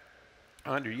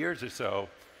 100 years or so,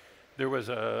 there was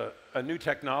a new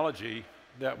technology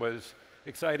that was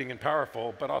exciting and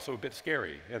powerful, but also a bit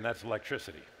scary, and that's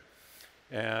electricity.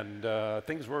 And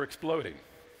things were exploding.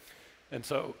 And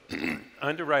so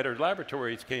underwriter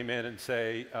laboratories came in and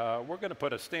say, we're going to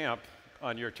put a stamp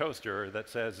on your toaster that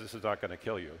says this is not going to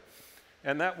kill you.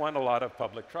 And that won a lot of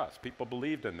public trust. People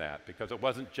believed in that because it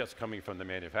wasn't just coming from the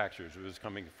manufacturers, it was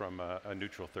coming from a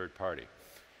neutral third party.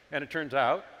 And it turns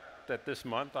out that this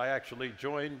month I actually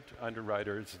joined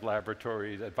Underwriters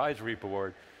Laboratories Advisory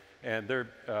Board, and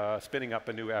they're spinning up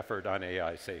a new effort on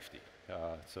AI safety.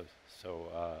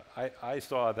 I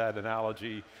saw that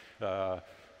analogy, and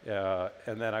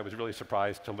then I was really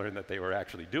surprised to learn that they were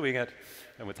actually doing it,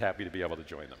 and was happy to be able to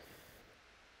join them.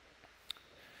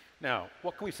 Now,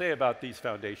 what can we say about these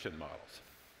foundation models?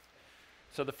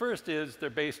 So the first is they're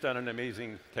based on an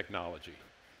amazing technology.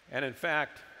 And in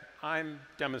fact, I'm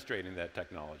demonstrating that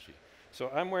technology. So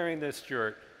I'm wearing this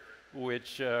shirt,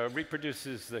 which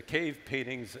reproduces the cave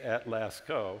paintings at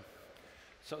Lascaux.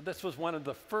 So this was one of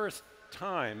the first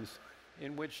times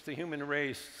in which the human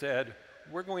race said,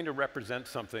 we're going to represent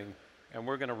something, and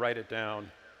we're going to write it down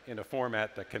in a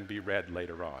format that can be read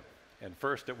later on. And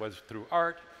first it was through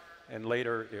art, and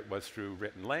later it was through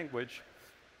written language.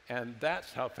 And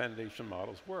that's how foundation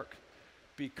models work.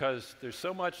 Because there's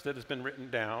so much that has been written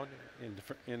down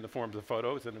in the forms of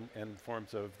photos and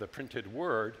forms of the printed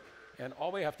word, and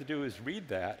all we have to do is read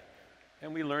that,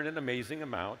 and we learn an amazing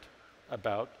amount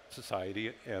about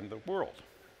society and the world.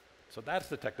 So that's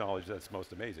the technology that's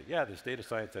most amazing. Yeah, there's data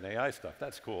science and AI stuff,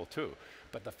 that's cool too.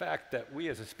 But the fact that we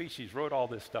as a species wrote all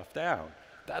this stuff down,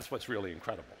 that's what's really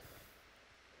incredible.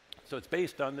 So it's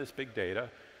based on this big data.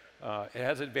 It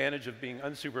has the advantage of being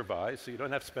unsupervised, so you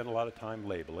don't have to spend a lot of time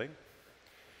labeling.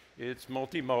 It's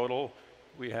multimodal.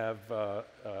 We have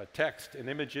text and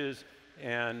images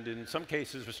and in some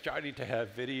cases we're starting to have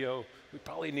video. We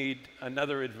probably need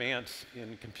another advance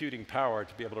in computing power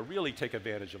to be able to really take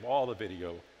advantage of all the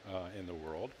video in the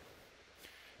world.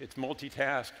 It's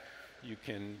multitask. You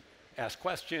can ask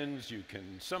questions, you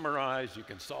can summarize, you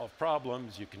can solve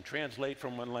problems, you can translate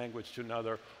from one language to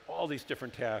another, all these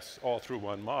different tasks all through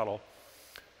one model.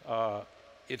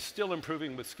 It's still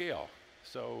improving with scale.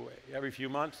 So every few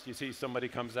months you see somebody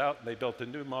comes out and they built a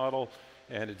new model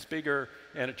and it's bigger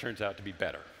and it turns out to be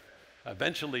better.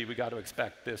 Eventually we got to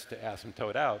expect this to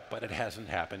asymptote out, but it hasn't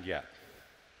happened yet.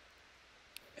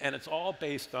 And it's all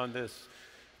based on this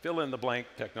fill in the blank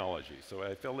technology. So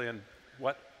I fill in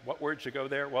what word should go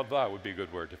there? Well, that would be a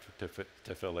good word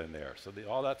to fill in there. So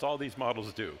that's all these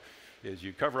models do, is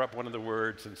you cover up one of the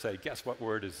words and say, guess what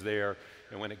word is there?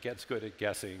 And when it gets good at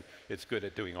guessing, it's good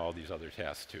at doing all these other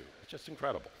tasks too. It's just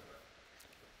incredible.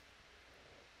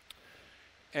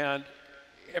 And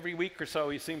every week or so,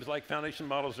 it seems like foundation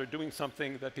models are doing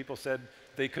something that people said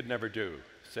they could never do,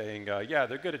 saying, yeah,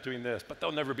 they're good at doing this, but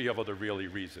they'll never be able to really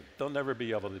reason. They'll never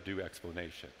be able to do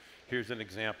explanation. Here's an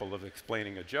example of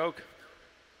explaining a joke.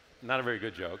 Not a very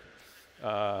good joke.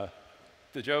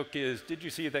 The joke is, did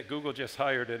you see that Google just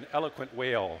hired an eloquent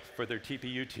whale for their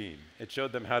TPU team? It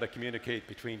showed them how to communicate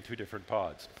between two different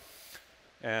pods.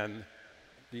 And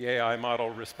the AI model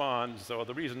responds, so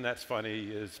the reason that's funny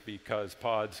is because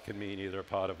pods can mean either a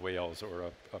pod of whales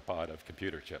or a pod of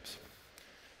computer chips.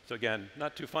 So again,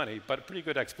 not too funny, but a pretty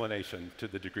good explanation to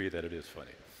the degree that it is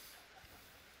funny.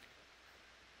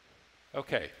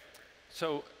 Okay,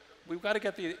 so we've got to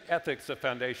get the ethics of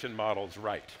foundation models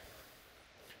right.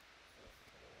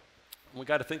 We've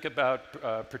got to think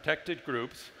about protected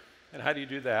groups, and how do you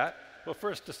do that? Well,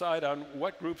 first decide on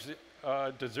what groups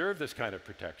deserve this kind of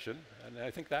protection, and I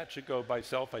think that should go by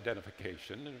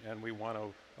self-identification, and we want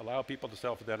to allow people to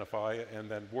self-identify and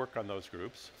then work on those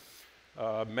groups,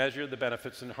 measure the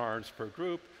benefits and harms per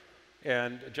group,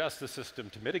 and adjust the system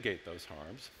to mitigate those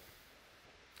harms.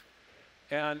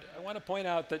 And I want to point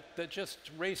out that just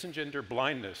race and gender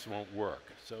blindness won't work.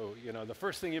 So, the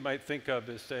first thing you might think of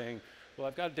is saying, well,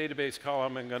 I've got a database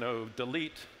column, I'm going to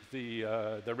delete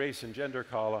the race and gender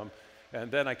column,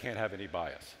 and then I can't have any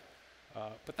bias.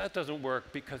 But that doesn't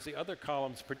work because the other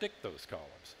columns predict those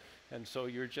columns. And so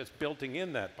you're just building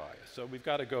in that bias. So we've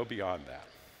got to go beyond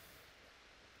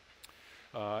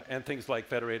that. And things like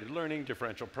federated learning,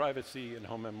 differential privacy, and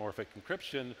homomorphic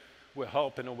encryption will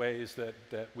help in ways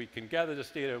that we can gather this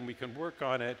data and we can work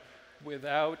on it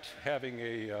without having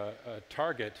a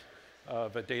target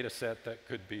of a data set that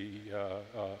could be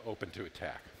open to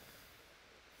attack.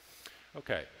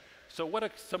 Okay, so what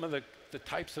are some of the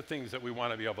types of things that we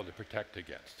want to be able to protect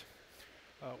against?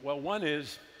 Well, one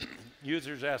is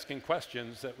users asking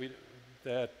questions that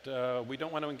we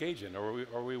don't want to engage in,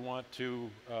 or we want to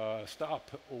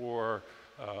stop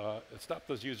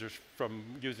those users from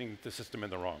using the system in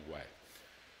the wrong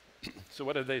way. So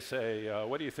what did they say?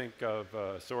 What do you think of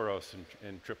Soros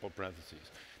in triple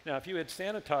parentheses? Now, if you had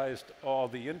sanitized all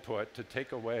the input to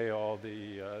take away all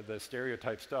the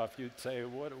stereotype stuff, you'd say,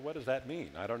 what does that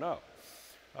mean? I don't know.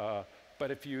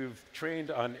 But if you've trained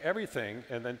on everything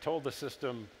and then told the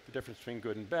system the difference between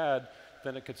good and bad,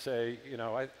 then it could say,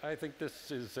 I think this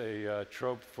is a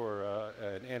trope for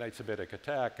an anti-Semitic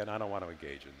attack, and I don't want to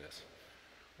engage in this.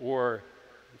 Or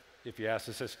if you ask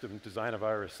the system, design a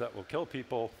virus that will kill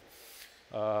people,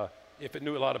 if it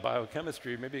knew a lot of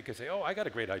biochemistry, maybe it could say, oh, I got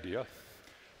a great idea.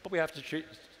 But we have to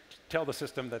tell the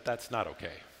system that that's not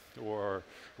okay. Or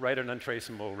write an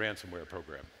untraceable ransomware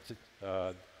program.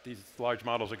 These large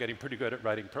models are getting pretty good at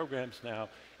writing programs now.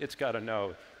 It's got to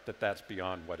know that that's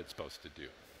beyond what it's supposed to do.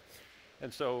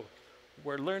 And so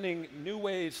we're learning new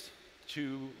ways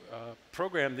to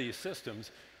program these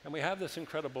systems. And we have this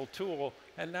incredible tool,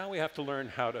 and now we have to learn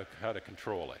how to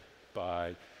control it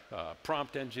by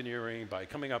prompt engineering, by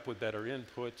coming up with better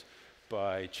inputs,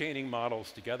 by chaining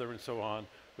models together and so on.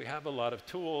 We have a lot of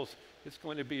tools. It's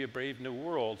going to be a brave new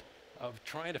world of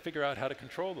trying to figure out how to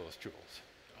control those tools.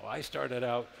 I started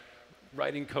out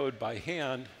writing code by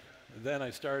hand, then I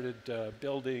started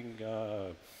building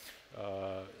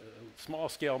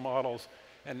small-scale models,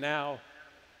 and now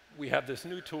we have this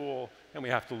new tool, and we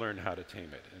have to learn how to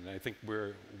tame it. And I think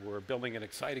we're building an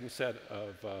exciting set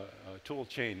of tool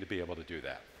chain to be able to do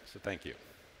that. So thank you.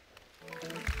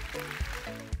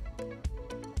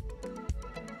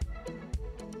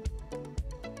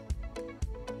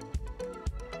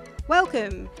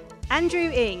 Welcome,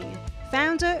 Andrew Ng,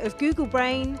 founder of Google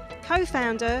Brain,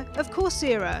 co-founder of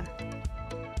Coursera.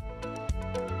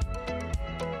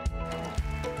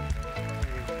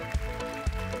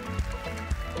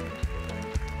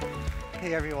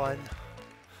 Hey everyone.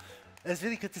 It's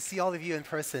really good to see all of you in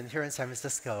person here in San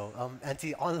Francisco, and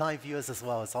the online viewers as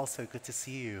well. It's also good to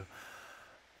see you.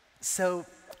 So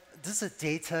this is a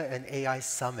Data and AI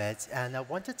Summit, and I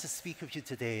wanted to speak with you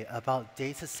today about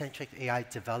data-centric AI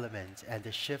development and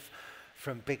the shift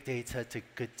from big data to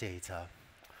good data.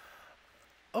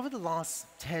 Over the last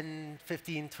 10,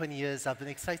 15, 20 years, I've been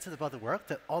excited about the work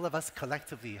that all of us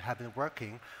collectively have been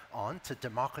working on to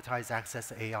democratize access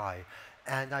to AI.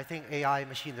 And I think AI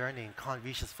machine learning can't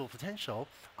reach its full potential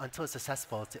until it's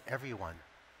accessible to everyone.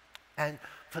 And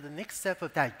for the next step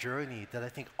of that journey that I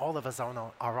think all of us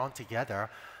are on together,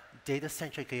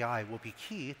 data-centric AI will be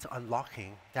key to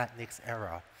unlocking that next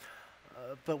era.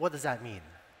 But what does that mean?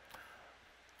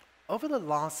 Over the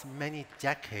last many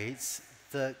decades,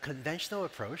 the conventional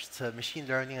approach to machine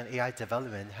learning and AI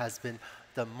development has been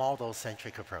the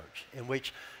model-centric approach, in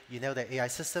which you know that AI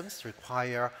systems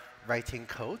require writing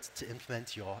code to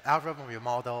implement your algorithm or your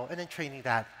model, and then training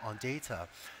that on data.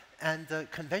 And the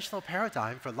conventional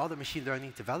paradigm for a lot of machine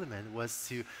learning development was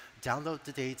to download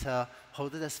the data,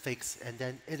 hold it as fixed, and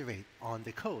then iterate on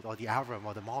the code or the algorithm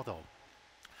or the model.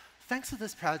 Thanks to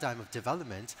this paradigm of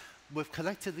development, we've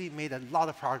collectively made a lot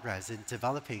of progress in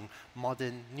developing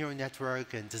modern neural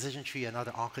network and decision tree and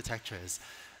other architectures.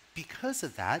 Because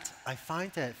of that, I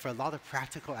find that for a lot of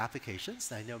practical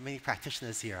applications, I know many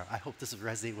practitioners here, I hope this will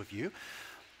resonate with you.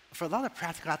 For a lot of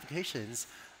practical applications,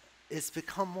 it's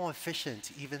become more efficient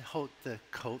to even hold the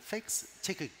code fix,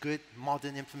 take a good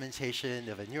modern implementation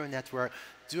of a neural network,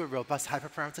 do a robust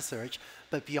hyperparameter search,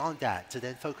 but beyond that, to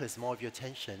then focus more of your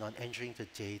attention on entering the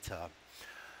data.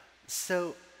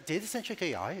 So data-centric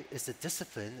AI is the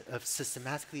discipline of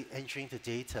systematically entering the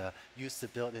data used to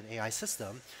build an AI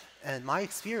system. And my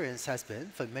experience has been,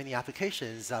 for many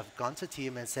applications, I've gone to a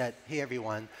team and said, hey,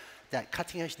 everyone, that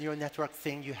cutting-edge neural network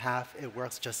thing you have, it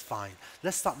works just fine.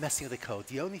 Let's stop messing with the code.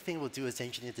 The only thing we'll do is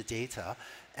engineer the data,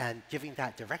 and giving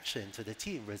that direction to the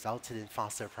team resulted in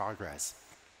faster progress.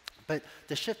 But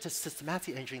the shift to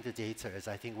systematic entering the data is,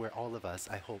 I think, where all of us,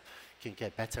 I hope, can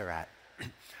get better at.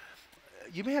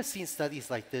 You may have seen studies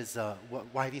like this,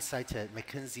 widely cited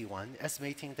McKinsey one,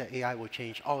 estimating that AI will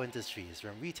change all industries,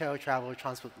 from retail, travel,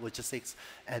 transport, logistics,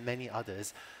 and many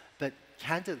others. But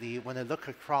candidly, when I look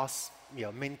across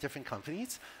many different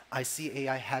companies, I see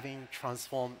AI having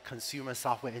transformed consumer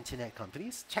software internet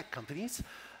companies, tech companies,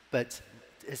 but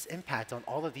its impact on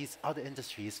all of these other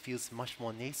industries feels much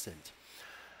more nascent.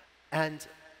 And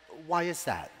why is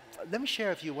that? Let me share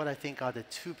with you what I think are the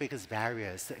two biggest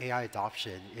barriers to AI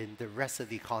adoption in the rest of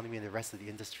the economy and the rest of the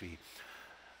industry.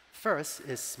 First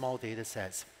is small data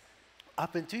sets.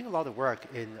 I've been doing a lot of work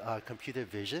in computer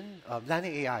vision,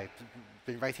 learning AI,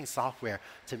 been writing software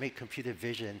to make computer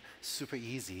vision super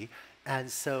easy. And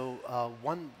so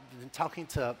been talking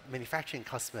to manufacturing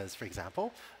customers, for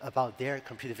example, about their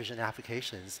computer vision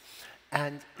applications.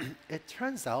 And it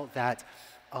turns out that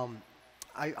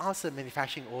I asked the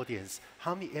manufacturing audience,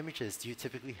 how many images do you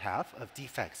typically have of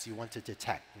defects you want to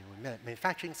detect?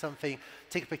 Manufacturing something,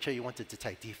 take a picture, you want to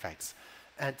detect defects.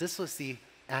 And this was the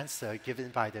answer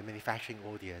given by the manufacturing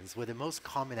audience, where the most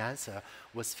common answer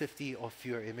was 50 or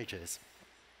fewer images.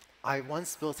 I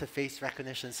once built a face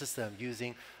recognition system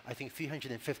using, I think,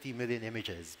 350 million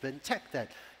images. But in tech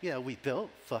that we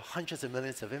built for hundreds of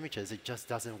millions of images, it just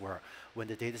doesn't work when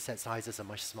the data set sizes are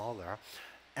much smaller.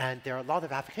 And there are a lot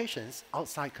of applications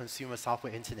outside consumer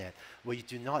software internet where you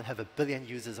do not have a billion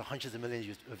users or hundreds of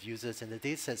millions of users, and the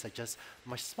data sets are just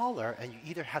much smaller, and you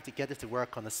either have to get it to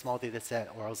work on a small data set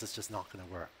or else it's just not going to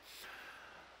work.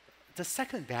 The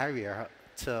second barrier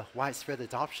to widespread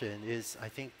adoption is, I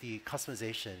think, the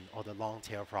customization or the long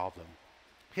tail problem.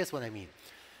 Here's what I mean.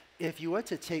 If you were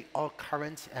to take all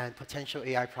current and potential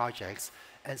AI projects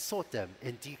and sort them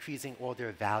in decreasing order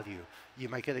of value, you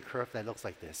might get a curve that looks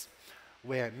like this,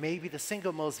 where maybe the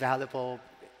single most valuable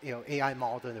AI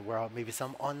model in the world, maybe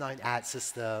some online ad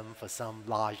system for some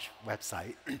large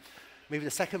website. Maybe the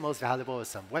second most valuable is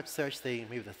some web search thing.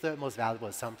 Maybe the third most valuable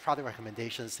is some product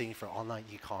recommendations thing for online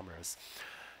e-commerce.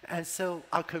 And so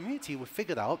our community, we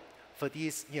figured out for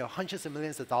these hundreds of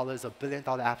millions of dollars or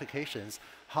billion-dollar applications,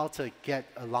 how to get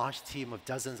a large team of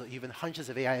dozens or even hundreds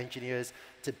of AI engineers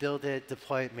to build it,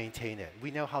 deploy it, maintain it. We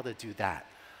know how to do that.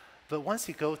 But once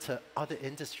you go to other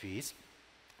industries,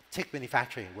 take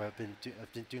manufacturing, where I've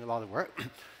been doing a lot of work.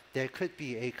 There could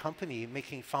be a company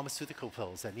making pharmaceutical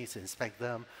pills that needs to inspect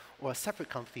them, or a separate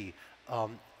company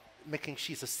making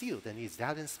sheets of steel that needs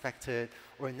that inspected,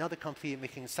 or another company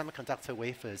making semiconductor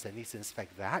wafers that needs to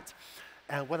inspect that.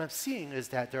 And what I'm seeing is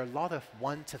that there are a lot of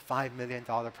 $1 to $5 million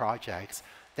projects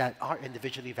that are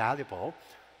individually valuable,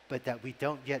 but that we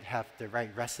don't yet have the right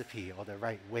recipe or the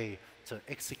right way to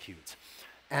execute.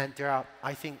 And there are,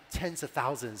 I think, tens of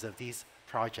thousands of these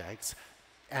projects.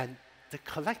 And the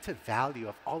collective value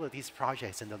of all of these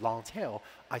projects in the long tail,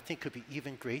 I think, could be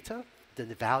even greater than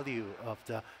the value of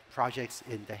the projects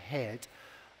in the head.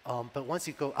 But once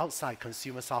you go outside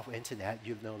consumer software internet,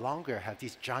 you no longer have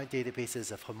these giant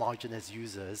databases of homogeneous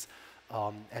users.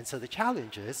 And so the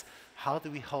challenge is, how do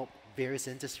we help various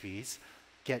industries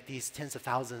get these tens of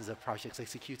thousands of projects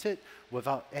executed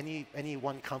without any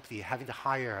one company having to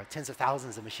hire tens of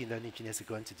thousands of machine learning engineers to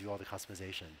go in to do all the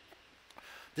customization?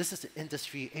 This is an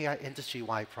AI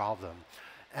industry-wide problem.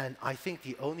 And I think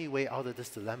the only way out of this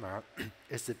dilemma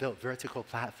is to build vertical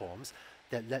platforms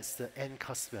that lets the end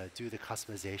customer do the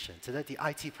customization, to let the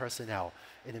IT personnel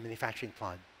in the manufacturing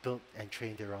plant build and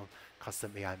train their own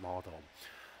custom AI model.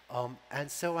 And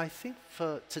so I think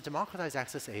to democratize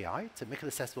access to AI, to make it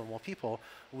accessible to more people,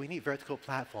 we need vertical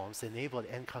platforms to enable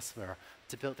the end customer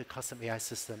to build the custom AI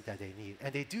system that they need.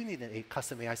 And they do need a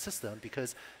custom AI system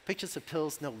because pictures of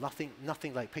pills look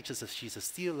nothing like pictures of sheets of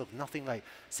steel, look nothing like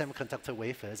semiconductor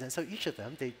wafers. And so each of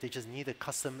them, they just need a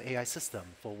custom AI system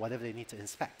for whatever they need to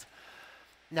inspect.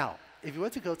 Now, if you were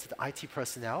to go to the IT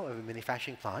personnel of a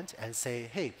manufacturing plant and say,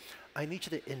 hey, I need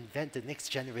you to invent the next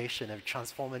generation of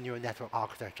transformer neural network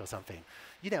architecture or something,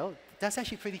 you know, that's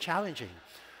actually pretty challenging.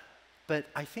 But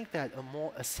I think that a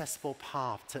more accessible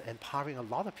path to empowering a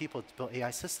lot of people to build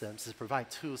AI systems is to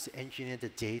provide tools to engineer the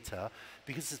data,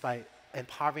 because it's by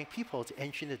empowering people to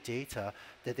engineer the data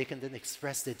that they can then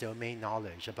express their domain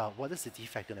knowledge about what is the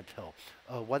defect in a pill,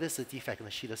 what is the defect in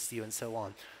a sheet of steel, and so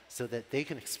on, so that they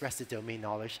can express the domain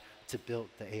knowledge to build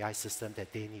the AI system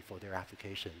that they need for their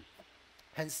application.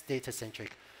 Hence,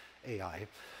 data-centric AI.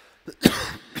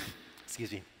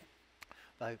 Excuse me.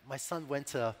 My son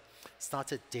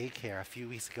started daycare a few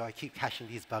weeks ago. I keep catching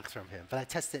these bugs from him. But I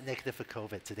tested negative for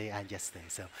COVID today and yesterday,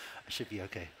 so I should be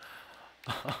OK.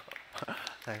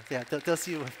 Yeah, those of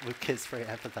you with kids very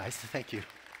empathize. Thank you.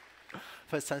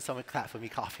 First time someone clapped for me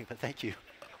coughing, but thank you.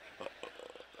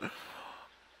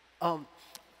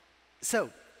 So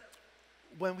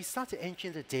when we start to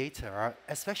engineer the data,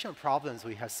 especially on problems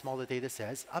where we have smaller data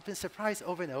sets, I've been surprised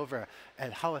over and over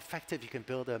at how effective you can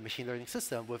build a machine learning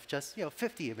system with just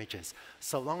 50 images,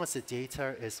 so long as the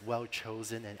data is well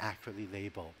chosen and accurately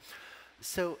labeled.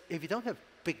 So if you don't have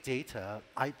big data,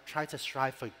 I try to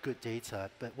strive for good data,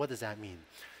 but what does that mean?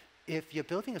 If you're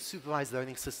building a supervised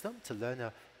learning system to learn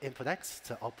an input X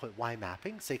to output Y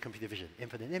mapping, say computer vision,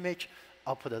 input an image,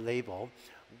 output a label,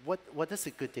 what does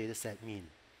a good data set mean?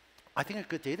 I think a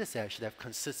good data set should have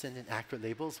consistent and accurate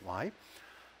labels, Y.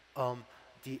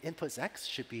 The inputs X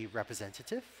should be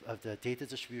representative of the data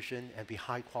distribution and be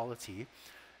high quality.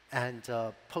 And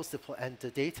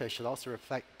the data should also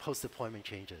reflect post-deployment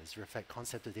changes, reflect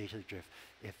concept of data drift,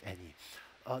 if any.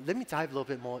 Let me dive a little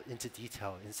bit more into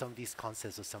detail in some of these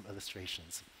concepts with some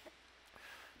illustrations.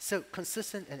 So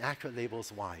consistent and accurate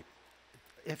labels, why?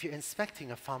 If you're inspecting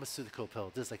a pharmaceutical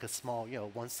pill, this is like a small,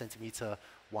 1 centimeter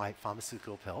wide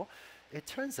pharmaceutical pill, it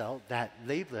turns out that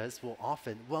labelers will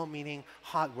often, well-meaning,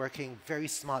 hardworking, very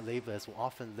smart labelers will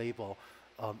often label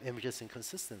images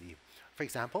inconsistently. For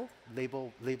example,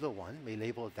 labeler 1 may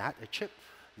label that a chip.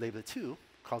 Labeler 2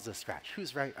 calls it a scratch.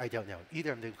 Who's right? I don't know.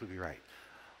 Either of them could be right.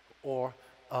 Or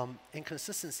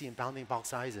inconsistency in bounding box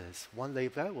sizes. One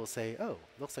labeler will say, oh,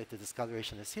 looks like the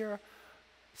discoloration is here.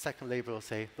 Second labeler will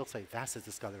say, looks like that's the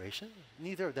discoloration.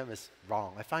 Neither of them is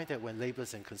wrong. I find that when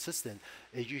labelers are inconsistent,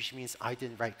 it usually means I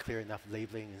didn't write clear enough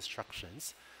labeling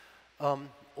instructions.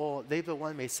 Or labeler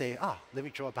 1 may say, let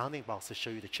me draw a bounding box to show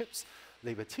you the chips.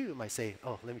 Labeler 2 might say,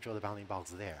 oh, let me draw the bounding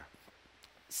box there.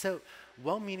 So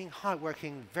well-meaning,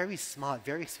 hardworking, very smart,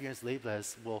 very experienced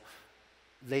labelers will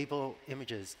label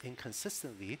images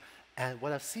inconsistently. And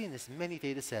what I've seen is many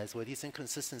data sets where these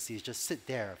inconsistencies just sit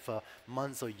there for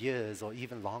months or years or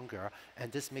even longer.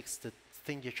 And this makes the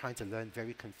thing you're trying to learn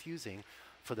very confusing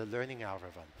for the learning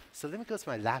algorithm. So let me go to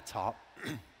my laptop.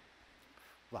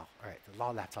 Wow, all right, a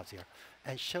lot of laptops here.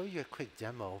 And show you a quick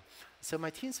demo. So my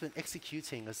team's been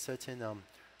executing a certain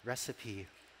recipe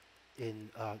in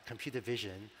computer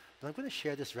vision. But I'm going to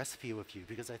share this recipe with you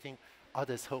because I think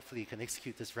others hopefully can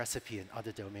execute this recipe in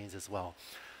other domains as well.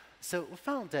 So we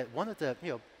found that one of the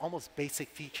almost basic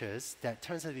features that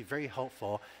turns out to be very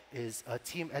helpful is a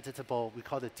team editable, we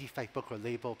call it a defect book or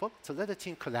label book, to let the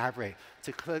team collaborate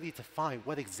to clearly define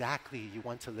what exactly you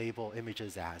want to label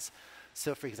images as.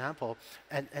 So for example,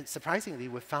 and surprisingly,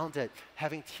 we found that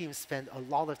having teams spend a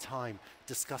lot of time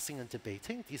discussing and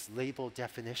debating these label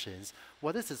definitions.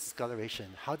 What is a discoloration?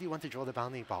 How do you want to draw the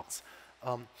bounding box?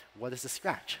 What is a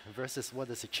scratch versus what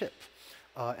is a chip?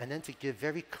 and then to give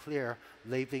very clear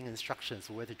labeling instructions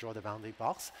for where to draw the bounding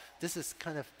box. This is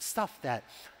kind of stuff that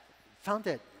found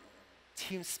that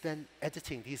teams spend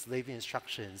editing these labeling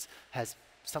instructions has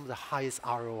some of the highest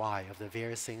ROI of the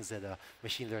various things that a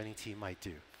machine learning team might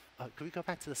do. Could we go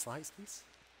back to the slides, please?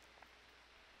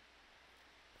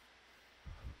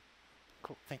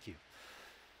 Cool, thank you.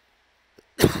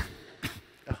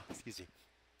 Oh, excuse me.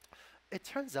 It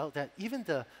turns out that even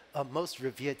the most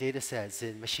revered data sets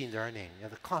in machine learning,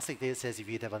 the classic data sets you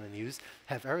read about on the news,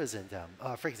 have errors in them.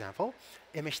 For example,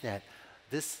 ImageNet.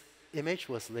 This image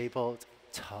was labeled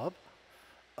tub.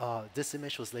 This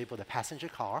image was labeled a passenger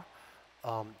car.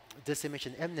 This image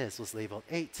in MNIST was labeled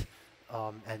 8.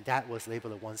 And that was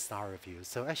labeled a 1-star review.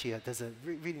 So actually, there's a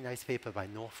really nice paper by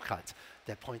Norvig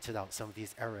that pointed out some of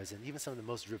these errors and even some of the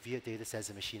most revered data sets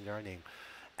in machine learning.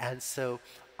 And so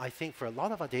I think for a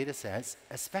lot of our data sets,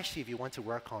 especially if you want to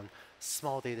work on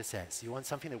small data sets, you want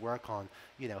something to work on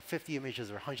 50 images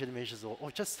or 100 images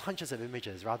or just hundreds of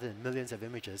images rather than millions of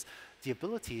images, the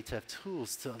ability to have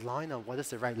tools to align on what is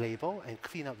the right label and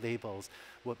clean up labels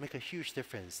will make a huge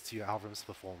difference to your algorithm's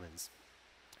performance.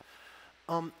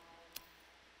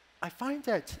 I find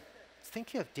that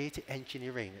thinking of data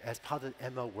engineering as part of the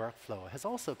ML workflow has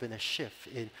also been a shift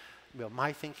in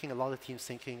my thinking, a lot of teams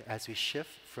thinking as we shift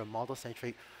from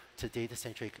model-centric to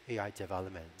data-centric AI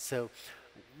development. So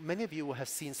many of you will have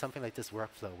seen something like this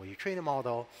workflow where you train a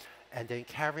model and then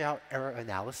carry out error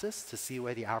analysis to see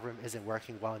where the algorithm isn't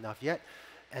working well enough yet.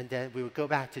 And then we would go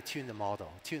back to tune the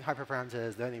model, tune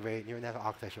hyperparameters, learning rate, neural network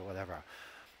architecture, whatever.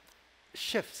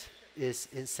 Shift is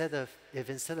instead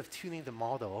of tuning the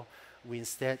model, we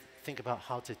instead think about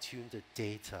how to tune the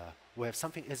data. Where if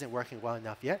something isn't working well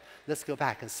enough yet, let's go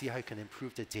back and see how you can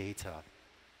improve the data.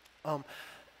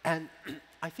 And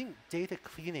I think data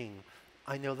cleaning,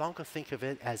 I no longer think of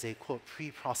it as a, quote,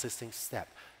 pre-processing step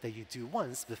that you do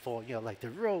once before, like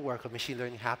the real work of machine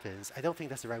learning happens. I don't think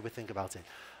that's the right way to think about it.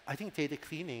 I think data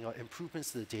cleaning or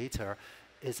improvements to the data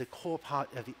is a core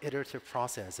part of the iterative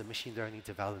process of machine learning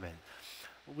development.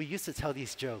 We used to tell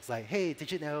these jokes like, hey,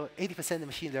 did you know 80% of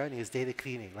machine learning is data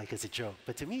cleaning, like it's a joke.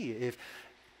 But to me, if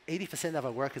 80% of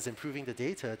our work is improving the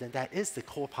data, then that is the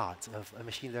core part of a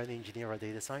machine learning engineer or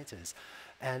data scientist.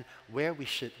 And where we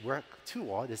should work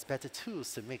toward is better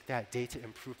tools to make that data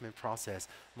improvement process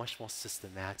much more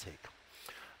systematic.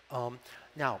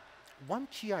 Now, one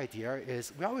key idea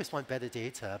is we always want better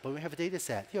data, but when we have a data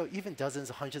set, even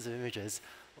dozens or hundreds of images,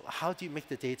 how do you make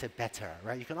the data better,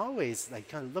 right? You can always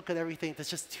kind of look at everything. There's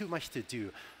just too much to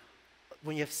do.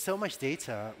 When you have so much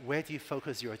data, where do you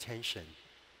focus your attention?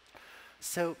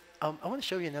 So I want to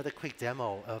show you another quick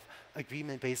demo of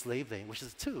agreement-based labeling, which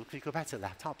is a tool. Could you go back to the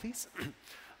laptop, please?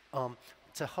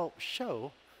 To help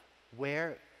show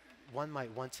where one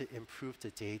might want to improve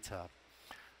the data.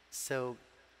 So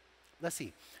let's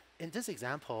see. In this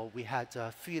example, we had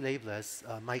 3 labelers,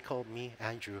 Michael, me,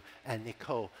 Andrew, and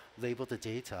Nicole label the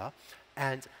data.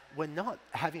 And we're not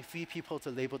having 3 people to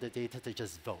label the data to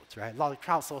just vote, right? A lot of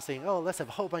crowdsourcing, oh, let's have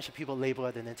a whole bunch of people label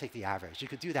it and then take the average. You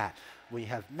could do that when you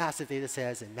have massive data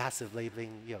sets and massive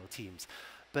labeling teams.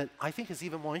 But I think it's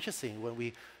even more interesting when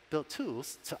we build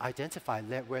tools to identify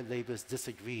where labelers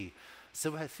disagree.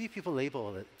 So we have 3 people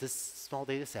label this small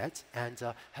data set and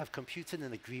have computed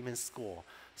an agreement score.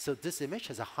 So this image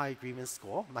has a high agreement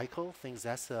score. Michael thinks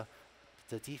that's the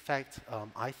defect.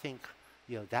 I think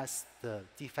that's the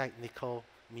defect. Nicole,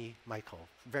 me, Michael.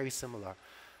 Very similar.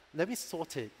 Let me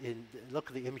sort it in. Look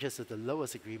at the images of the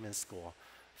lowest agreement score.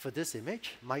 For this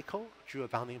image, Michael drew a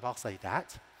bounding box like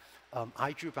that.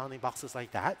 I drew bounding boxes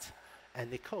like that.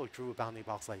 And Nicole drew a bounding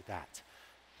box like that.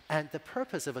 And the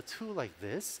purpose of a tool like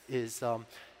this is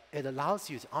it allows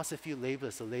you to ask a few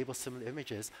labelers to label similar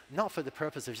images, not for the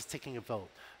purpose of just taking a vote,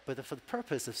 but for the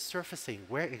purpose of surfacing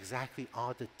where exactly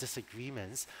are the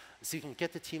disagreements, so you can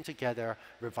get the team together,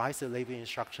 revise the labeling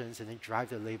instructions, and then drive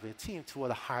the labeling team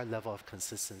toward a higher level of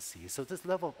consistency. So this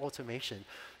level of automation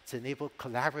to enable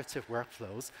collaborative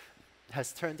workflows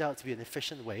has turned out to be an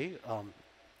efficient way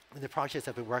in the projects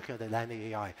I've been working on at Landing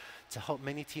AI to help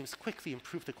many teams quickly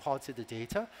improve the quality of the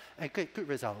data and get good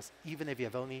results, even if you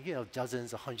have only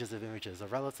dozens or hundreds of images or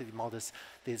relatively modest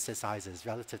data set sizes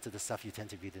relative to the stuff you tend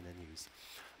to read in the news.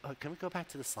 Can we go back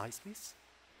to the slides, please?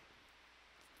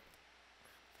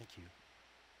 Thank you.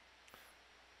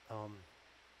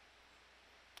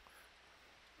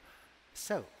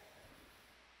 So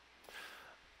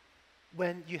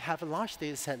when you have a large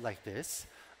data set like this,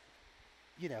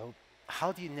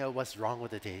 how do you know what's wrong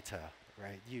with the data,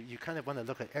 right? You kind of want to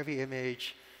look at every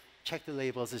image, check the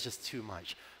labels, it's just too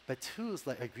much. But tools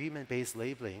like agreement-based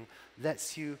labeling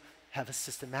lets you have a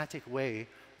systematic way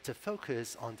to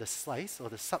focus on the slice or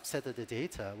the subset of the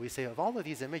data. We say, of all of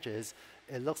these images,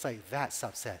 it looks like that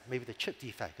subset. Maybe the chip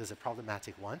defect is a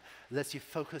problematic one. It lets you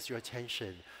focus your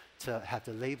attention to have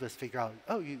the labelers figure out,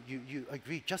 oh, you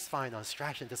agree just fine on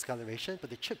scratch and discoloration, but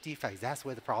the chip defect, that's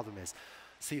where the problem is.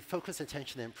 So you focus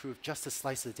attention and improve just a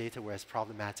slice of the data where it's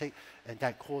problematic, and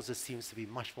that causes teams to be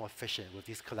much more efficient with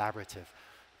these collaborative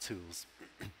tools.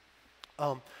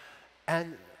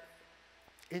 And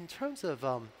in terms of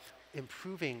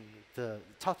improving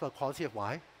talk about quality of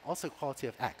Y, also quality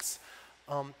of X.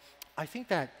 I think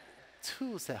that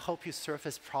tools that help you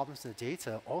surface problems in the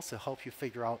data also help you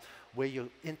figure out where your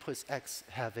inputs X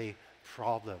have a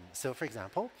problem. So for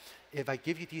example, if I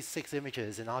give you these 6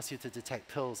 images and ask you to detect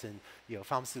pills in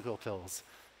pharmaceutical pills,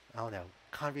 I don't know,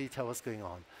 can't really tell what's going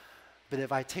on. But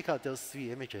if I take out those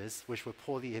 3 images, which were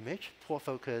poorly imaged, poor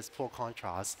focus, poor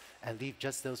contrast, and leave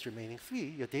just those remaining 3,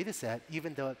 your data set,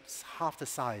 even though it's half the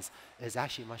size, is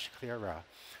actually much clearer.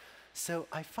 So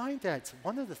I find that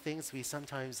one of the things we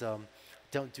sometimes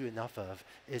don't do enough of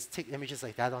is take images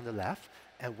like that on the left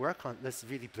and work on, that's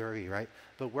really blurry, right?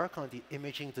 But work on the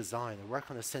imaging design and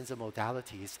work on the sensor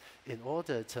modalities in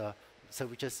order to, so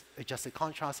we just adjust the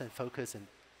contrast and focus and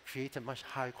create a much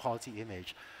higher quality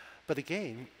image. But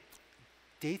again,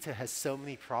 data has so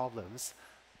many problems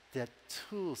that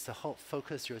tools to help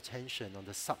focus your attention on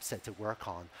the subset to work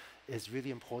on is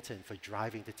really important for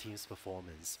driving the team's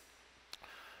performance.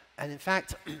 And in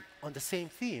fact, on the same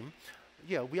theme,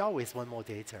 we always want more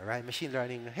data, right? Machine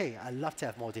learning, hey, I'd love to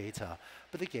have more data.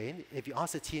 But again, if you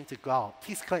ask the team to go out,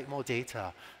 please collect more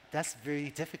data, that's very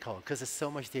difficult because there's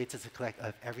so much data to collect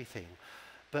of everything.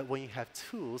 But when you have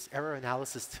tools, error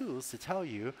analysis tools to tell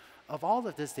you, of all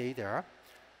of this data,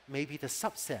 maybe the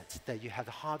subset that you have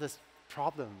the hardest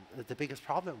problem, the biggest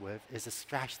problem with is a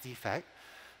scratch defect.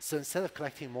 So instead of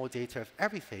collecting more data of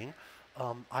everything,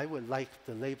 I would like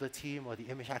the labeler team or the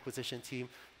image acquisition team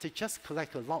to just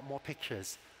collect a lot more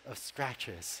pictures of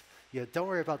scratches. Don't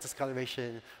worry about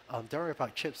discoloration, don't worry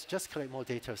about chips, just collect more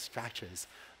data of scratches.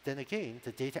 Then again,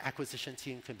 the data acquisition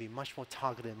team can be much more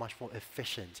targeted, much more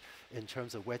efficient in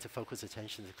terms of where to focus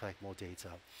attention to collect more data.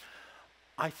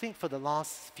 I think for the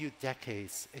last few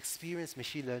decades, experienced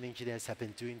machine learning engineers have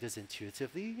been doing this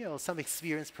intuitively. Some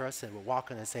experienced person will walk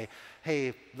in and say,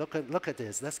 hey, look at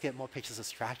this, let's get more pictures of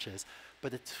scratches.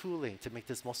 But the tooling to make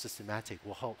this more systematic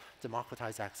will help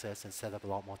democratize access and set up a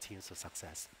lot more teams for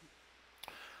success.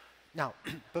 Now,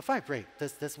 before I break,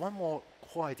 there's one more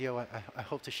core idea I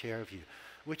hope to share with you,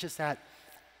 which is that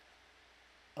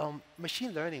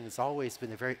machine learning has always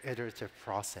been a very iterative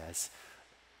process.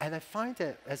 And I find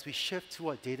that as we shift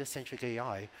toward data-centric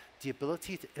AI, the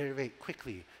ability to iterate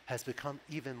quickly has become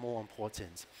even more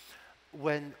important.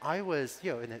 When I was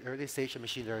in an early stage of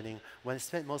machine learning, when I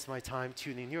spent most of my time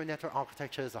tuning neural network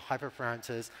architectures or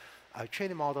hyperparameters, I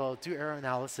train a model, do error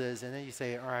analysis, and then you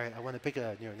say, all right, I want a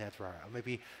bigger neural network. Or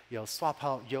maybe swap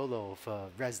out YOLO for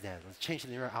ResNet, or change the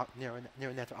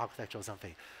neural network architecture or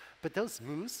something. But those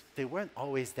moves, they weren't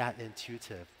always that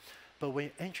intuitive. But when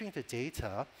you're entering the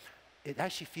data, it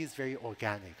actually feels very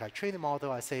organic. I train a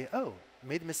model, I say, oh,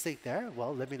 made a mistake there?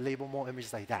 Well, let me label more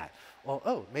images like that. Or,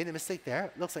 oh, made a mistake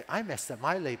there? Looks like I messed up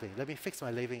my labeling. Let me fix my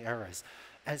labeling errors.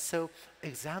 And so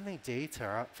examining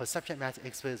data for subject matter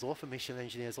experts or for machine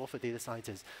engineers or for data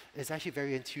scientists is actually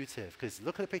very intuitive because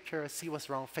look at the picture, see what's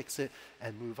wrong, fix it,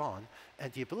 and move on.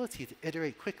 And the ability to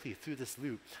iterate quickly through this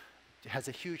loop has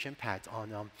a huge impact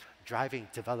on driving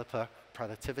developer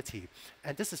productivity.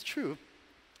 And this is true.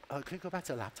 Can you go back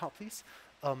to the laptop, please?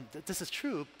 This is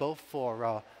true both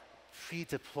for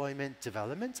pre-deployment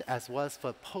development as well as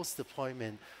for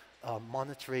post-deployment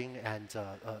monitoring and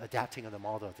adapting of the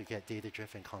model to get data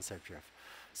drift and concept drift.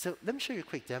 So let me show you a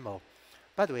quick demo.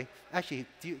 By the way, actually,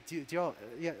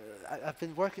 I've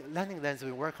been working, Landing Lens,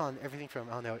 we work on everything from,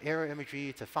 I don't know, aerial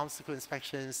imagery to pharmaceutical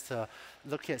inspections to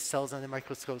look at cells under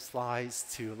microscope slides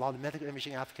to a lot of medical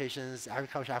imaging applications,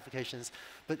 agriculture applications.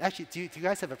 But actually, do you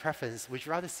guys have a preference? Would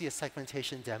you rather see a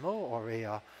segmentation demo or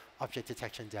a object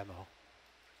detection demo?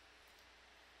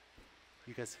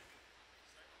 You guys?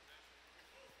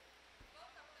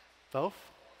 Both?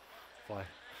 Boy.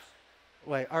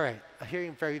 Wait, all right. I'm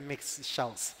hearing very mixed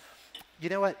shouts. You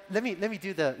know what? Let me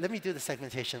do the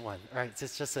segmentation one. All right,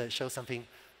 just to show something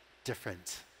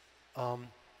different.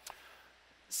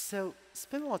 So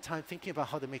spend a lot of time thinking about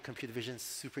how to make computer vision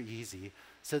super easy.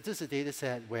 So this is a data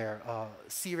set where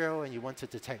cereal, and you want to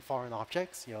detect foreign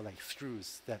objects, like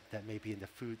screws that may be in the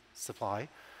food supply.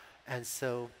 And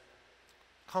so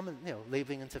common,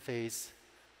 labeling interface,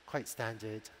 quite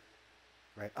standard,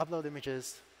 right? Upload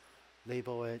images,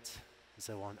 label it, and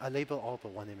so on. I label all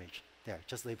but one image. There,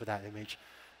 just label that image.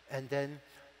 And then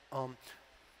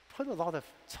put a lot of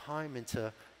time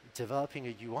into developing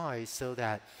a UI so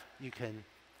that you can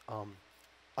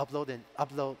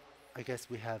upload. I guess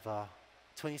we have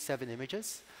 27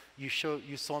 images. You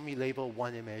saw me label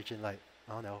one image in like,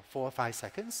 I don't know, 4 or 5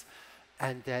 seconds.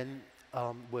 And then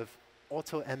with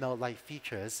auto ML-like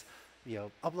features,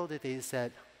 upload the data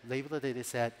set, label the data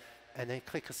set, and then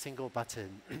click a single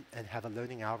button and have a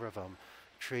learning algorithm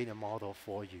train a model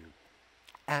for you.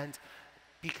 And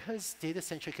because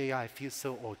data-centric AI feels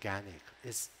so organic,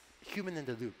 it's human in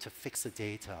the loop to fix the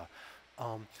data,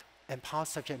 empower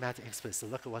subject matter experts to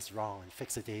look at what's wrong and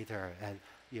fix the data, and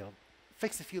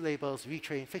fix a few labels,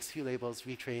 retrain, fix a few labels,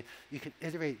 retrain. You can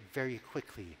iterate very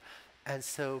quickly. And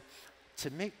so to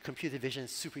make computer vision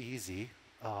super easy,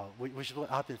 which is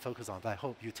what I've been focused on, but I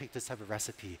hope you take this type of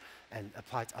recipe and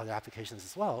apply it to other applications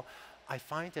as well, I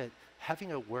find that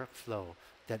having a workflow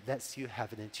that lets you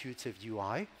have an intuitive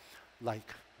UI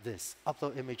like this,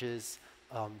 upload images,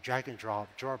 drag and drop,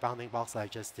 draw a bounding box like I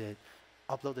just did,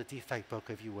 upload a defect book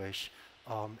if you wish,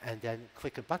 and then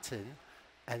click a button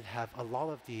and have a lot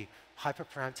of the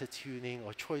hyperparameter tuning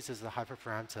or choices of the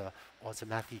hyperparameter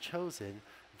automatically chosen.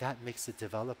 That makes the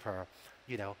developer,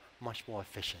 much more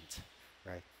efficient,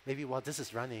 right? Maybe while this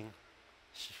is running,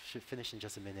 should finish in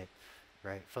just a minute,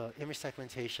 right? For image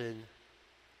segmentation,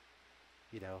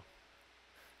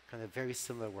 kind of very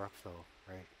similar workflow,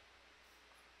 right?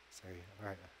 Sorry, all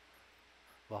right.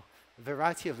 Well, a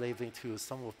variety of labeling tools,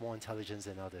 some with more intelligence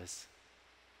than others.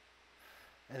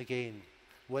 And again,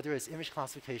 whether it's image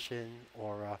classification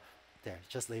or there,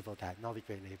 just label that, not a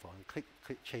great label, and click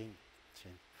change.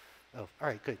 Oh, all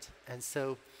right, good. And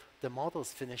so the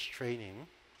model's finished training.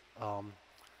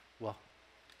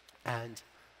 And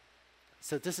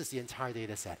so this is the entire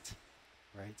data set,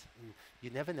 right? And you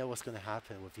never know what's going to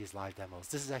happen with these live demos.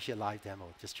 This is actually a live demo,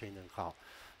 just trained in cloud.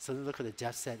 So look at the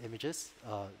depth set images.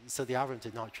 So the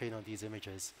algorithm did not train on these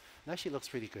images. It actually looks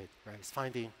pretty good, right? It's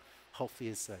finding,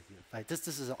 hopefully it's like this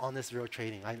is an honest real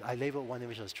training. I labeled one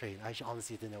image as trained. I actually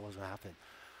honestly didn't know what was going to happen.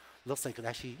 Looks like it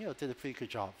actually did a pretty good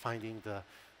job finding the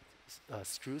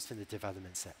screws in the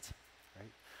development set,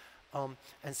 right?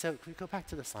 And so can we go back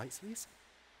to the slides, please?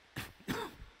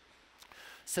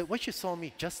 So what you saw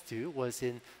me just do was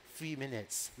in 3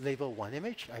 minutes label one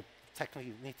image. I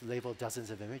technically need to label dozens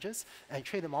of images and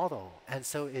train a model. And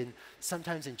so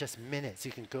sometimes in just minutes,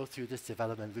 you can go through this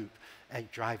development loop and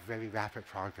drive very rapid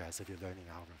progress of your learning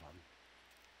algorithm.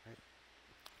 Right?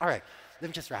 All right, let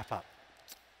me just wrap up.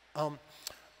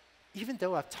 Even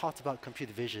though I've talked about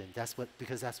computer vision,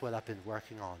 because that's what I've been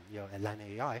working on, at Land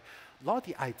AI, a lot of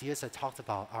the ideas I talked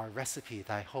about are a recipe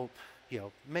that I hope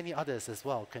many others as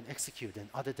well can execute in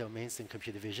other domains in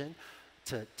computer vision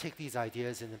to take these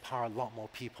ideas and empower a lot more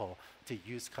people to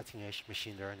use cutting-edge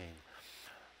machine learning.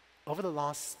 Over the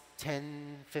last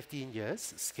 10, 15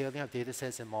 years, scaling up data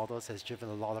sets and models has driven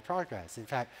a lot of progress. In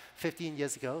fact, 10, 15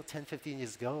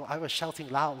 years ago, I was shouting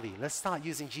loudly, let's start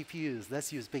using GPUs,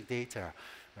 let's use big data,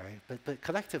 right? But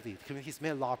collectively, the community's made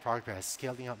a lot of progress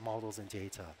scaling up models and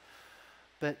data.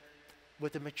 But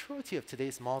with the maturity of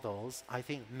today's models, I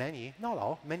think many, not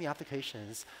all, many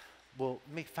applications will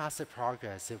make faster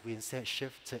progress if we instead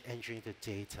shift to entering the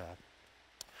data.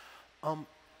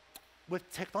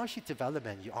 With technology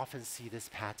development, you often see this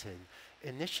pattern.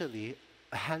 Initially,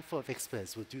 a handful of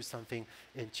experts will do something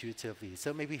intuitively.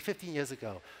 So maybe 15 years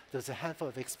ago, there was a handful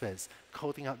of experts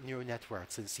coding up neural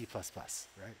networks in C++,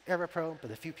 right? Error-prone, but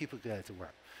a few people get it to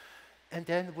work. And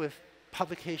then with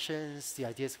publications, the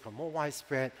ideas become more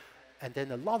widespread, and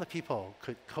then a lot of people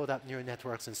could code up neural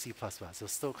networks in C++, so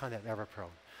still kind of error-prone.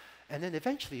 And then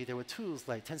eventually, there were tools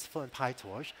like TensorFlow and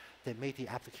PyTorch that made the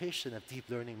application of deep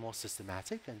learning more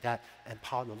systematic, and that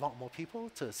empowered a lot more people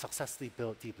to successfully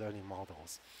build deep learning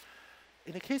models.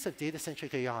 In the case of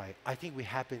data-centric AI, I think we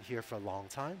have been here for a long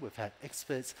time. We've had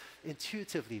experts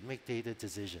intuitively make data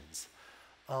decisions.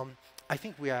 I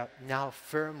think we are now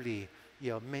firmly,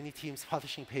 many teams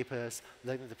publishing papers,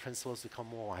 letting the principles become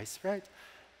more widespread.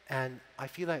 And I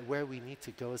feel like where we need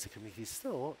to go as a community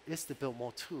still is to build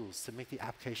more tools to make the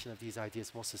application of these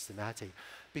ideas more systematic.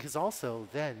 Because also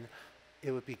then,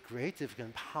 it would be great if we can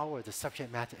empower the subject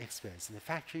matter experts in the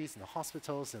factories, in the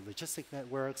hospitals, in the logistic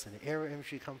networks, in the aero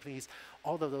imagery companies,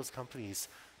 all of those companies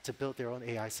to build their own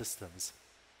AI systems.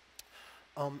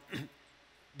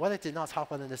 What I did not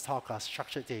talk about in this talk are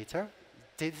structured data.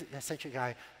 Data-centric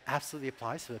AI absolutely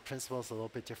applies, but the principle is a little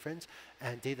bit different,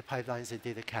 and data pipelines and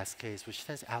data cascades, which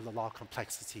tends to add a lot of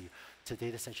complexity to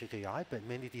data-centric AI, but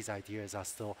many of these ideas are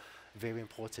still very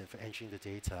important for entering the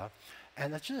data.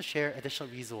 And I just want to share additional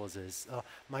resources.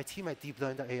 My team at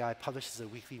DeepLearn.ai publishes a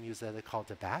weekly newsletter called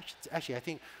The Bash. Actually, I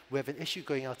think we have an issue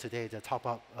going out today to talk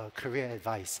about career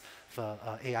advice for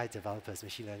AI developers,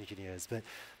 machine learning engineers. But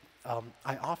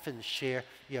I often share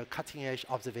cutting-edge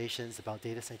observations about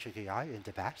data-centric AI in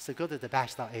the Bash. So go to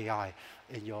thebash.ai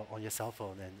on your cell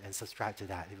phone and subscribe to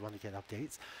that if you want to get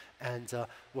updates. And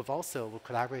with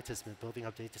collaborators been building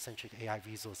up data-centric AI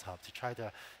resource hub to try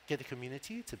to get the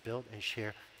community to build and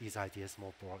share these ideas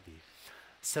more broadly.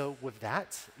 So with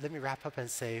that, let me wrap up and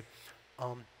say,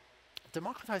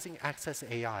 democratizing access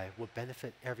to AI will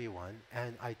benefit everyone,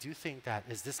 and I do think that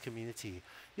is this community,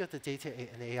 the data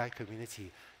and AI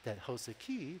community, that holds the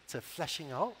key to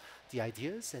fleshing out the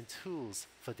ideas and tools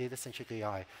for data-centric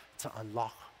AI to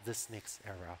unlock this next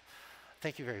era.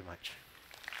 Thank you very much.